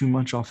to do too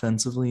much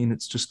offensively, and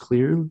it's just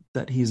clear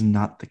that he's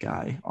not the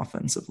guy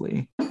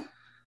offensively.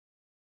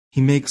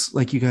 He makes,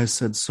 like you guys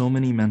said, so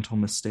many mental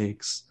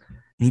mistakes,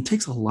 and he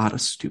takes a lot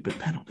of stupid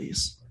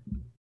penalties.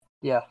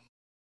 Yeah.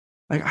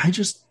 I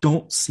just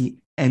don't see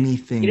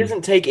anything. He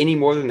doesn't take any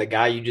more than the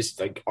guy you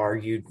just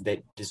argued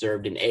that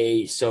deserved an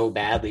A so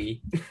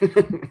badly.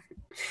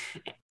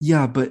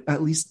 Yeah, but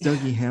at least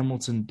Dougie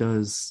Hamilton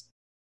does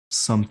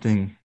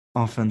something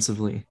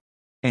offensively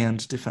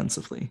and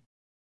defensively.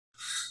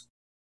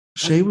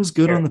 Shea was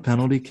good on the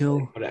penalty kill.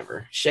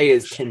 Whatever. Shea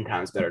is 10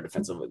 times better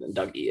defensively than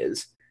Dougie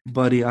is.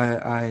 Buddy,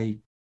 I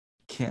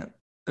can't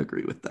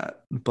agree with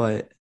that.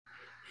 But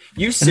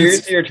you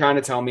seriously are trying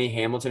to tell me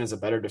Hamilton is a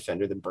better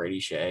defender than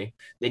Brady Shea?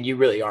 Then you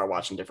really are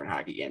watching different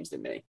hockey games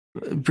than me.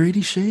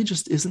 Brady Shea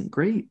just isn't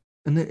great.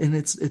 And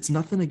it's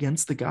nothing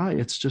against the guy.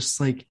 It's just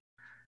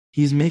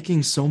he's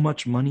making so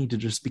much money to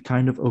just be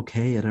kind of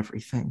okay at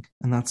everything.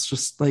 And that's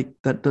just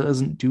that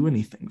doesn't do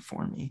anything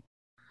for me.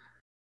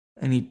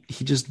 And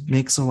he just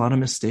makes a lot of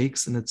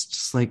mistakes. And it's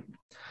just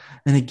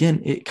and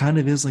again, it kind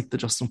of is the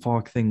Justin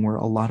Falk thing where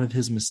a lot of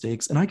his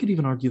mistakes, and I could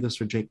even argue this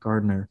for Jake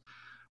Gardiner,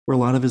 where a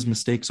lot of his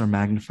mistakes are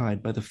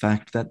magnified by the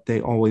fact that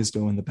they always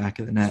go in the back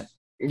of the net.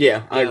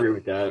 Yeah, I agree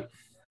with that.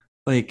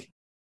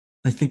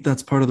 I think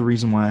that's part of the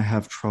reason why I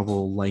have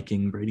trouble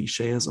liking Brady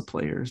Shea as a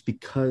player is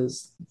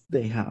because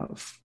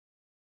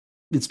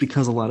it's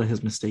because a lot of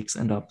his mistakes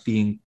end up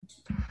being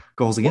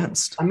goals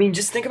against. I mean,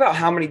 just think about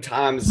how many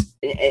times,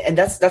 and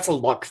that's a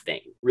luck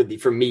thing, really,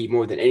 for me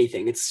more than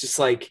anything. It's just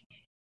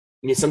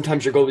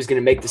sometimes your goalie's going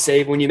to make the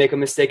save when you make a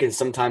mistake, and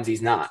sometimes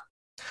he's not.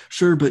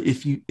 Sure, but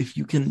if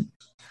you can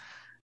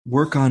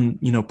work on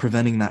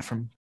preventing that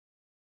from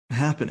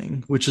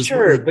happening, which is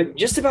sure, but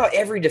just about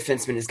every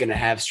defenseman is going to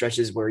have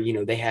stretches where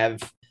they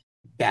have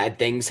bad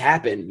things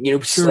happen.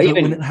 Sure,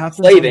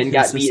 Slavin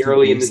got beat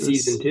early in the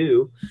season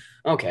too.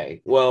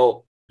 Okay,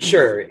 well,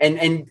 sure.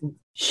 And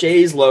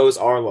Shea's lows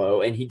are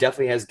low, and he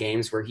definitely has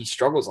games where he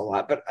struggles a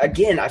lot. But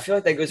again, I feel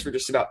like that goes for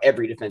just about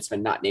every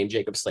defenseman not named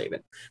Jacob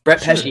Slavin.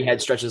 Brett Pesce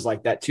had stretches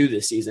like that too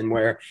this season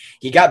where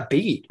he got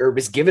beat or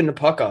was given the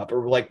puck up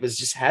or was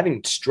just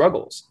having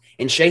struggles.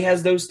 And Shea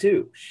has those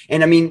too.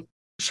 And I mean,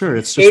 sure,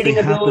 it's just they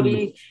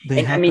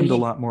happened a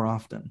lot more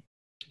often.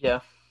 Yeah.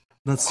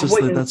 That's just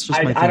my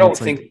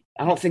thing.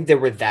 I don't think they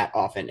were that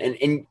often.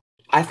 And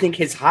I think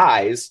his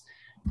highs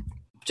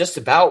just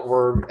about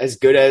were as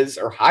good as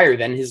or higher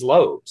than his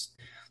lows.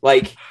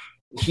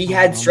 He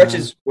had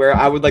stretches where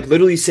I would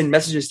literally send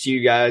messages to you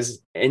guys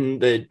in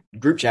the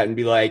group chat and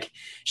be like,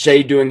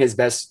 Shea doing his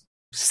best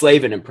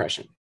Slavin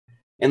impression.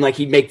 And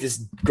he'd make this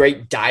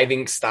great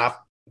diving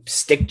stop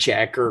stick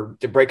check or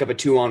to break up a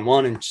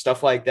 2-on-1 and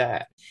stuff like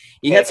that.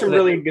 He had some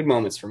really good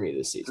moments for me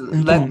this season.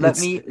 It's not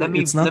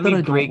that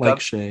I don't like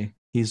Shea.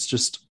 He's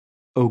just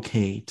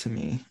okay to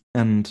me.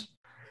 And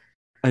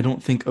I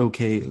don't think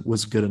okay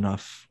was good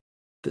enough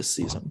this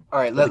season. All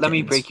right, let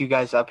me break you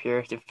guys up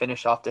here to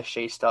finish off the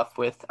Shea stuff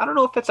with, I don't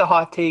know if it's a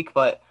hot take,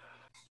 but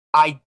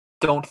I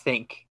don't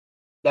think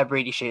that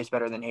Brady Shea is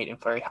better than Hayden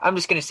Fleury. I'm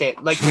just going to say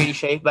it like Brady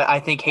Shea, but I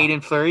think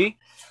Hayden Fleury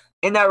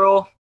in that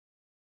role,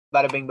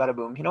 bada bing, bada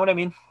boom. You know what I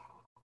mean?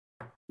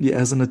 Yeah,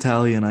 as an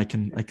Italian, I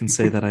can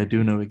say that I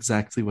do know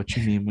exactly what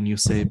you mean when you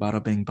say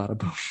bada bing, bada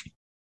boom.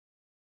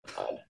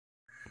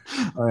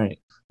 All right,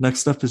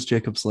 next up is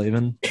Jacob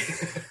Slavin,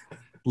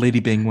 Lady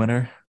Bing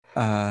winner.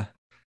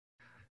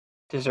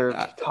 Deserved.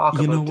 Talk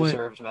about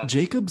deserved, man.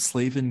 Jacob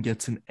Slavin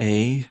gets an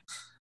A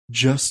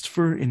just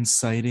for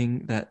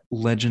inciting that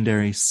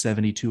legendary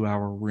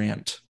 72-hour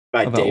rant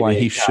about Damien why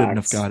he Cox. Shouldn't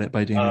have got it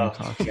by Damien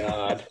Cox.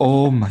 God.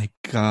 Oh my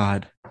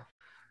God.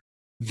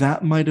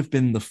 That might have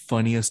been the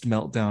funniest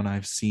meltdown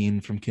I've seen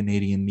from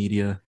Canadian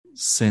media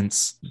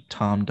since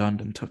Tom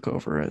Dundon took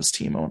over as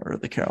team owner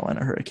of the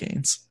Carolina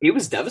Hurricanes. He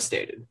was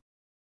devastated.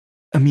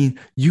 I mean,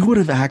 you would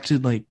have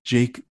acted like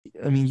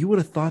you would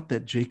have thought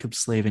that Jacob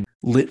Slavin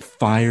lit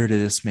fire to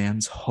this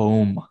man's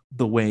home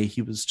the way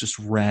he was just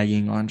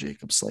ragging on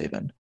Jacob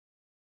Slavin.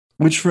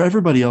 Which for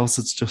everybody else,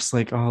 it's just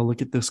like, oh,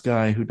 look at this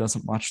guy who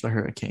doesn't watch the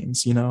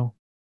Hurricanes, you know?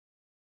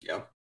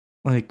 Yeah.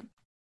 Like,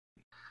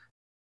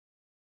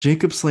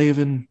 Jacob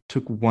Slavin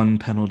took one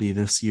penalty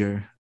this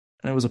year,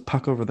 and it was a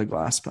puck over the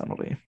glass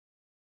penalty.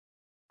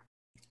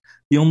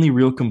 The only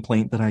real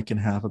complaint that I can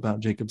have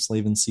about Jacob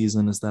Slavin's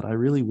season is that I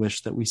really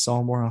wish that we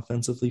saw more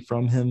offensively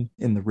from him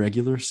in the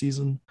regular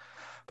season,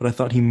 but I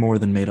thought he more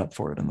than made up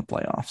for it in the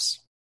playoffs.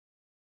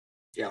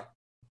 Yeah.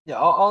 Yeah,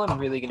 all I'm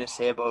really gonna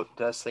say about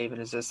Slavin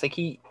is this: like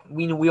we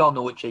all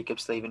know what Jacob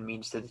Slavin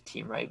means to the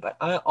team, right? But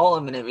all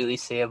I'm gonna really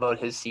say about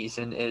his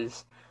season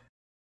is,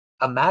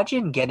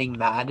 imagine getting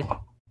mad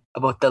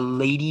about the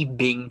Lady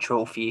Byng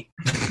Trophy.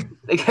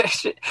 Like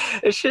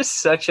it's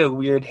just such a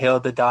weird hill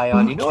to die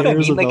on. You know what I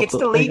mean? Like it's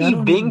the Lady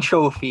Byng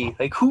Trophy.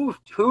 Like who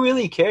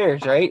really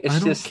cares, right? I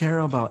don't care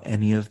about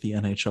any of the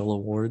NHL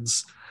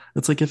awards.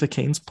 It's like if a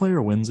Canes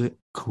player wins it,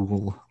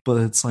 cool.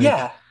 But it's like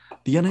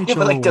the NHL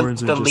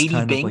awards are just Lady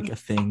kind Byng? Of like a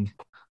thing.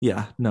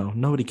 Yeah, no,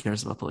 nobody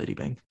cares about the Lady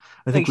Byng.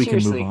 I think we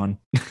can move on.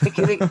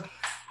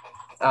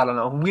 I don't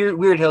know.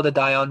 Weird hill to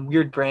die on.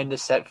 Weird brand to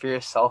set for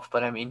yourself.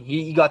 But I mean,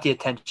 he got the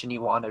attention he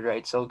wanted,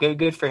 right? So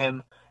good for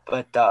him.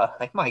 But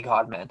like, my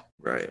God, man.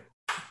 Right.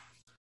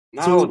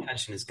 Not all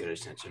attention is good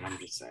attention. I'm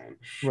just saying.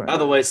 Right. By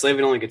the way,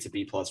 Slavin only gets a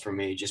B+ for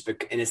me,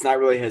 and it's not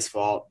really his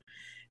fault.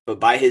 But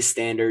by his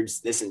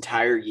standards, this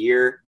entire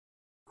year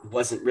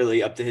wasn't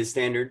really up to his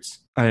standards.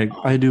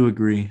 I do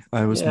agree.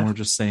 I was more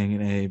just saying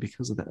an A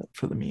because of that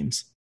for the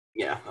memes.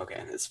 Yeah.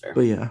 Okay, that's fair.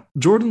 But yeah,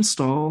 Jordan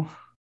Staal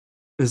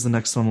is the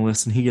next on the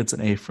list, and he gets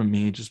an A from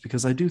me just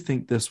because I do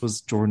think this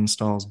was Jordan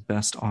Staal's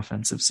best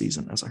offensive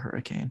season as a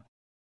Hurricane.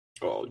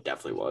 Oh, it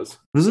definitely was.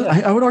 Was it?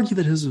 I would argue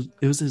that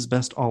it was his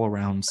best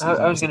all-around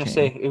season. I was going to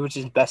say it was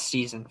his best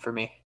season for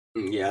me.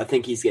 Yeah, I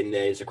think he's getting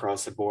A's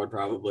across the board,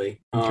 probably.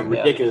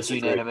 Ridiculous.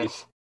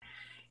 Unanimous.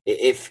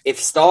 If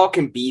Staal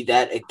can be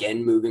that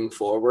again moving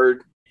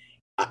forward,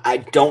 I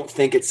don't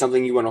think it's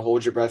something you want to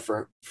hold your breath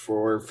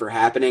for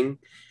happening.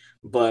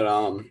 But,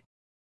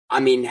 I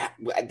mean,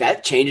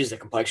 that changes the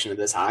complexion of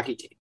this hockey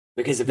team.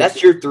 Because if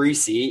that's your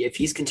 3C, if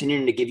he's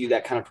continuing to give you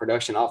that kind of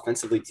production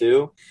offensively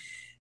too,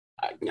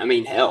 I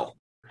mean, hell,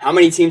 how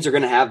many teams are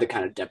going to have the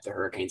kind of depth the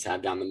Hurricanes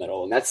have down the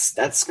middle? And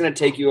that's going to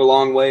take you a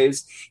long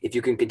ways. If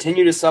you can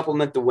continue to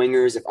supplement the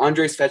wingers, if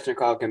Andrei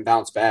Svechnikov can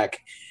bounce back,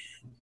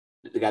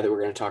 the guy that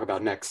we're going to talk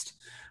about next,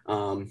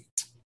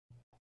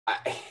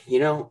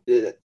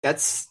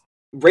 that's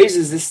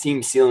raises this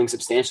team's ceiling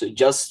substantially,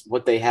 just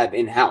what they have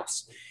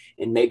in-house,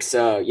 and makes,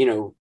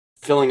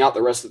 filling out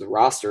the rest of the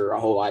roster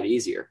a whole lot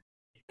easier.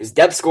 Because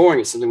depth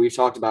scoring is something we've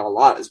talked about a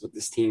lot, is what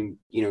this team,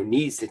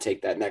 needs to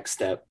take that next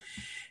step.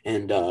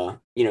 And,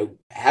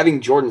 having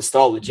Jordan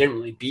Staal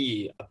legitimately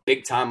be a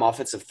big-time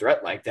offensive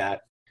threat like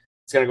that,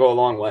 it's going to go a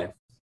long way.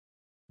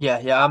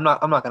 Yeah, I'm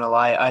not going to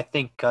lie. I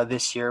think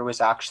this year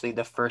was actually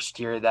the first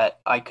year that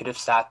I could have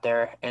sat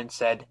there and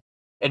said,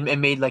 and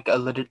made like a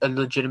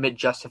legitimate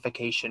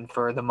justification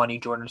for the money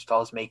Jordan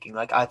Staal is making.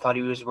 Like, I thought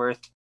he was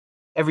worth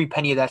every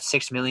penny of that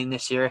 $6 million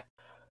this year.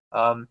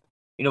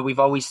 We've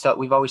always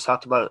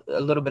talked about a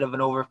little bit of an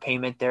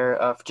overpayment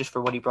there, just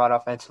for what he brought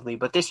offensively.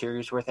 But this year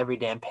he's worth every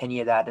damn penny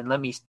of that. And let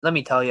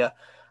me tell you,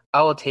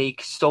 I will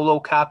take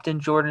solo captain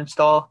Jordan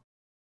Staal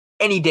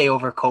any day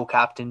over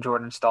co-captain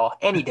Jordan Staal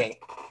any day.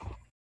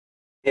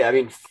 Yeah, I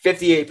mean,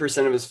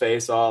 58% of his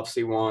face-offs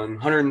he won,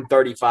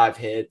 135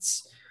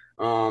 hits,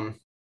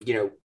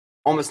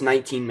 almost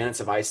 19 minutes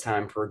of ice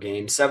time per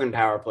game, 7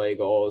 power play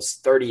goals,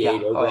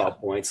 38 overall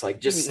points, like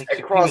just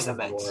across the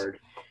board.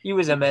 He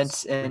was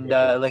immense, and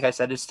like I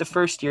said, it's the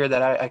first year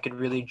that I could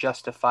really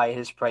justify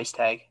his price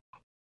tag.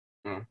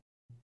 All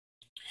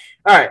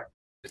right,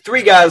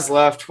 3 guys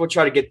left. We'll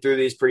try to get through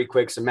these pretty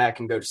quick so Matt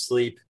can go to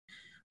sleep,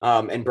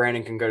 and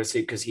Brandon can go to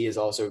sleep because he is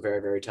also very,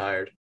 very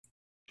tired.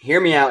 Hear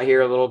me out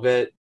here a little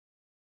bit.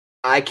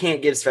 I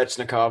can't give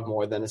Svechnikov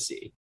more than a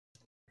C.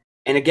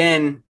 And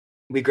again,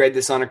 we grade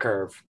this on a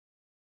curve.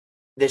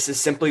 This is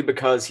simply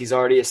because he's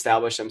already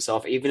established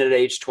himself, even at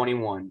age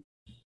 21,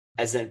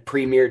 as a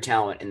premier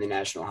talent in the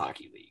National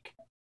Hockey League.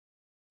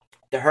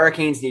 The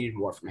Hurricanes needed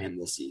more from him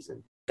this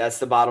season. That's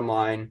the bottom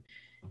line.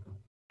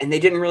 And they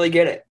didn't really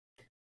get it.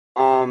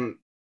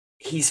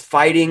 He's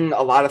fighting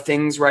a lot of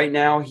things right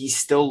now. He's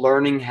still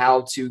learning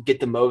how to get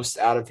the most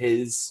out of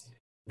his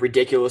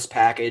ridiculous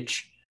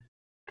package.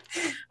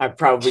 I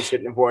probably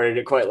shouldn't have worded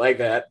it quite like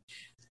that.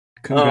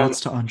 Congrats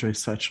to Andrei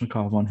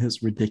Svechnikov on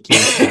his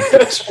ridiculous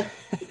package.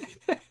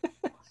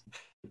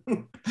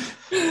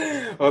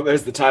 Well,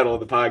 there's the title of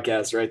the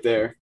podcast right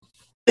there.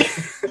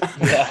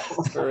 Yeah,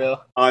 for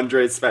real.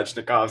 Andrei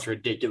Svechnikov's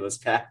ridiculous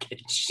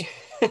package.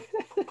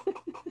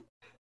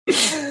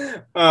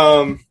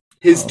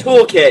 His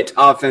toolkit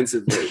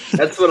offensively.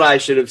 That's what I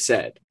should have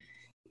said.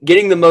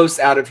 Getting the most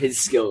out of his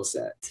skill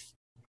set.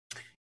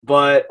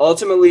 But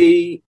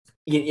ultimately,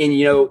 and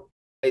you know,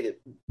 the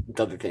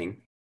other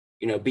thing,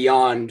 you know,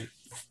 beyond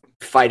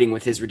fighting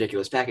with his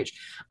ridiculous package,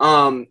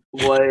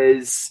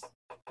 was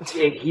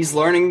he's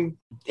learning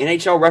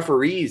NHL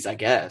referees, I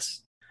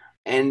guess,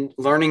 and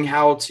learning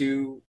how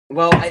to.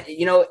 Well,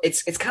 you know,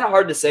 it's kind of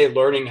hard to say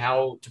learning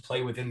how to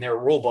play within their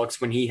rule books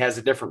when he has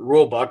a different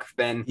rule book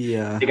than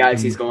the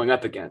guys he's going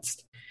up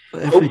against.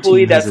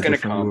 Hopefully that's going to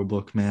come. Rule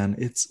book, man.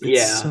 It's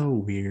so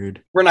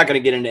weird. We're not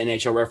going to get into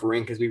NHL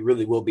refereeing because we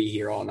really will be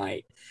here all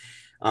night.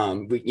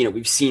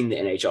 We've seen the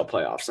NHL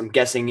playoffs. I'm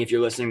guessing if you're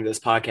listening to this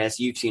podcast,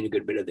 you've seen a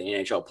good bit of the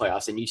NHL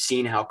playoffs, and you've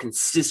seen how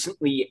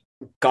consistently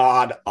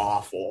god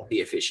awful the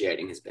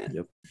officiating has been.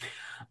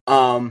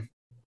 Yep.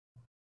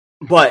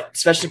 But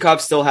Svechnikov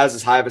still has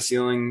as high of a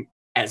ceiling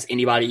as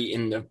anybody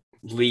in the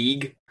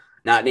league,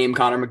 not named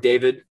Connor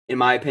McDavid, in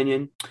my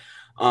opinion.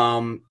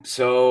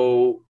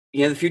 So,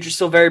 you know, the future's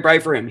still very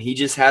bright for him. He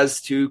just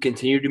has to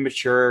continue to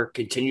mature,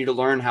 continue to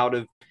learn how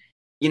to,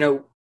 you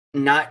know,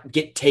 not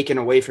get taken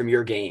away from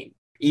your game.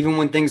 Even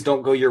when things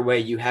don't go your way,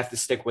 you have to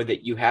stick with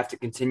it. You have to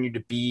continue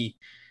to be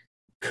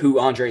who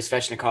Andrei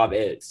Svechnikov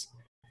is.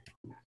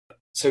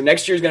 So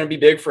next year is going to be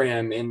big for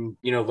him in,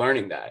 you know,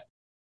 learning that.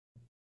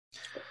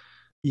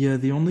 Yeah,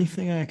 the only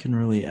thing I can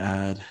really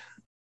add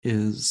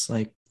is,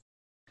 like,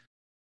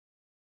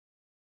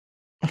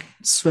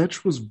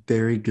 Svech was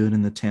very good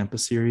in the Tampa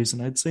series,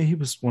 and I'd say he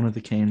was one of the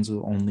Canes'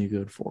 only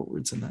good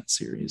forwards in that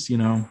series, you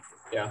know?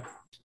 Yeah.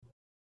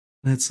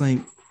 And it's like,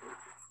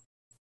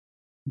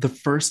 the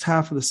first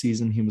half of the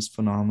season, he was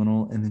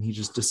phenomenal, and then he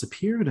just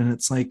disappeared, and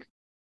it's like,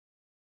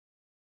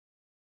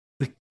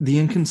 the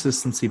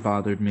inconsistency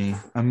bothered me.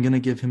 I'm going to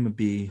give him a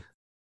B,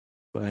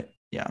 but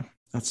yeah,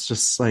 that's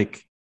just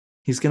like,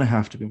 he's going to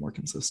have to be more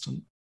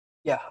consistent.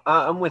 Yeah,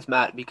 I'm with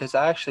Matt because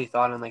I actually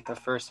thought in like the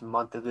first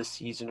month of this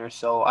season or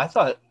so, I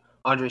thought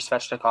Andrei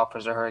Svechnikov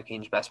was the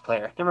Hurricanes' best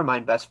player. Never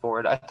mind best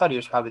forward. I thought he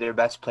was probably their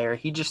best player.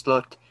 He just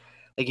looked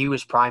like he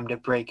was primed to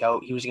break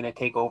out. He was going to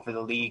take over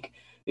the league.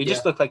 He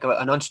just looked like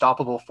an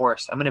unstoppable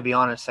force. I'm going to be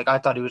honest. Like, I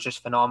thought he was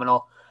just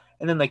phenomenal.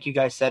 And then, like you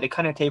guys said, it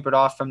kind of tapered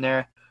off from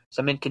there.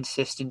 Some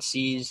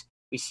inconsistencies.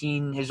 We've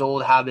seen his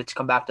old habits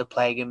come back to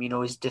plague him. You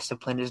know, his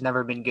discipline has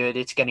never been good.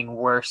 It's getting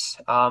worse.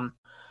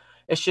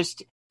 It's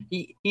just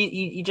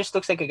he just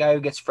looks like a guy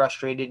who gets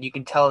frustrated. You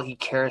can tell he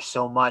cares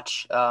so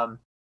much.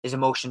 His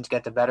emotions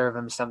get the better of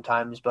him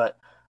sometimes, but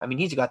I mean,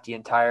 he's got the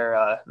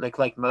entire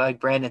like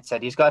Brandon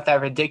said, he's got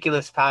that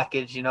ridiculous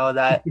package. You know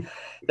that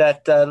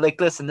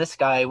like, listen, this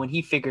guy, when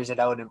he figures it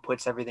out and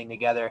puts everything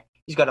together,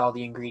 he's got all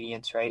the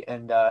ingredients, right?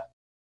 And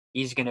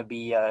he's gonna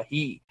be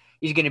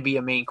he's gonna be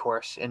a main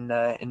course in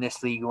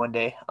this league one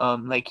day.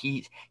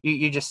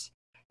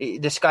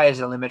 The sky is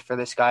the limit for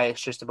this guy. It's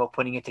just about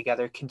putting it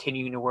together,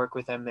 continuing to work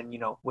with him, and, you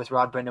know, with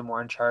Rod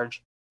Brind'Amour in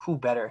charge, who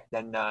better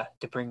than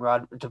to bring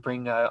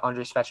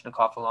Andrei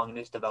Svechnikov along in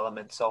his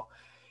development? So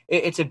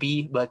it's a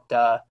B, but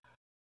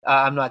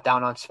I'm not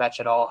down on Svech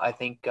at all. I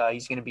think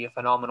he's going to be a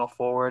phenomenal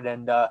forward,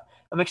 and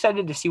I'm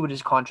excited to see what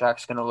his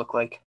contract's going to look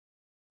like.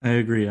 I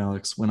agree,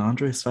 Alex. When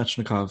Andrei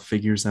Svechnikov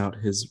figures out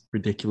his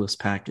ridiculous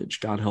package,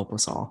 God help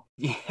us all.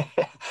 Yeah.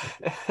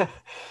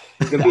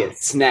 It's going to be a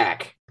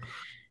snack.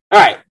 All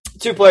right,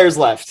 2 players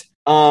left.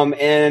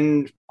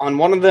 And on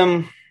one of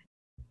them,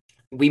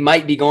 we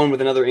might be going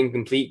with another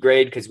incomplete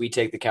grade because we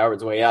take the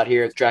coward's way out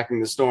here. It's Tracking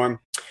the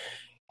Storm.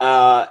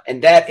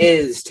 And that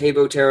is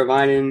Teuvo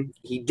Teravainen.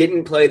 He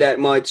didn't play that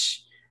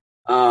much,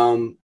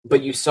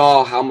 but you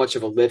saw how much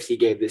of a lift he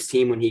gave this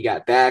team when he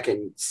got back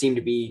and seemed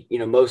to be, you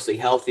know, mostly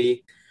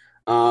healthy.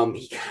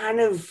 He kind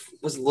of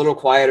was a little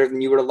quieter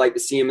than you would have liked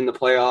to see him in the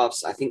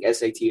playoffs. I think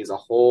SAT as a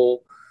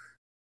whole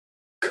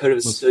could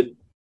have stood,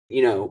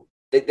 you know,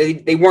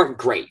 they weren't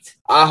great.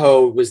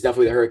 Aho was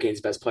definitely the Hurricanes'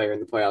 best player in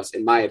the playoffs,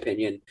 in my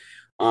opinion.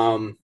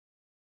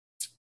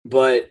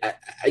 But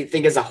I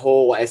think as a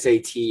whole,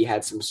 SAT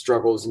had some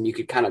struggles, and you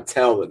could kind of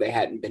tell that they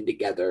hadn't been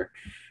together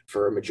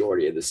for a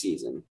majority of the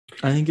season.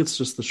 I think it's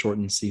just the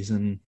shortened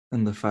season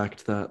and the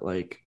fact that,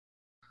 like,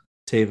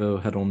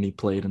 Teuvo had only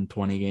played in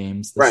 20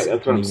 games. Right,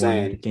 that's what I'm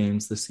saying.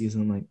 Games this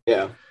season. Like,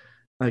 yeah.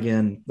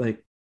 Again,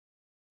 like,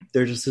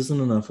 there just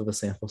isn't enough of a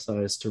sample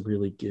size to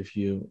really give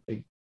you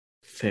a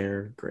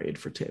fair grade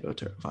for Teuvo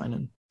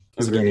Teravainen.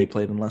 Because again, he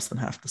played in less than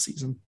half the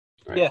season.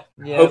 Right.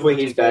 Yeah. Hopefully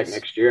he's back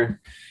next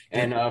year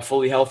and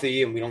fully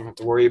healthy, and we don't have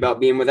to worry about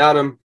being without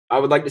him. I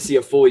would like to see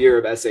a full year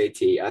of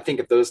SAT. I think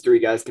if those 3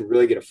 guys can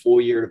really get a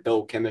full year to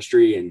build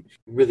chemistry and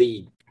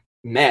really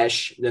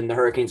mesh, then the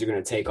Hurricanes are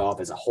going to take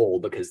off as a whole,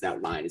 because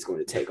that line is going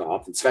to take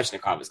off, and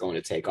Svechnikov is going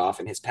to take off,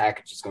 and his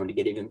package is going to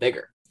get even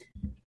bigger.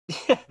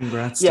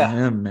 Congrats to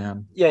him,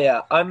 man.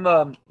 Yeah. I'm,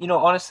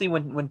 honestly,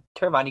 when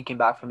Teravainen came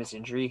back from his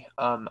injury,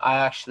 I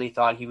actually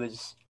thought he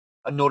was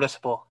a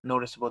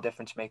noticeable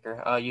difference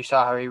maker. You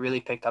saw how he really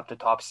picked up the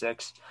top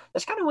 6.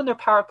 That's kind of when their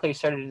power play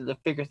started to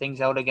figure things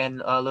out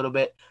again a little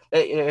bit,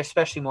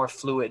 especially more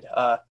fluid.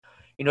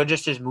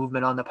 Just his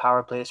movement on the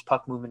power play, his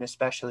puck movement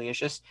especially,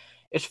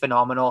 it's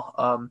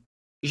phenomenal.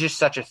 He's just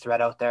such a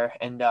threat out there,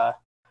 and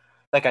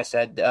like I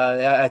said,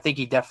 I think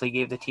he definitely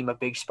gave the team a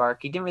big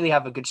spark. He didn't really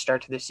have a good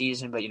start to the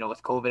season, but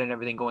with COVID and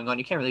everything going on,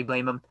 you can't really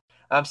blame him.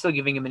 I'm still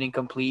giving him an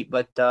incomplete,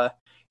 but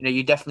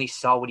you definitely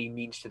saw what he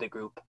means to the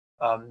group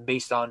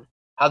based on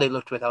how they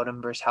looked without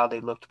him versus how they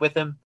looked with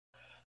him.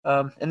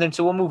 And then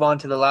so we'll move on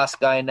to the last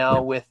guy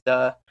now with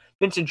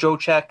Vincent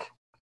Trocheck,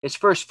 his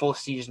first full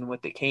season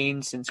with the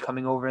Canes since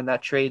coming over in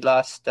that trade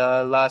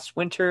last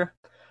winter.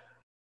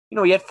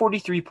 He had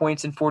 43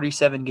 points in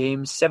 47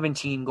 games,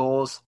 17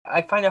 goals.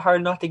 I find it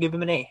hard not to give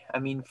him an A. I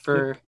mean,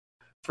 for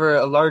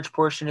a large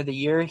portion of the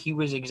year, he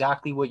was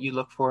exactly what you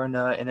look for in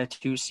a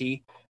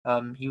 2C.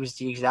 He was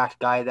the exact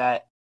guy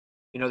that,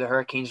 the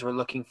Hurricanes were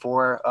looking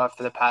for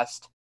the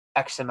past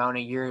X amount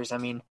of years. I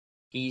mean,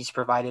 he's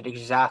provided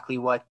exactly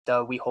what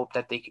we hoped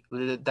that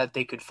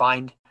they could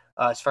find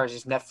as far as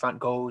his net front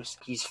goes.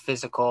 He's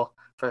physical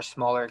for a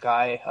smaller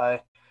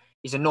guy.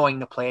 He's annoying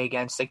to play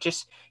against. Like,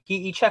 just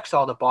he checks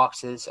all the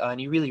boxes,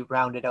 and he really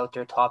rounded out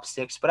their top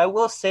six. But I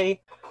will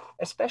say,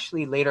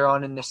 especially later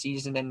on in the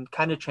season and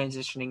kind of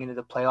transitioning into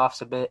the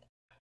playoffs a bit,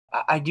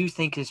 I do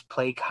think his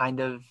play kind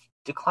of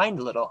declined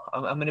a little.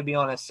 I'm going to be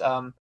honest.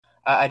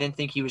 I didn't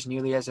think he was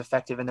nearly as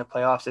effective in the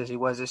playoffs as he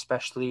was,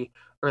 especially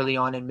early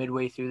on and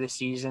midway through the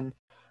season.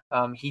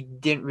 He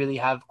didn't really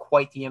have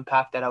quite the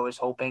impact that I was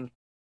hoping.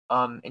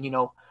 And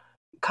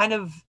kind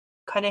of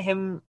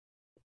him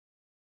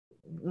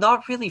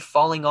not really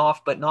falling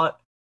off, but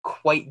not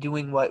quite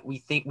doing what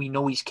we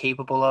know he's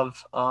capable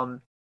of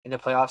in the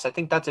playoffs. I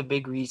think that's a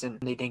big reason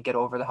they didn't get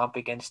over the hump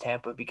against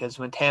Tampa, because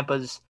when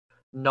Tampa's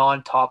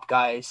non-top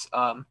guys,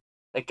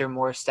 like they're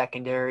more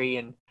secondary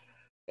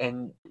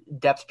and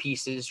depth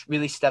pieces,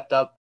 really stepped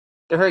up,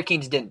 the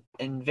Hurricanes didn't.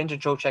 And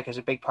Vincent Trocheck is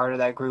a big part of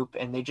that group,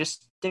 and they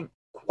just didn't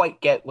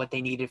quite get what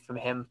they needed from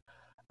him.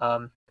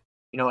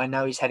 And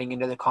now he's heading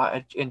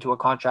into a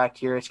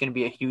contract year. It's going to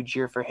be a huge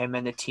year for him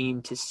and the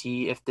team to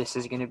see if this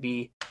is going to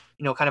be,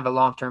 kind of a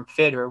long-term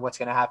fit or what's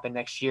going to happen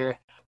next year.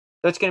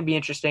 So it's going to be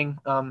interesting.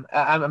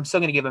 I'm still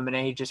going to give him an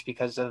A just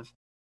because of,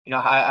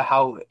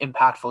 how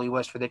impactful he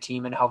was for the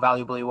team and how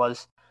valuable he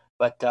was.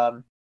 But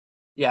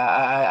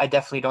I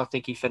definitely don't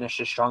think he finished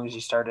as strong as he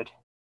started.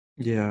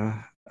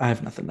 Yeah, I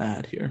have nothing to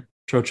add here.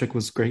 Trocheck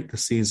was great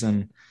this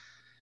season.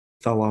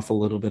 Fell off a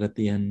little bit at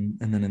the end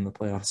and then in the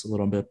playoffs a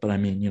little bit. But I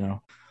mean,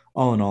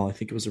 all in all, I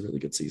think it was a really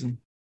good season.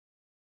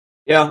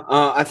 Yeah,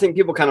 I think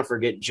people kind of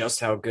forget just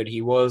how good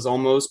he was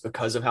almost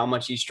because of how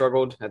much he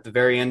struggled at the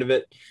very end of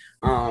it.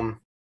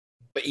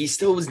 But he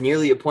still was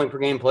nearly a point per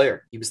game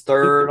player. He was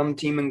third on the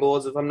team in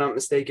goals, if I'm not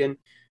mistaken.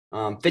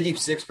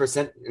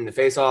 56% in the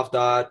faceoff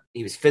dot.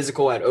 He was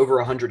physical, at over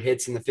 100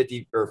 hits in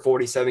the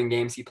 47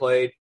 games he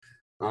played.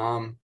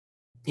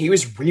 He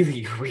was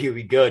really,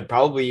 really good.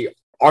 Probably,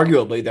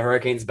 arguably, the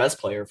Hurricanes' best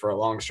player for a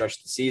long stretch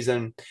of the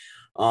season.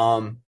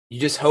 You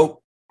just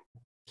hope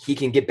he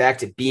can get back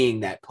to being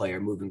that player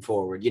moving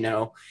forward,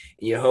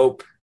 You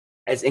hope,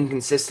 as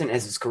inconsistent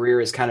as his career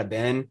has kind of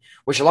been,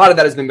 which a lot of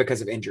that has been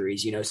because of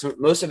injuries, so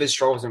most of his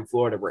struggles in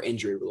Florida were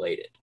injury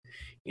related,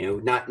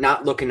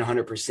 not looking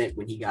 100%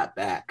 when he got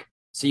back.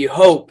 So you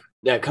hope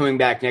that coming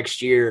back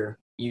next year,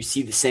 you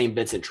see the same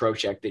Vincent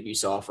Trocheck that you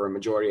saw for a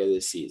majority of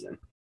this season.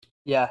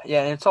 Yeah,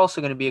 and it's also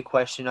going to be a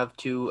question of,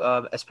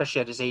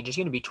 especially at his age, he's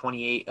going to be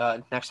 28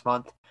 next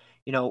month,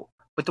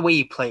 with the way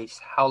he plays,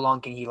 how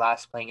long can he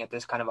last playing at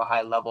this kind of a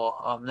high level?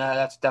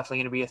 That's definitely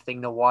going to be a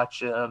thing to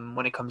watch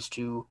when it comes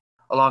to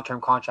a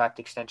long-term contract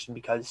extension,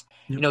 because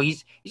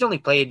he's only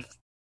played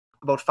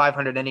about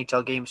 500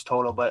 NHL games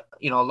total, but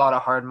a lot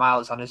of hard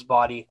miles on his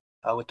body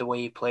with the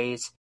way he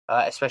plays,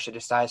 especially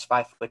the size,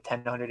 5'10",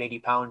 180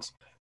 pounds,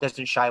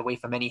 doesn't shy away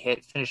from any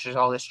hit, finishes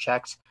all his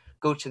checks,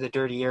 goes to the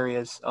dirty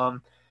areas.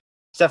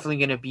 It's definitely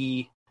going to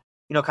be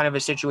kind of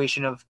a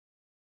situation of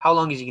how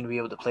long is he going to be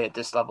able to play at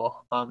this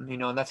level?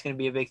 And that's going to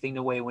be a big thing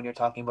to weigh when you're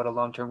talking about a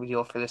long-term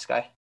deal for this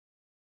guy.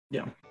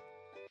 Yeah.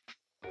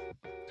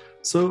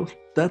 So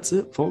that's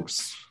it,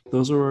 folks.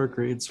 Those are our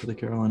grades for the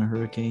Carolina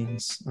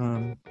Hurricanes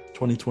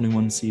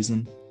 2021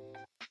 season.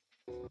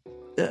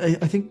 I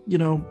think,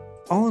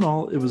 all in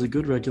all, it was a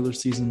good regular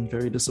season,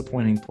 very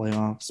disappointing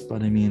playoffs.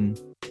 But I mean,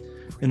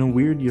 in a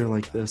weird year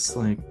like this,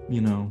 I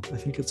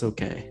think it's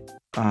okay.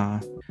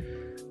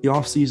 The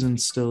off season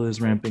still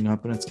is ramping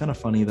up, and it's kind of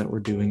funny that we're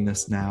doing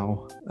this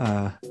now,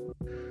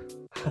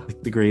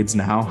 the grades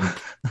now.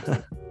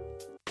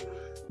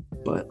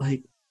 But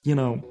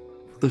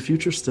the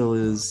future still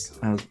is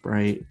as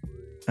bright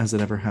as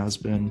it ever has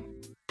been.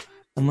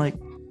 And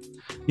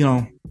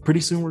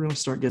pretty soon we're going to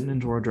start getting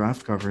into our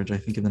draft coverage. I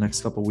think in the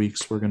next couple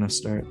weeks we're going to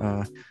start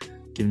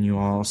giving you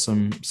all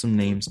some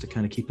names to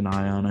kind of keep an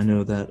eye on. I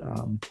know that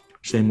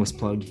shameless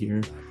plug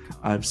here,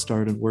 I've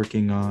started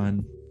working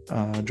on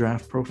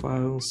draft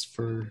profiles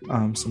for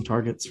some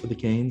targets for the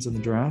Canes in the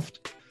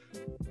draft.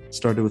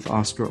 Started with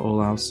Oscar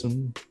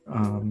Olausson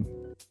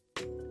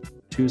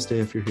Tuesday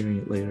if you're hearing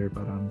it later,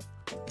 but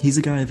he's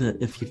a guy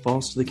that if he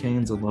falls to the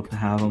Canes, I'd love to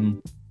have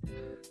him.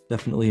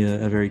 Definitely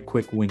a very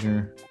quick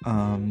winger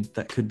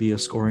that could be a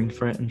scoring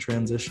threat in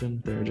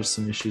transition. There are just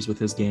some issues with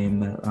his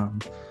game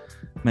that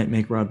might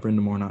make Rod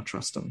Brind'Amour not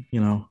trust him,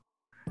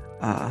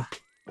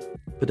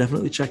 But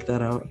definitely check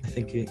that out. I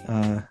think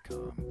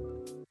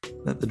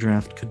that the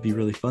draft could be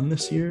really fun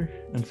this year.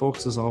 And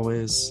folks, as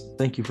always,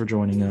 thank you for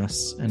joining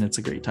us. And it's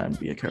a great time to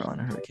be a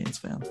Carolina Hurricanes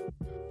fan.